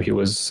the time. He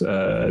was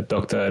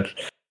Dr.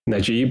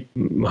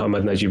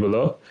 Muhammad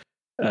Najibullah.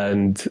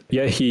 And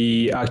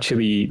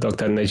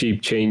Dr.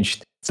 Najib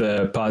changed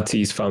the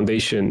party's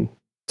foundation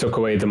took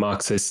away the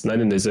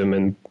Marxist-Leninism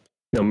and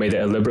made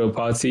it a liberal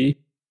party,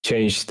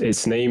 changed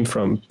its name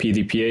from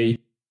PDPA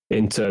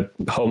into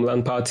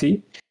Homeland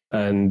Party,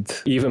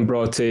 and even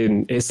brought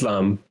in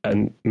Islam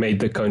and made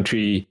the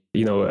country,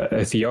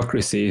 a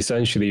theocracy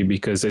essentially,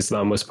 because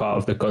Islam was part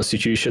of the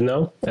constitution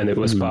now and it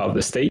was part of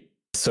the state.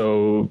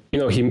 So,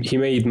 he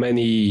made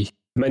many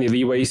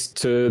leeways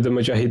to the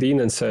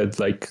Mujahideen and said,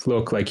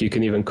 look, you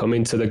can even come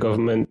into the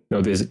government.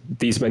 There's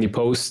these many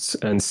posts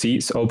and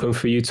seats open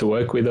for you to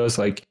work with us.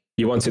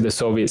 You wanted the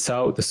Soviets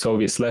out. The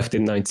Soviets left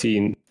in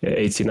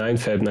 1989,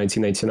 Feb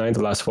 1989.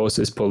 The last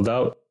forces pulled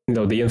out.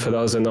 The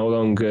infidels are no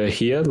longer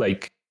here.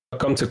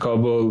 Come to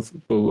Kabul,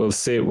 we'll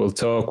sit, we'll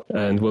talk,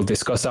 and we'll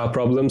discuss our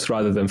problems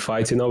rather than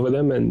fighting over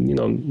them. And,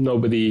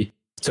 nobody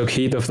took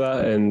heed of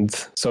that. And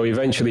so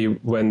eventually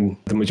when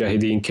the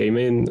Mujahideen came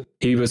in,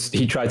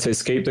 he tried to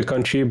escape the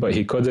country, but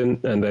he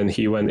couldn't. And then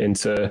he went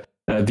into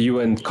the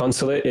UN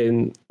consulate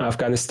in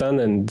Afghanistan,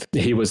 and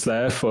he was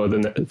there for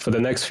the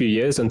next few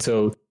years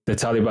until the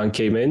Taliban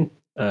came in.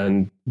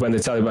 And when the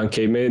Taliban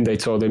came in, they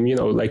told him,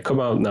 come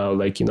out now,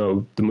 the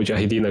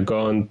Mujahideen are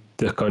gone,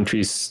 the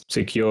country's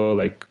secure,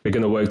 we're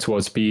going to work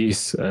towards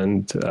peace,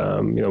 and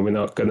we're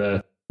not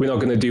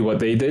gonna do what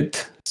they did.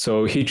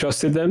 So he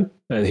trusted them,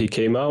 and he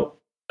came out,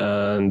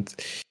 and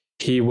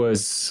he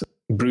was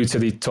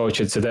brutally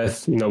tortured to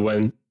death.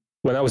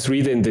 When I was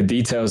reading the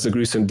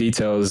gruesome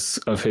details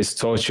of his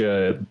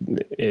torture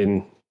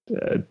in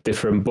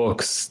different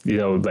books,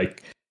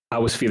 I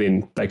was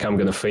feeling like I'm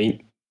gonna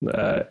faint.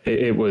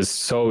 It was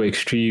so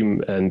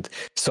extreme and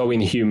so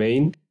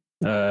inhumane.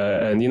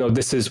 And,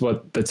 this is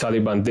what the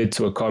Taliban did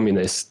to a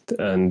communist.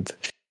 And,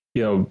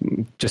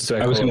 just to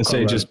echo, I was going to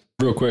say, just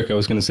real quick,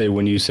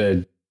 when you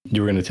said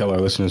you were going to tell our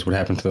listeners what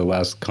happened to the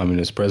last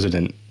communist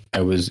president, I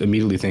was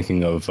immediately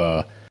thinking of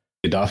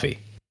Gaddafi,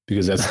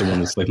 because that's the one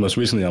that's most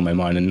recently on my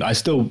mind. And I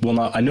still will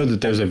not, I know that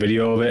there's a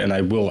video of it, and I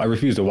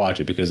refuse to watch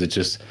it because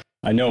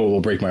I know it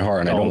will break my heart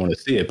and I don't want to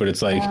see it, but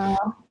it's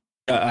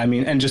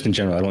and just in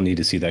general, I don't need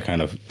to see that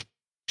kind of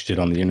shit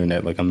on the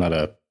internet. I'm not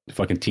a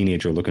fucking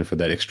teenager looking for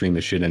that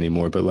extremist shit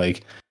anymore. But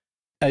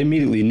I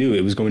immediately knew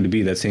it was going to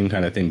be that same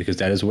kind of thing, because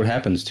that is what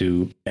happens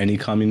to any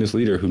communist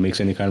leader who makes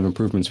any kind of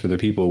improvements for the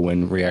people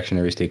when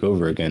reactionaries take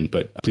over again.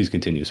 But please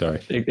continue.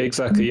 Sorry.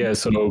 Exactly. Yeah.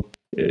 So,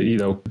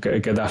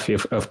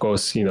 Gaddafi, of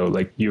course,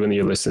 you and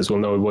your listeners will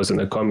know, he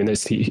wasn't a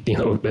communist. He,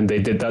 when they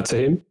did that to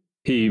him,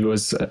 he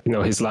was,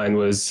 his line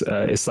was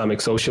Islamic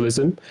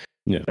socialism.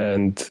 Yeah.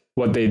 And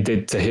what they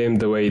did to him,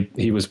 the way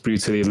he was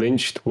brutally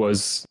lynched,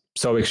 was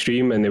so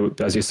extreme. And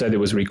as you said, it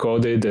was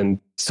recorded. And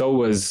so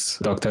was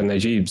Dr.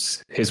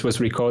 Najib's. His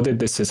was recorded.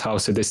 This is how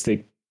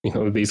sadistic,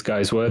 these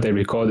guys were. They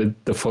recorded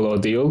the full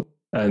ordeal,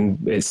 and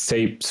its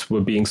tapes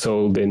were being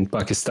sold in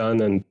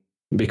Pakistan. And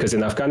because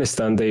in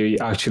Afghanistan, they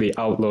actually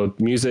outlawed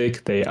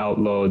music, they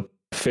outlawed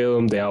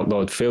film, they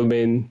outlawed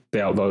filming,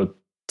 they outlawed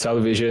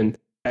television.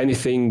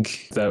 Anything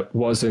that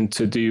wasn't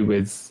to do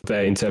with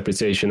their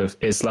interpretation of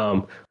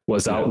Islam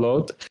was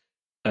outlawed.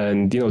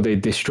 And, they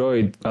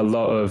destroyed a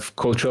lot of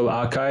cultural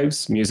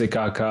archives, music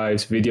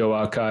archives, video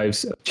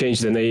archives,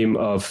 changed the name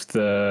of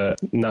the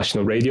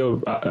national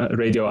radio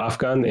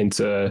Afghan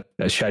into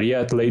a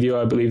Shariat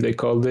radio, I believe they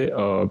called it,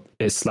 or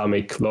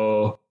Islamic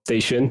law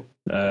station.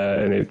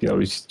 And it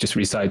just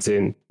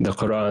reciting the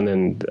Quran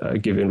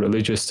and giving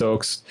religious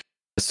talks.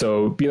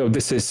 So,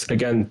 this is,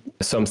 again,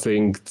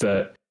 something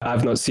that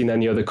I've not seen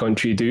any other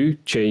country do,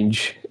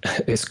 change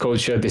its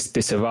culture,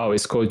 disavow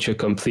its culture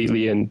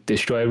completely and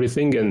destroy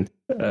everything. And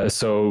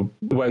so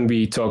when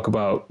we talk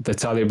about the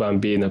Taliban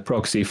being a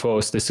proxy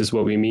force, this is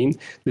what we mean.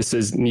 This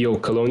is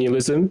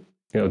neo-colonialism,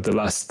 the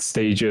last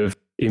stage of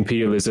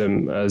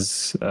imperialism,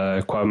 as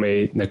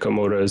Kwame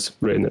Nakamura has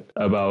written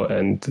about.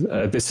 And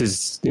this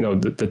is,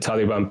 the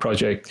Taliban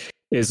project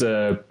is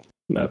a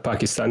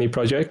Pakistani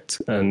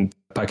project and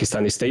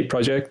Pakistani state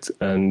project,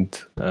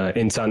 and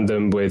in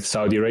tandem with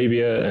Saudi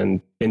Arabia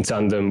and in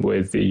tandem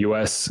with the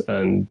US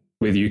and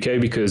with UK,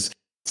 because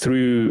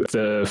through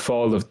the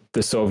fall of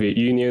the Soviet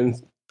Union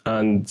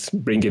and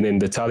bringing in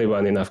the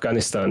Taliban in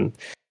Afghanistan,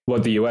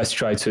 what the US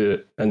tried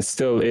to, and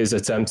still is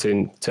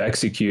attempting to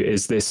execute,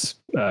 is this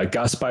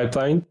gas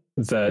pipeline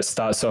that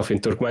starts off in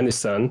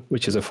Turkmenistan,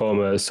 which is a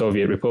former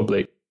Soviet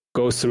republic,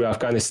 goes through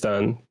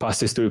Afghanistan,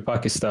 passes through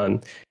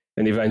Pakistan,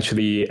 and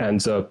eventually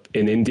ends up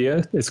in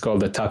India. It's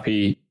called the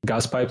Tapi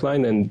gas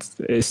pipeline, and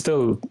it's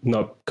still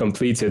not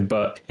completed.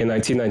 But in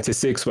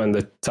 1996, when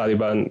the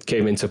Taliban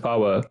came into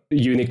power,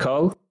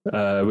 Unocal,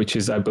 which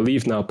is, I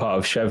believe, now part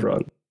of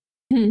Chevron,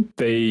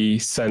 they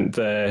sent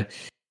their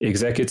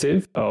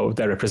executive, or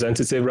their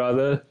representative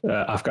rather,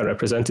 Afghan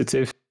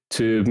representative,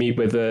 to meet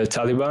with the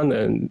Taliban.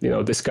 And,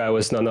 this guy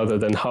was none other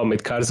than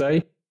Hamid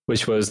Karzai,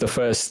 which was the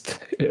first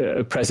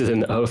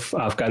president of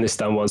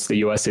Afghanistan once the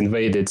US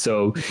invaded.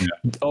 So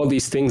all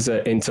these things are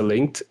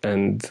interlinked,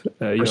 and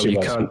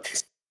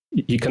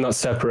you cannot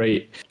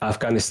separate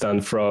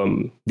Afghanistan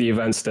from the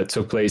events that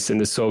took place in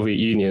the Soviet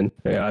Union.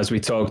 As we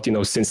talked,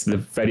 since the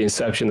very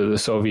inception of the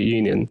Soviet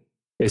Union,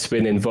 it's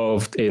been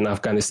involved in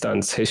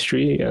Afghanistan's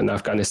history and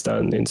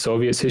Afghanistan in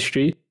Soviet's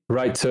history,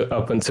 right to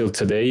up until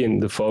today in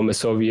the former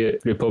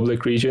Soviet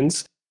Republic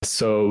regions.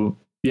 So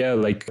yeah,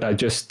 like I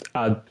just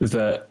add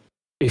that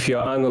if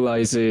you're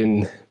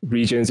analyzing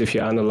regions, if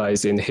you're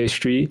analyzing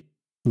history,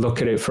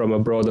 look at it from a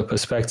broader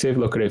perspective,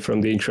 look at it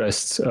from the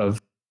interests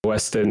of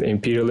Western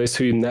imperialists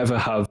who never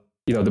have,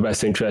 the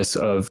best interests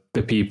of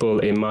the people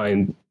in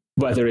mind,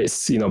 whether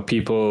it's,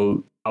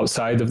 people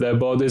outside of their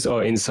borders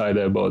or inside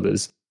their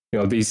borders.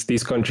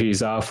 These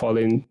countries are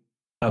falling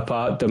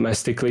apart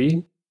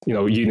domestically.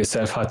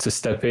 UNICEF had to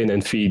step in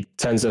and feed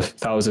tens of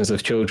thousands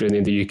of children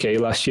in the UK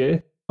last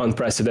year,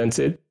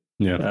 unprecedented.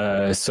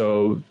 Yeah.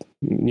 So,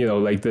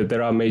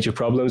 there are major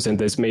problems and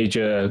there's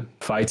major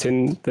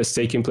fighting that's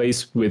taking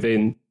place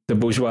within the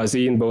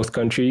bourgeoisie in both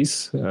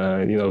countries.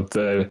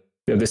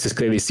 This is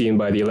clearly seen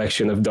by the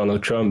election of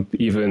Donald Trump.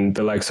 Even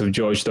the likes of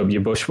George W.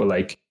 Bush were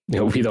like,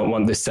 we don't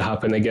want this to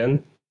happen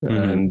again.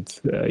 And,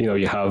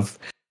 you have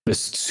the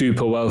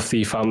super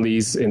wealthy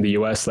families in the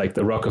US, like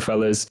the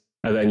Rockefellers.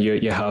 And then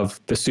you have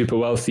the super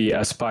wealthy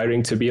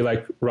aspiring to be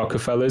like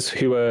Rockefellers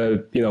who are,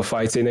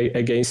 fighting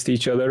against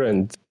each other.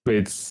 And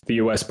with the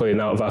US pulling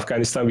out of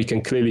Afghanistan, we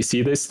can clearly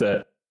see this,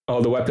 that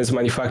all the weapons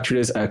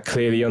manufacturers are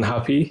clearly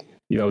unhappy.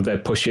 They're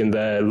pushing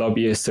their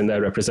lobbyists and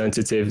their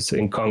representatives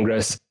in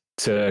Congress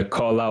to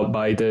call out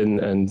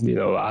Biden and,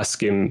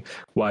 ask him,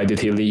 why did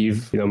he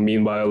leave?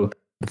 Meanwhile,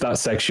 that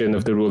section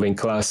of the ruling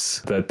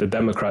class that the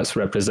Democrats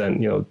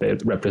represent, they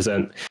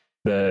represent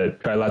the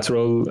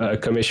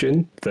Trilateral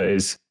Commission, that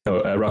is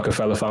a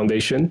Rockefeller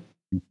Foundation,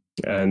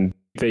 and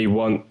they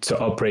want to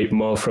operate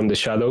more from the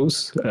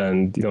shadows,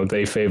 and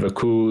they favor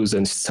coups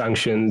and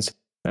sanctions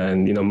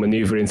and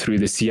maneuvering through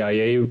the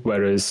CIA,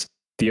 whereas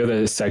the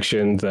other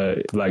section,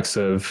 the likes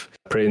of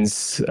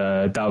Prince,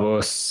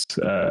 Davos,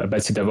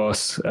 Betsy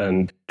DeVos,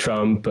 and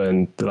Trump,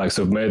 and the likes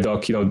of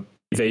Murdoch,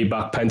 they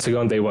back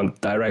Pentagon. They want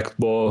direct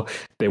war.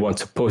 They want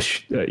to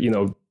push,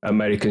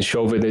 American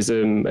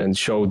chauvinism and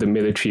show the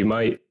military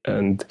might.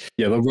 And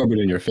yeah, they'll rub it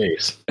in your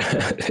face.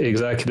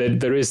 Exactly.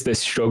 There is this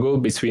struggle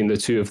between the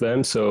two of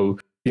them. So,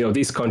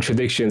 these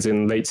contradictions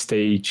in late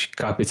stage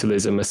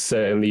capitalism are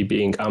certainly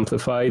being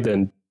amplified.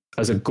 And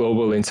as a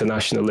global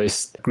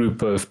internationalist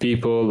group of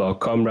people or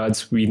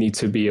comrades, we need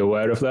to be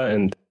aware of that.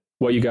 And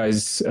what you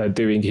guys are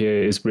doing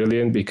here is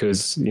brilliant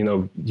because,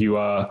 you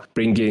are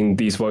bringing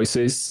these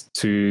voices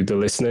to the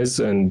listeners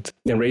and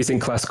raising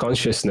class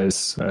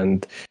consciousness.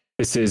 And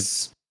this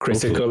is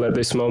critical at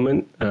this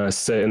moment,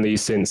 certainly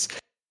since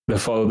the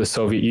fall of the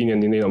Soviet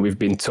Union. We've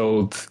been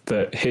told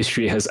that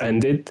history has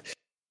ended.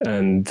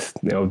 And,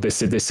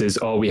 this is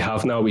all we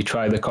have now. We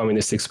tried the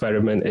communist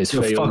experiment. It's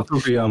failed. Fuck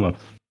Fukuyama.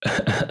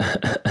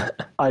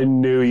 I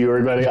knew you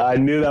were going to. I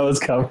knew that was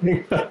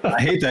coming. I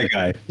hate that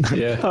guy.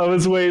 Yeah, I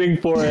was waiting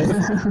for it.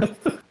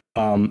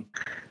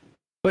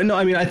 But no,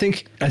 I mean, I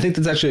think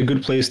that's actually a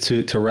good place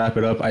to wrap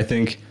it up. I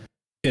think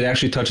it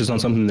actually touches on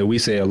something that we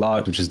say a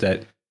lot, which is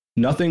that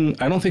I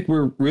don't think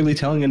we're really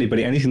telling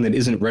anybody anything that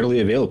isn't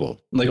readily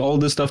available. Like all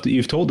this stuff that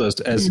you've told us,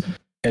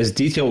 as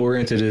detail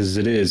oriented as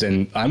it is,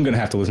 and I'm going to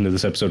have to listen to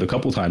this episode a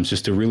couple times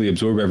just to really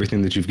absorb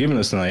everything that you've given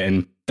us tonight.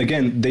 And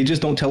again, they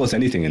just don't tell us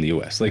anything in the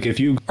US. Like if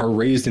you are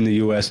raised in the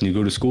US and you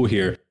go to school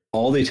here,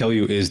 all they tell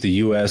you is the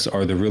US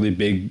are the really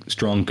big,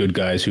 strong, good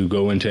guys who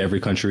go into every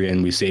country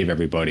and we save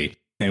everybody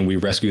and we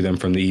rescue them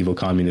from the evil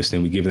communists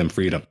and we give them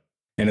freedom.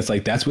 And it's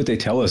like, that's what they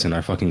tell us in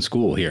our fucking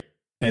school here.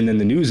 And then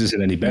the news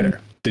isn't any better.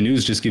 The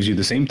news just gives you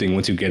the same thing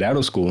once you get out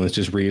of school, and it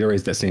just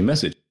reiterates that same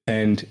message.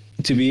 And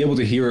to be able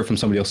to hear it from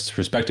somebody else's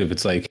perspective,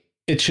 it's like,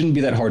 it shouldn't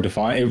be that hard to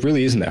find. It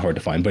really isn't that hard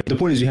to find. But the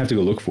point is you have to go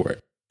look for it.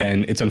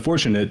 And it's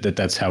unfortunate that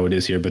that's how it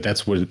is here, but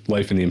that's what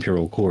life in the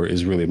Imperial Core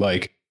is really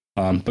like.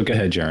 But go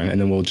ahead, Jaron, and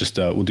then we'll just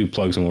we'll do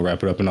plugs and we'll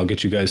wrap it up. And I'll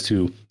get you guys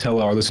to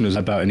tell our listeners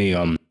about any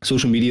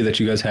social media that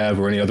you guys have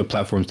or any other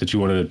platforms that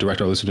you want to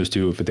direct our listeners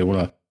to if they want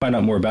to find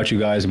out more about you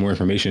guys and more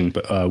information.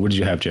 But what did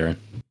you have, Jaron?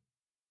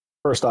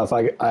 First off,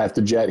 I have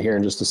to jet here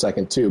in just a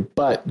second too.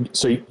 But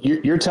so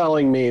you're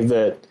telling me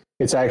that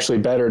it's actually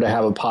better to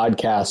have a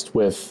podcast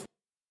with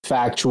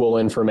factual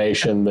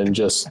information than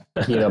just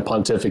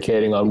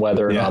pontificating on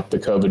whether or not the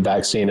COVID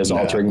vaccine is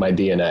altering my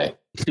DNA.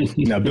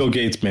 No, Bill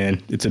Gates,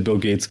 man, it's a Bill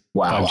Gates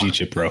 5G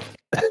chip, bro.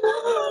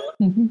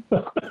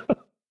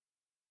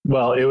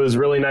 Well, it was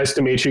really nice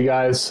to meet you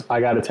guys. I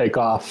got to take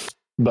off,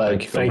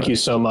 but thank you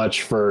so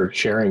much for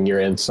sharing your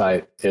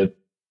insight. It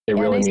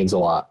really means a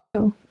lot.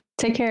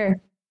 Take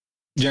care.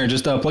 Jaron,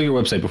 just plug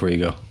your website before you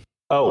go.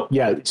 Oh,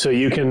 yeah. So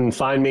you can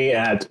find me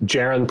at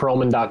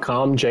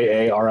jaronperlman.com,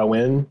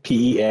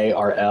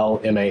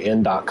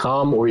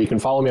 JaronPearlman.com, or you can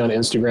follow me on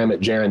Instagram at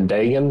Jaron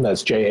Dagan.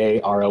 That's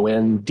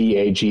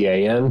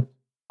JaronDagan.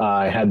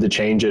 I had to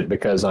change it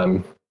because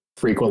I'm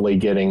frequently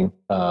getting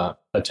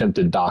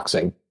attempted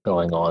doxing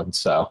going on.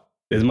 So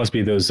it must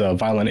be those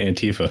violent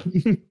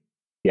Antifa.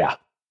 Yeah.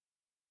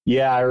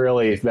 Yeah,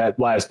 that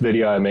last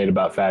video I made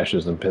about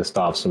fascism pissed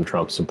off some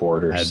Trump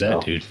supporters.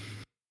 That, dude.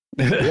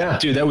 Yeah,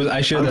 dude,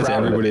 I shared that to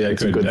everybody I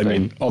could. I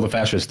mean, all the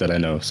fascists that I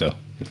know, so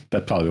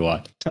that's probably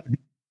why.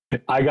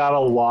 I got a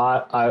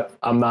lot.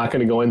 I'm not going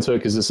to go into it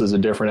because this is a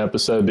different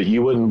episode, but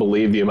you wouldn't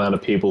believe the amount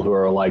of people who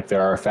are like,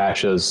 there are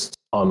fascists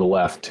on the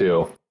left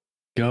too.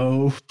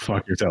 Go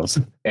fuck yourselves.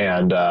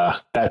 And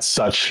that's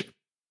such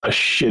a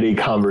shitty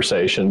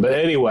conversation. But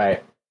anyway.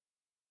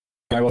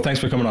 All right, well, thanks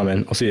for coming on,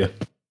 man. I'll see you.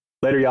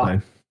 Later, y'all.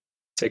 Bye.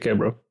 Take care,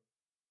 bro.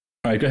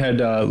 All right, go ahead,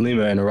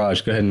 Lima and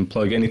Raj. Go ahead and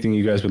plug anything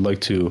you guys would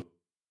like to.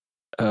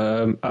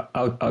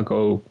 I'll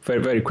go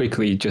very, very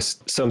quickly.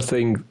 Just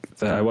something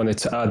that I wanted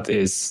to add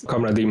is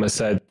Comrade Lima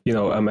said,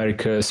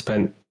 America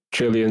spent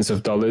trillions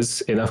of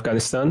dollars in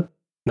Afghanistan.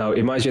 Now,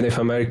 imagine if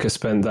America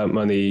spent that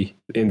money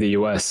in the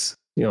US.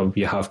 You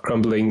have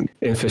crumbling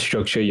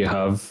infrastructure. You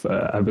have,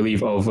 I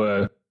believe,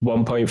 over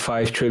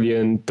 $1.5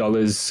 trillion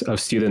of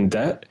student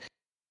debt.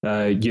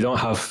 You don't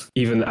have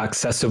even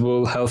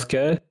accessible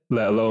healthcare,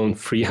 let alone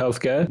free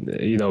healthcare.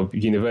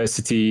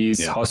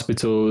 Universities,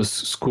 hospitals,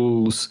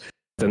 schools,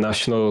 the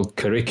national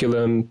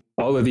curriculum,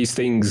 all of these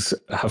things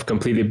have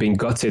completely been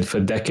gutted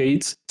for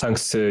decades,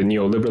 thanks to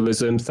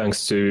neoliberalism,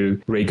 thanks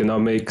to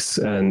Reaganomics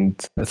and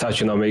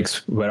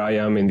Thatcheronomics, where I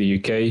am in the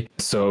UK.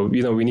 So,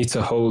 we need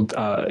to hold,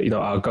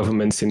 our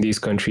governments in these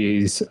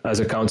countries as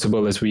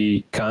accountable as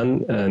we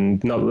can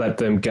and not let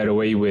them get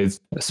away with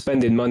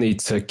spending money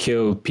to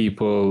kill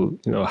people,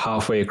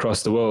 halfway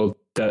across the world.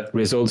 That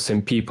results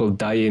in people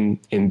dying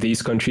in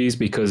these countries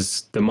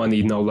because the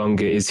money no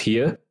longer is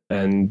here.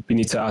 And we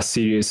need to ask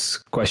serious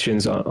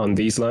questions on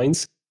these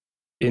lines.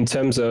 In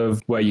terms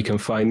of where you can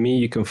find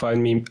me,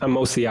 I'm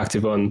mostly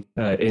active on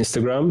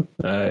Instagram.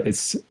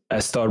 It's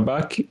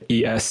Estaarback,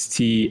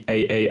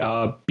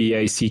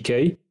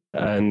 Estaarback.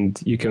 And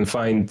you can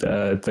find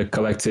the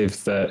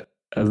collective that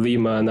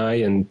Lima and I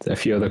and a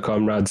few other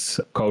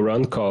comrades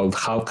co-run called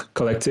Halk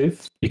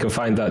Collective. You can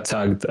find that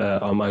tagged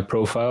on my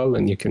profile,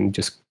 and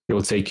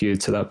it'll take you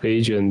to that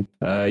page. And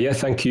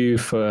thank you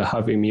for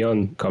having me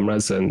on,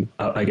 comrades. And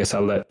I guess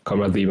I'll let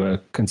Comrade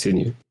Lima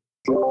continue.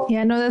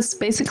 Yeah, no, that's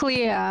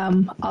basically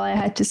all I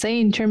had to say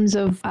in terms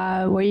of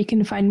where you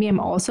can find me. I'm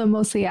also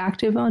mostly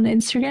active on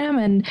Instagram,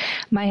 and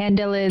my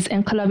handle is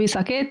Enqalabi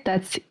Sakit.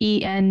 That's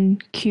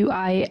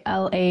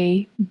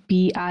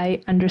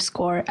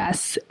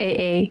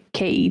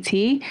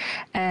ENQILABI_SAAKET.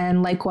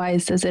 And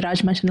likewise, as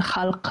Raj mentioned,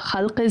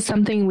 Khalq is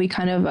something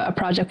a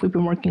project we've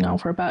been working on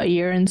for about a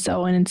year and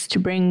so, and it's to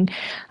bring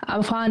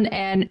Afghan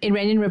and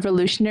Iranian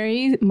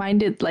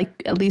revolutionary-minded,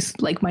 at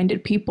least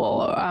like-minded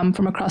people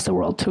from across the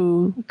world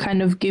to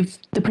kind of give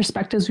the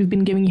perspectives we've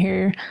been giving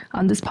here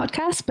on this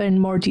podcast, but in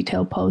more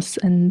detailed posts.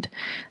 And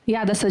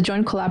that's a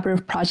joint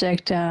collaborative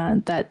project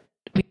that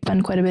we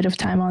spend quite a bit of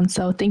time on.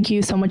 So thank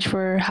you so much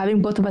for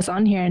having both of us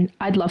on here, and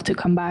I'd love to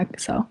come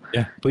back. So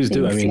yeah, please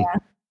do. I mean,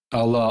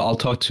 I'll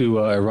talk to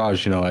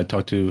Raj. I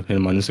talked to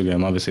him on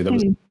Instagram. Obviously, that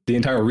was the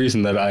entire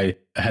reason that I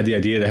had the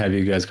idea to have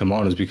you guys come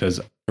on, is because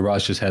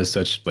Raj just has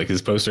such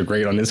his posts are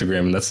great on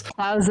Instagram, and that's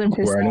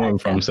 1,000%, where I know him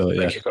from. So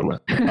yeah.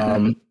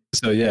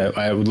 So yeah,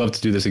 I would love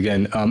to do this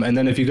again. And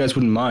then if you guys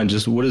wouldn't mind,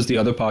 just what is the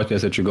other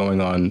podcast that you're going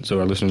on,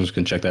 so our listeners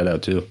can check that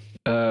out too?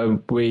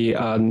 We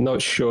are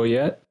not sure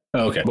yet.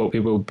 Oh, okay. But it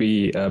will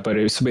be, but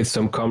it's with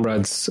some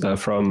comrades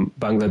from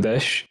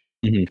Bangladesh.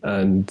 Mm-hmm.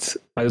 And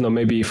I don't know,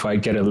 maybe if I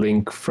get a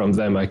link from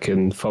them, I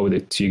can forward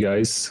it to you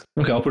guys.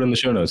 Okay, I'll put it in the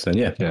show notes then.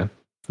 Yeah. Yeah.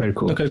 Very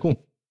cool. Okay, cool.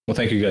 Well,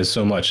 thank you guys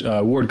so much.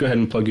 Ward, go ahead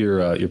and plug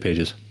your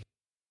pages.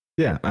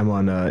 Yeah, I'm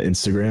on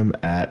Instagram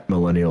at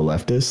Millennial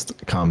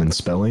Leftist, common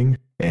spelling.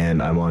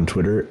 And I'm on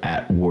Twitter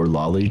at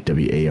Wardlawley,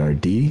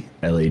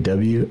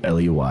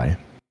 WARDLAWLEY.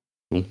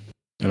 Cool.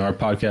 And our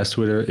podcast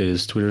Twitter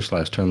is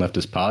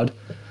Twitter/TurnLeftistPod.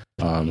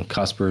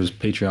 Cosper's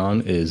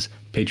Patreon is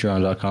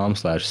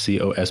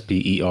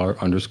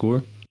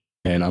patreon.com/COSPER_.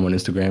 And I'm on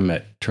Instagram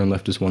at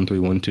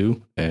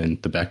TurnLeftist1312 and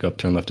the backup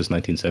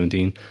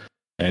TurnLeftist1917.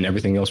 And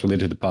everything else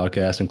related to the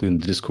podcast, including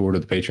the Discord or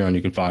the Patreon,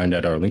 you can find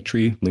at our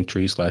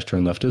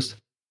linktree/TurnLeftist.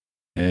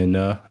 And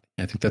I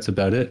think that's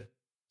about it.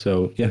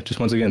 So yeah, just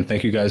once again,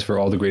 thank you guys for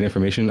all the great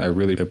information. I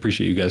really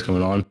appreciate you guys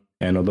coming on,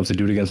 and I'd love to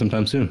do it again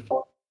sometime soon.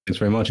 Thanks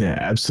very much. Yeah,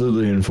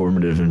 absolutely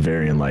informative and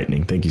very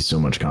enlightening. Thank you so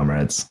much,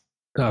 comrades.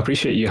 I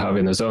appreciate you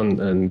having us on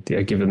and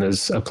giving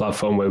us a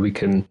platform where we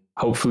can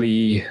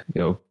hopefully,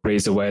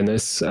 raise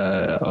awareness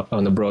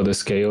on a broader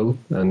scale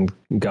and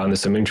garner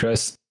some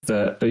interest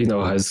that,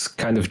 has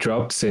kind of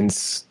dropped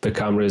since the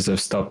cameras have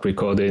stopped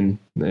recording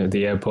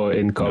the airport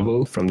in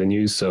Kabul from the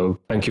news. So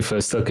thank you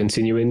for still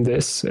continuing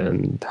this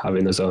and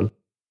having us on.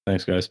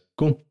 Thanks, guys.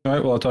 Cool. All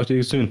right. Well, I'll talk to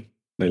you soon.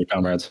 Later,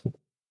 comrades.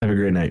 Have a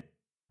great night.